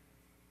better?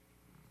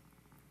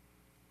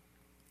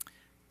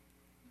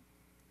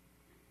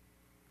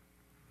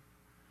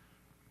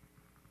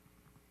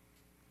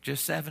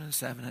 Just 7 and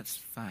 7, that's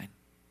fine.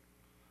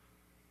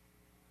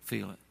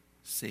 Feel it.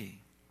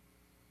 See.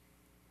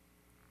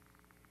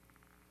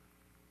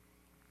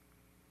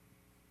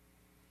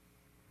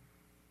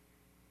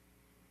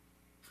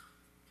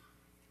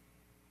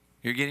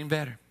 You're getting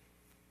better.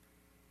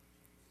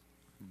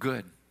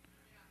 Good.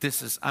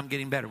 I'm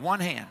getting better. One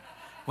hand.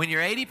 When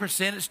you're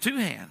 80%, it's 2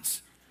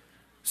 hands.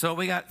 So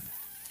we got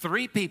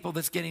 3 people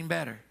that's getting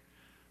better.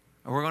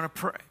 And we're going to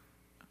pray.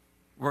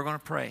 We're going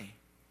to pray.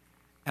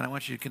 And I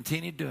want you to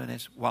continue doing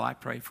this while I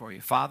pray for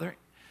you. Father,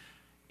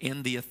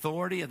 in the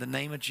authority of the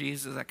name of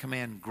Jesus, I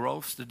command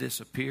growths to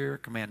disappear,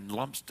 command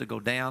lumps to go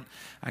down.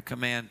 I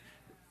command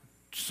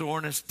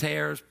soreness,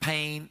 tears,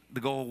 pain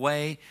to go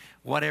away.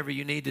 Whatever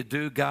you need to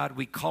do, God,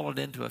 we call it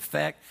into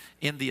effect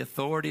in the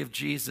authority of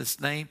Jesus'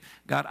 name.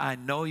 God, I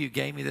know you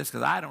gave me this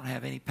because I don't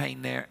have any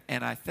pain there,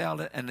 and I felt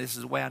it, and this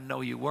is the way I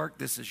know you work.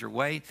 This is your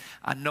way.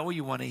 I know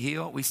you want to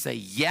heal. We say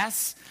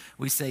yes.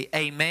 We say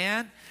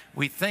amen.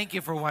 We thank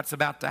you for what's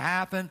about to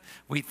happen.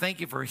 We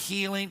thank you for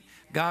healing.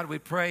 God, we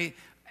pray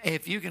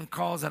if you can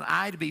cause an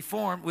eye to be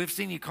formed. We've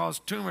seen you cause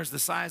tumors the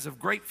size of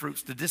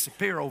grapefruits to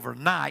disappear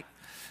overnight.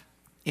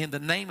 In the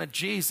name of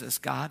Jesus,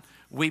 God,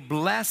 we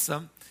bless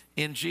them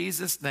in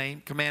Jesus'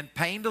 name. Command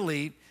pain to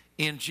leave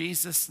in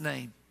Jesus'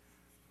 name.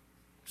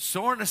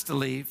 Soreness to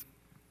leave.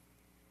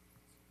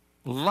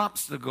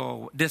 Lumps to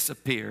go,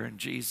 disappear in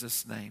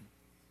Jesus' name.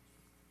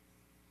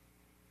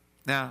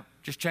 Now,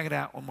 just check it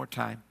out one more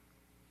time.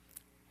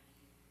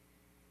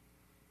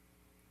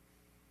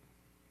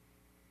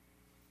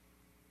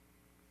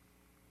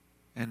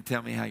 And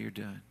tell me how you're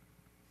doing.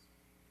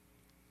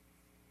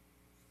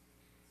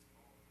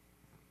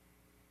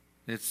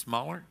 It's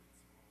smaller?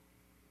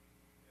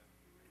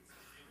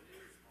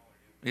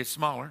 It's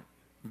smaller.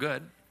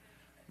 Good.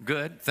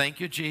 Good. Thank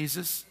you,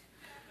 Jesus.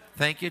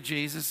 Thank you,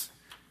 Jesus.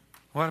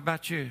 What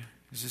about you?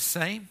 Is it the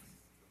same?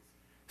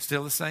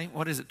 Still the same?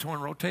 What is it,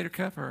 torn rotator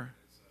cuff or?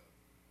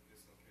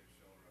 It's dislocated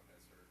shoulder. I've had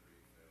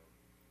surgery, failed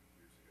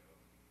years ago.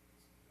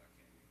 I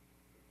can't even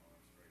put my arm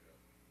straight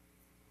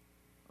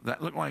up.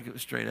 That looked like it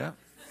was straight up.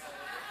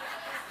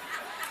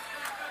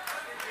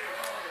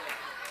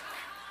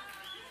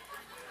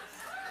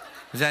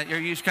 Is that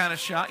you're just kind of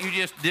shocked?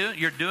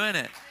 You're doing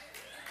it.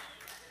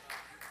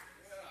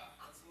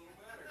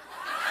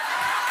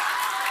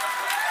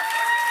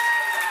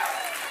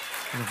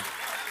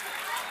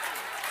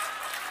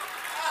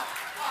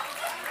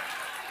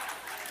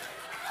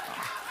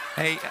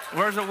 Hey,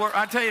 where's the word?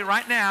 I tell you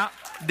right now,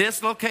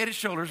 dislocated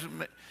shoulders.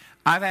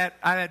 I've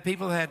had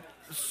people that had.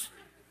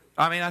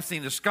 I've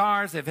seen the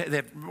scars. They've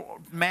had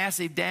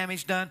massive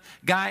damage done.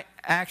 Guy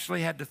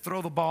actually had to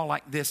throw the ball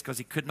like this because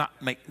he could not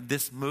make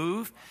this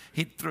move.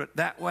 He threw it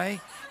that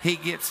way. He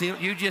gets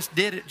healed. You just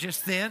did it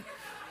just then.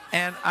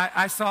 And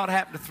I saw it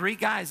happen to 3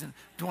 guys in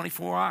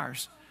 24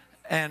 hours.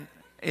 And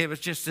it was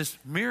just this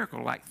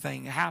miracle-like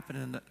thing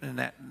happening in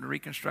that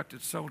reconstructed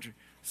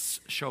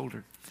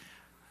shoulder.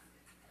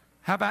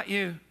 How about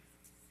you?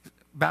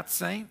 About the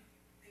same?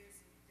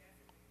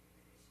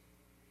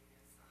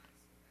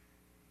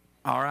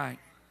 All right.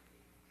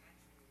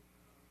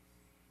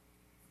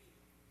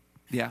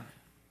 Yeah.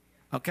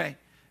 Okay.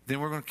 Then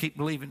we're going to keep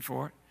believing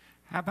for it.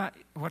 How about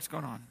what's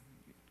going on?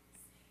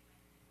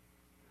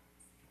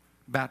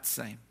 About the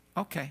same.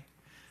 Okay.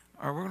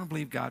 All right, we're going to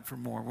believe God for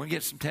more. We're going to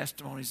get some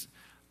testimonies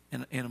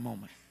in a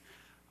moment.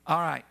 All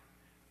right.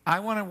 I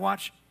want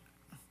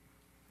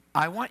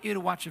you to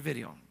watch a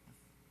video.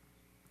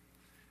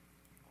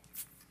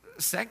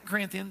 2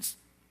 Corinthians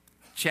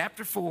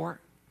chapter 4,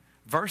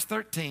 verse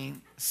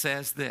 13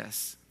 says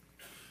this.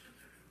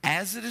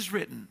 As it is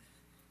written,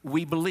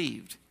 we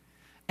believed,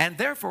 and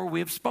therefore we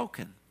have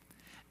spoken.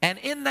 And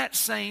in that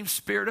same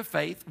spirit of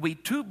faith, we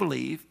too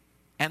believe,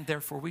 and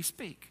therefore we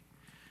speak.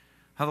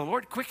 Now the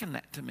Lord quickened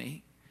that to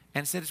me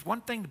and said it's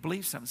one thing to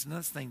believe something, it's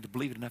another thing to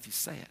believe it enough you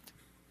say it.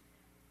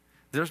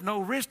 There's no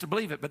risk to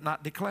believe it but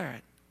not declare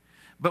it.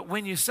 But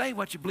when you say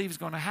what you believe is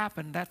going to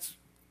happen, that's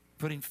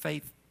putting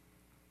faith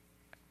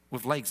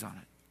with legs on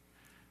it.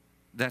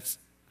 That's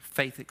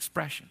faith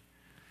expression.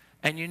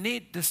 And you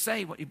need to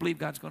say what you believe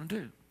God's going to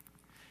do.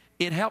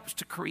 It helps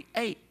to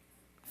create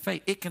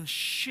faith. It can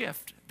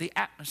shift the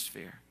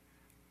atmosphere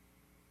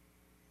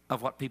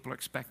of what people are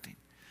expecting.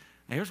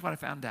 Now, here's what I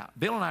found out.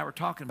 Bill and I were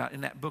talking about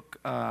in that book,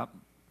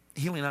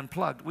 Healing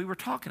Unplugged. We were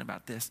talking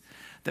about this,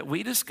 that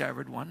we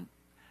discovered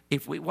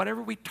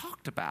whatever we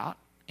talked about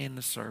in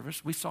the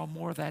service, we saw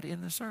more of that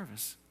in the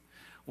service.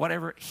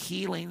 Whatever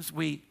healings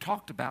we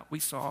talked about, we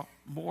saw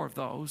more of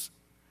those.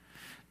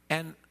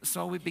 And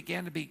so we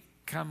began to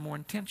become more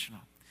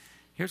intentional.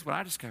 Here's what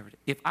I discovered.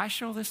 If I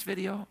show this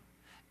video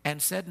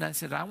and said,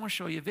 I want to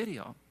show you a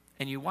video,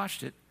 and you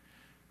watched it,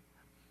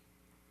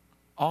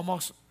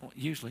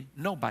 usually,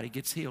 nobody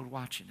gets healed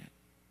watching it.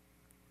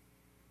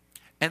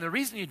 And the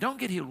reason you don't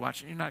get healed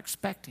watching it, you're not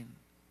expecting.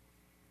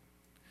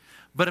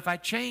 But if I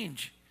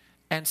change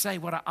and say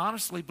what I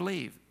honestly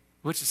believe,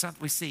 which is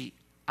something we see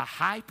a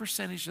high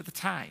percentage of the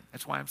time,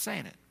 that's why I'm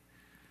saying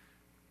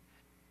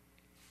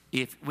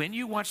it. When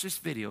you watch this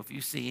video, if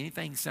you see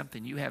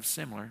something you have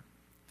similar,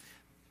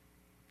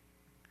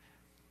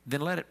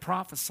 then let it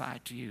prophesy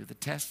to you.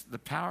 The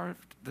power of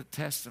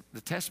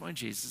the testimony of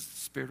Jesus, the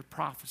spirit of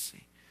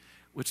prophecy,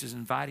 which is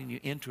inviting you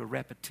into a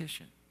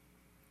repetition.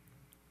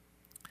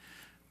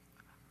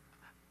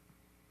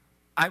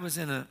 I was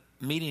in a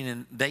meeting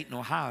in Dayton,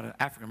 Ohio, at an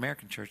African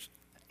American church.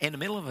 In the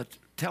middle of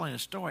telling a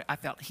story, I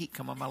felt heat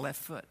come on my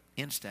left foot,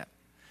 instep.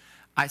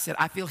 I said,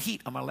 I feel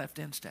heat on my left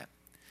instep.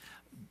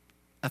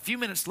 A few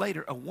minutes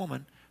later, a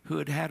woman who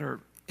had had her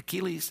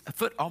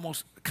foot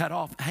almost cut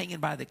off, hanging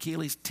by the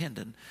Achilles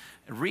tendon,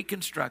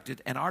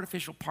 reconstructed, and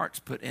artificial parts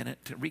put in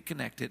it to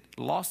reconnect it,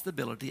 lost the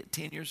ability at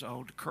 10 years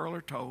old to curl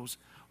her toes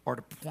or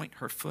to point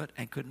her foot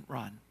and couldn't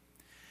run.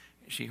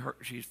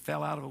 She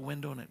fell out of a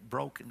window and it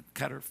broke and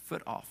cut her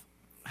foot off,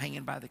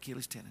 hanging by the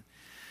Achilles tendon.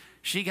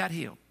 She got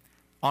healed.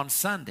 On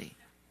Sunday,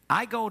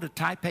 I go to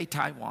Taipei,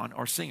 Taiwan,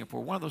 or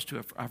Singapore, one of those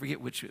two, I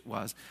forget which it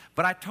was,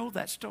 but I told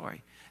that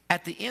story.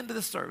 At the end of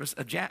the service,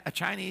 a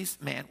Chinese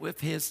man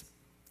with his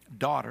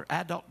daughter,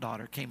 adult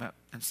daughter, came up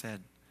and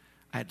said,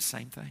 I had the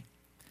same thing.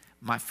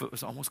 My foot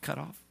was almost cut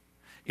off.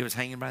 It was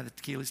hanging by the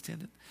Achilles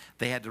tendon.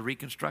 They had to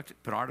reconstruct it,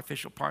 put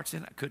artificial parts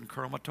in it. I couldn't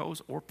curl my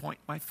toes or point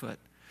my foot.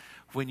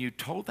 When you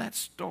told that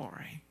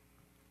story,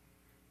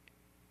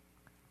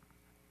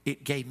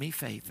 it gave me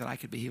faith that I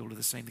could be healed of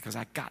the same, because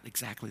I got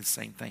exactly the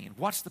same thing. And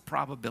what's the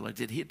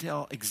probability? Did he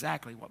tell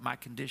exactly what my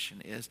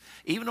condition is,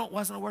 even though it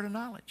wasn't a word of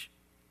knowledge?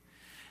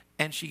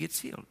 And she gets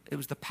healed. It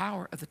was the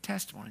power of the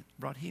testimony that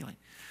brought healing.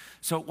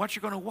 So what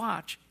you're going to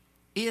watch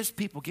is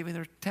people giving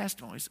their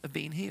testimonies of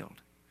being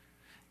healed.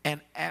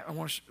 And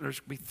there's going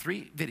to be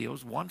 3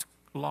 videos. One's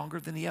longer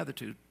than the other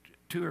two.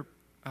 One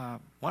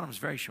of them is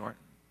very short.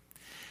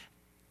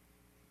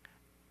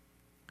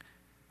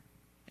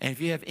 And if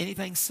you have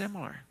anything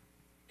similar,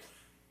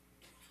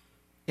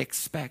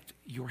 expect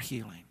your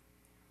healing.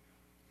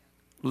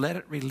 Let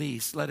it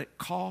release. Let it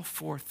call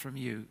forth from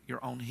you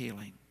your own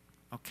healing.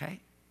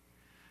 Okay?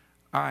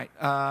 All right.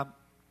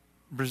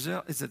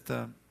 Brazil, is it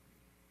the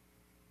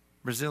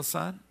Brazil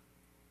Sun?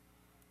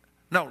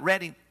 No,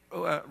 Reading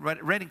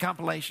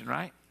compilation,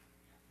 right?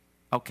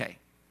 Okay.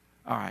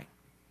 All right.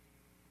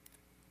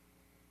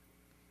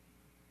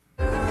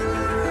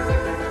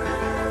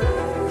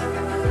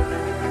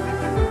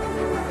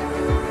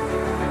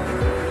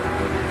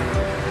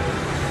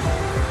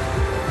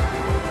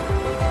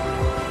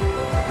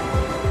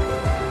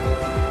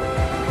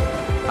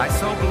 I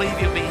so believe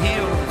you'll be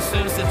healed. As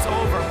soon as it's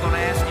over, I'm going to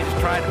ask you to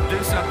try to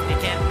do something you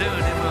can't do,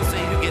 and then we'll see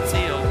who gets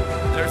healed.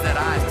 There's that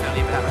eyes telling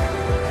you about it.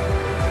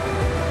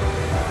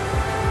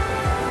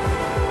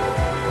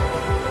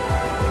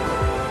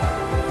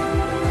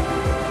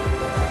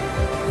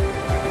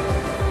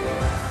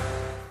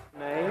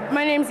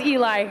 My name's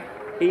Eli.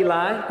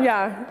 Eli?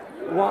 Yeah.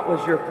 What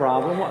was your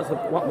problem? What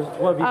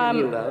have you been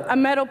healed of? A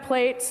metal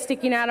plate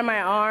sticking out of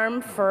my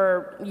arm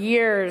for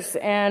years,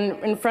 and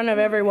in front of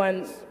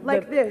everyone.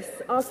 Like this,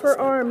 off her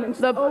arm, and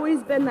she's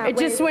always been that way. It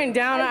just went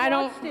down. I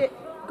watched it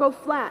go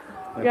flat.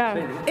 Yeah.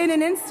 In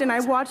an instant, I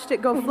watched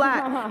it go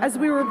flat. As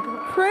we were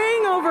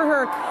praying over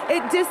her,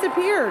 it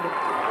disappeared.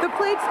 The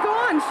plate's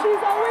gone.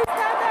 She's always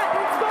had that,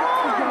 and it's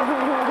gone.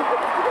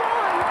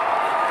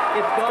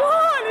 It's gone.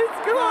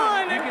 It's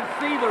gone. You can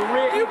see the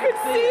rib. You can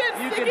see it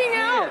sticking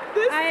out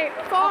this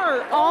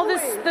far. All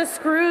the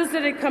screws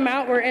that had come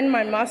out were in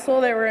my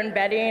muscle. They were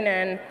embedding,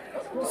 and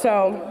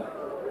so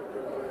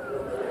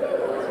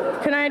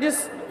can I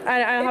just? I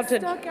have to.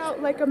 It stuck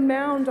out like a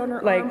mound on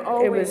her like arm.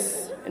 Always. it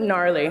was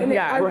gnarly. And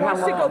yeah. I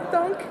watched it go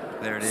thunk.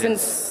 There it is.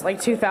 Since like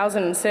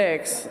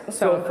 2006.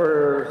 So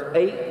for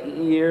 8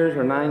 years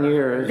or 9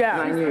 years. Yeah.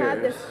 9 She's years.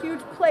 had this huge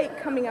plate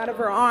coming out of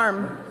her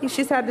arm.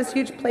 She's had this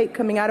huge plate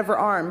coming out of her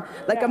arm,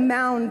 like a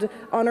mound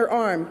on her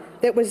arm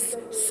that was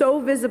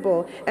so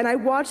visible. And I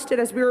watched it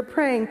as we were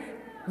praying.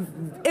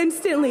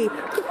 Instantly, it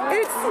went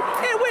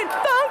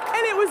thunk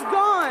and it was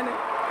gone.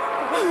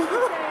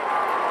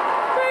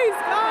 Praise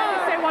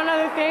God. Say one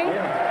other thing.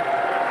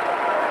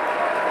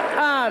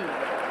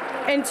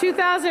 In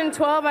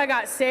 2012, I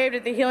got saved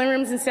at the Healing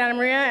Rooms in Santa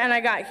Maria, and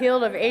I got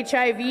healed of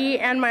HIV,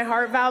 and my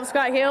heart valves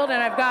got healed,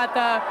 and I've got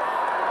I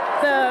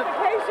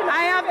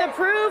have the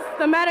proof,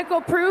 the medical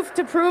proof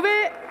to prove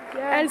it.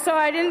 Yeah. And so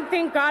I didn't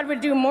think God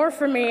would do more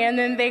for me, and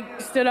then they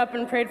stood up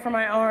and prayed for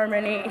my arm,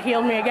 and he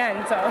healed me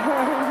again. So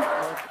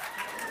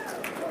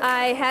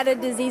I had a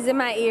disease in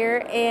my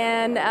ear,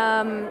 and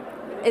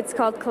it's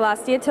called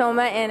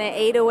cholesteatoma, and it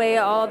ate away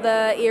all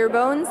the ear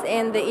bones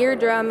and the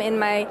eardrum in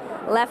my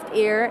left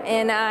ear,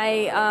 and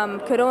I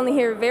could only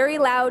hear very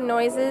loud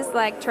noises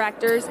like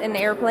tractors and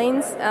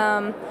airplanes,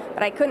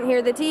 but I couldn't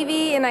hear the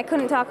TV, and I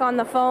couldn't talk on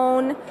the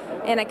phone,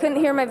 and I couldn't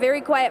hear my very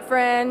quiet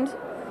friend.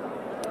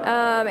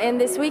 And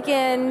this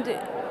weekend,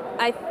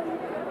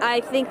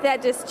 I think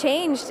that just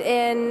changed,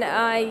 and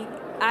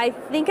I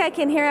think I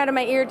can hear out of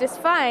my ear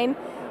just fine,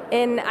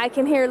 and I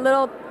can hear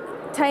little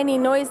tiny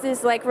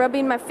noises like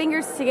rubbing my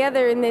fingers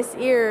together in this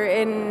ear,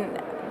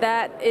 and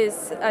that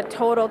is a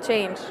total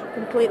change,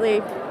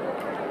 completely.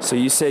 So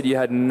you said you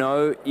had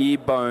no ear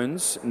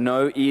bones,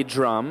 no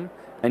eardrum,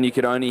 and you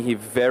could only hear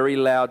very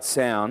loud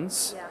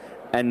sounds. Yeah.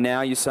 And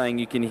now you're saying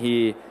you can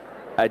hear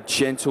a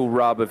gentle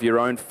rub of your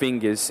own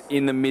fingers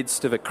in the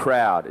midst of a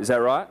crowd. Is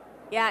that right?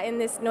 Yeah, in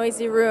this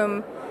noisy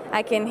room,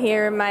 I can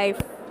hear my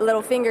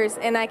little fingers,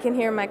 and I can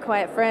hear my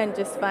quiet friend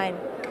just fine.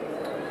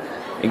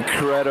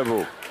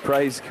 Incredible.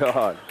 Praise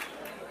God.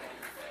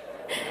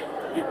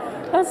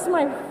 that's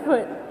my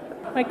foot,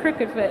 my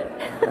cricket foot.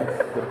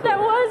 That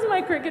was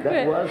my cricket foot.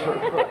 That was her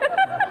foot.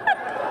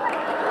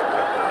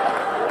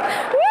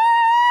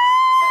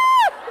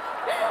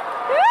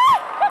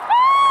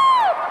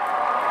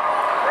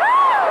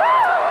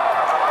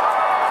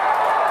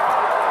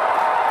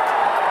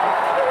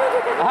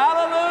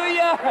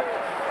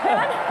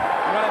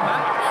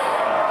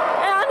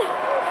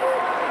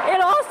 And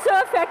it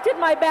also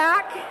my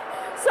back.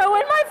 So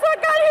when my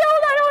foot got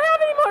healed, I don't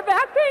have any more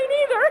back pain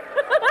either.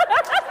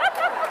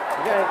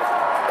 Okay.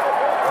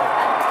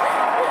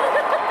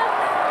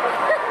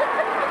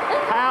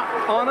 How,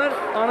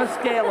 on a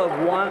scale of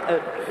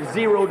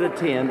 0 to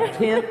 10,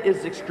 10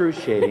 is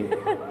excruciating.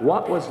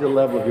 What was the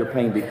level of your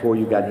pain before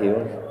you got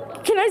healed?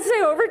 Can I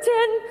say over 10?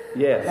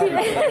 Yes.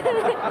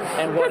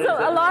 And what Because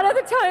is a lot of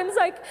the times,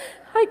 like,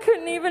 I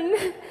couldn't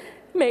even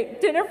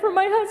make dinner for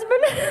my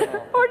husband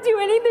or do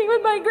anything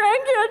with my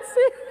grandkids.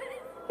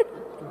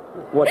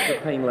 What's the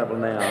pain level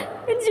now?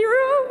 0.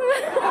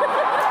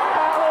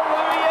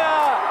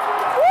 Hallelujah!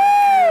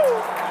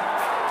 Woo!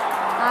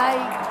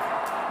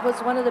 I was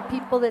one of the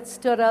people that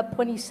stood up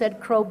when he said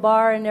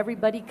crowbar, and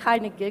everybody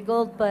kind of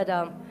giggled, but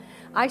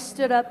I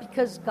stood up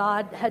because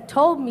God had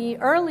told me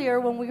earlier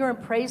when we were in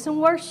praise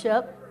and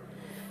worship,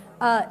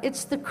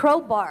 it's the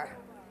crowbar.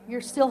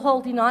 You're still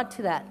holding on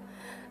to that.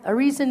 A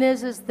reason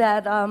is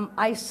that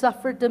I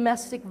suffered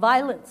domestic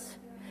violence,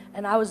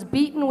 and I was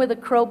beaten with a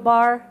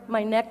crowbar.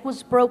 My neck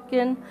was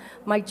broken.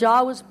 My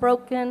jaw was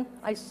broken.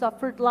 I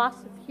suffered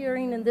loss of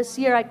hearing, and this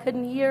year I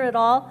couldn't hear at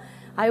all.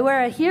 I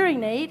wear a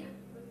hearing aid.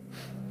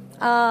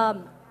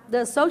 The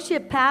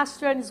associate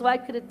pastor and his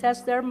wife could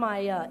attest, they're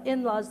my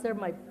in-laws, they're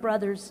my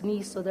brother's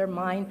niece, so they're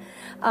mine,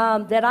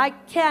 that I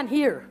can't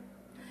hear.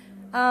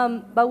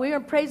 But we were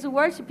in praise and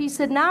worship. He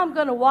said, now I'm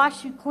going to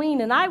wash you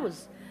clean. And I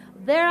was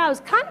there. I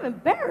was kind of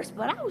embarrassed,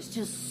 but I was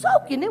just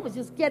soaking. It was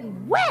just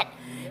getting wet.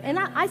 And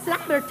I said,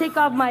 I better take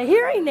off my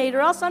hearing aid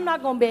or else I'm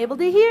not going to be able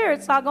to hear.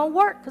 It's not going to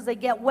work because they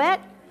get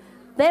wet.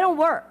 They don't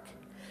work.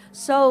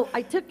 So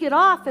I took it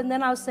off, and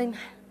then I was saying,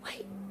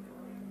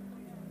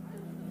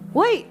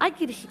 wait, I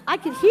could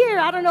hear.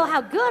 I don't know how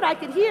good I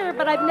could hear,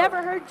 but I've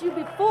never heard you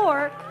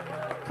before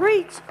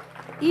preach,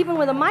 even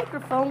with a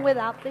microphone,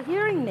 without the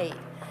hearing aid.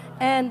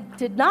 And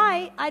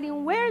tonight, I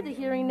didn't wear the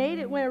hearing aid.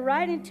 It went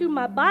right into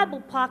my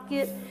Bible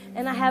pocket,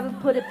 and I haven't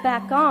put it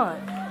back on.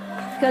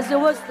 Because it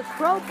was the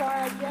crowbar,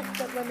 I guess,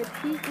 that when it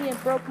beat me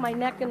and broke my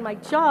neck and my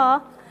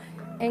jaw,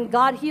 and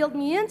God healed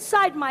me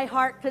inside my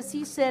heart, because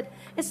he said,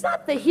 it's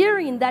not the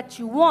hearing that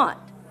you want.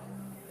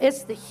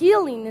 It's the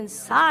healing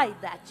inside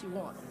that you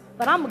want.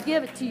 But I'm going to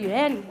give it to you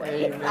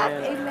anyway. Amen.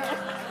 Amen.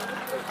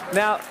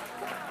 Now,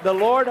 the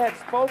Lord had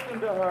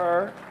spoken to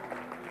her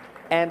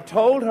and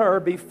told her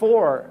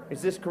before,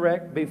 is this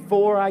correct?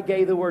 Before I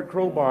gave the word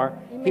crowbar,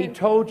 Amen. he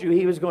told you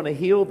he was going to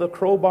heal the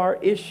crowbar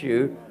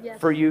issue Yes.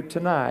 for you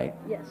tonight.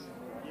 Yes.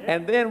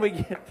 And then we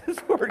get this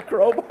word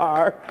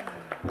crowbar.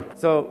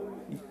 So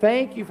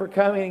thank you for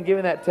coming and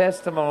giving that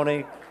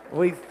testimony.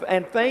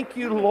 And thank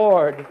you,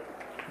 Lord.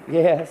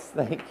 Yes,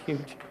 thank you.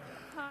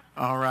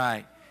 All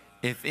right.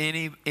 If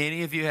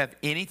any of you have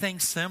anything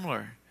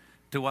similar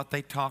to what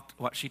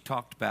she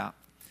talked about,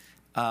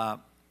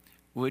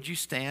 would you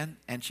stand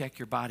and check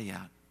your body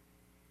out?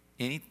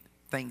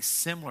 Anything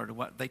similar to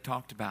what they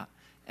talked about,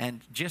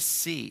 and just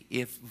see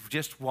if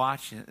just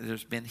watching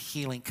there's been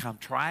healing come.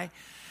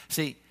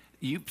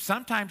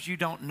 Sometimes you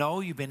don't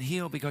know you've been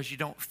healed because you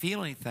don't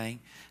feel anything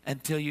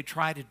until you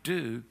try to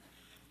do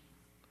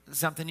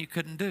something you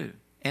couldn't do,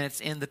 and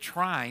it's in the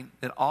trying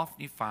that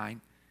often you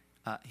find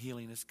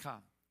healing has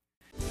come.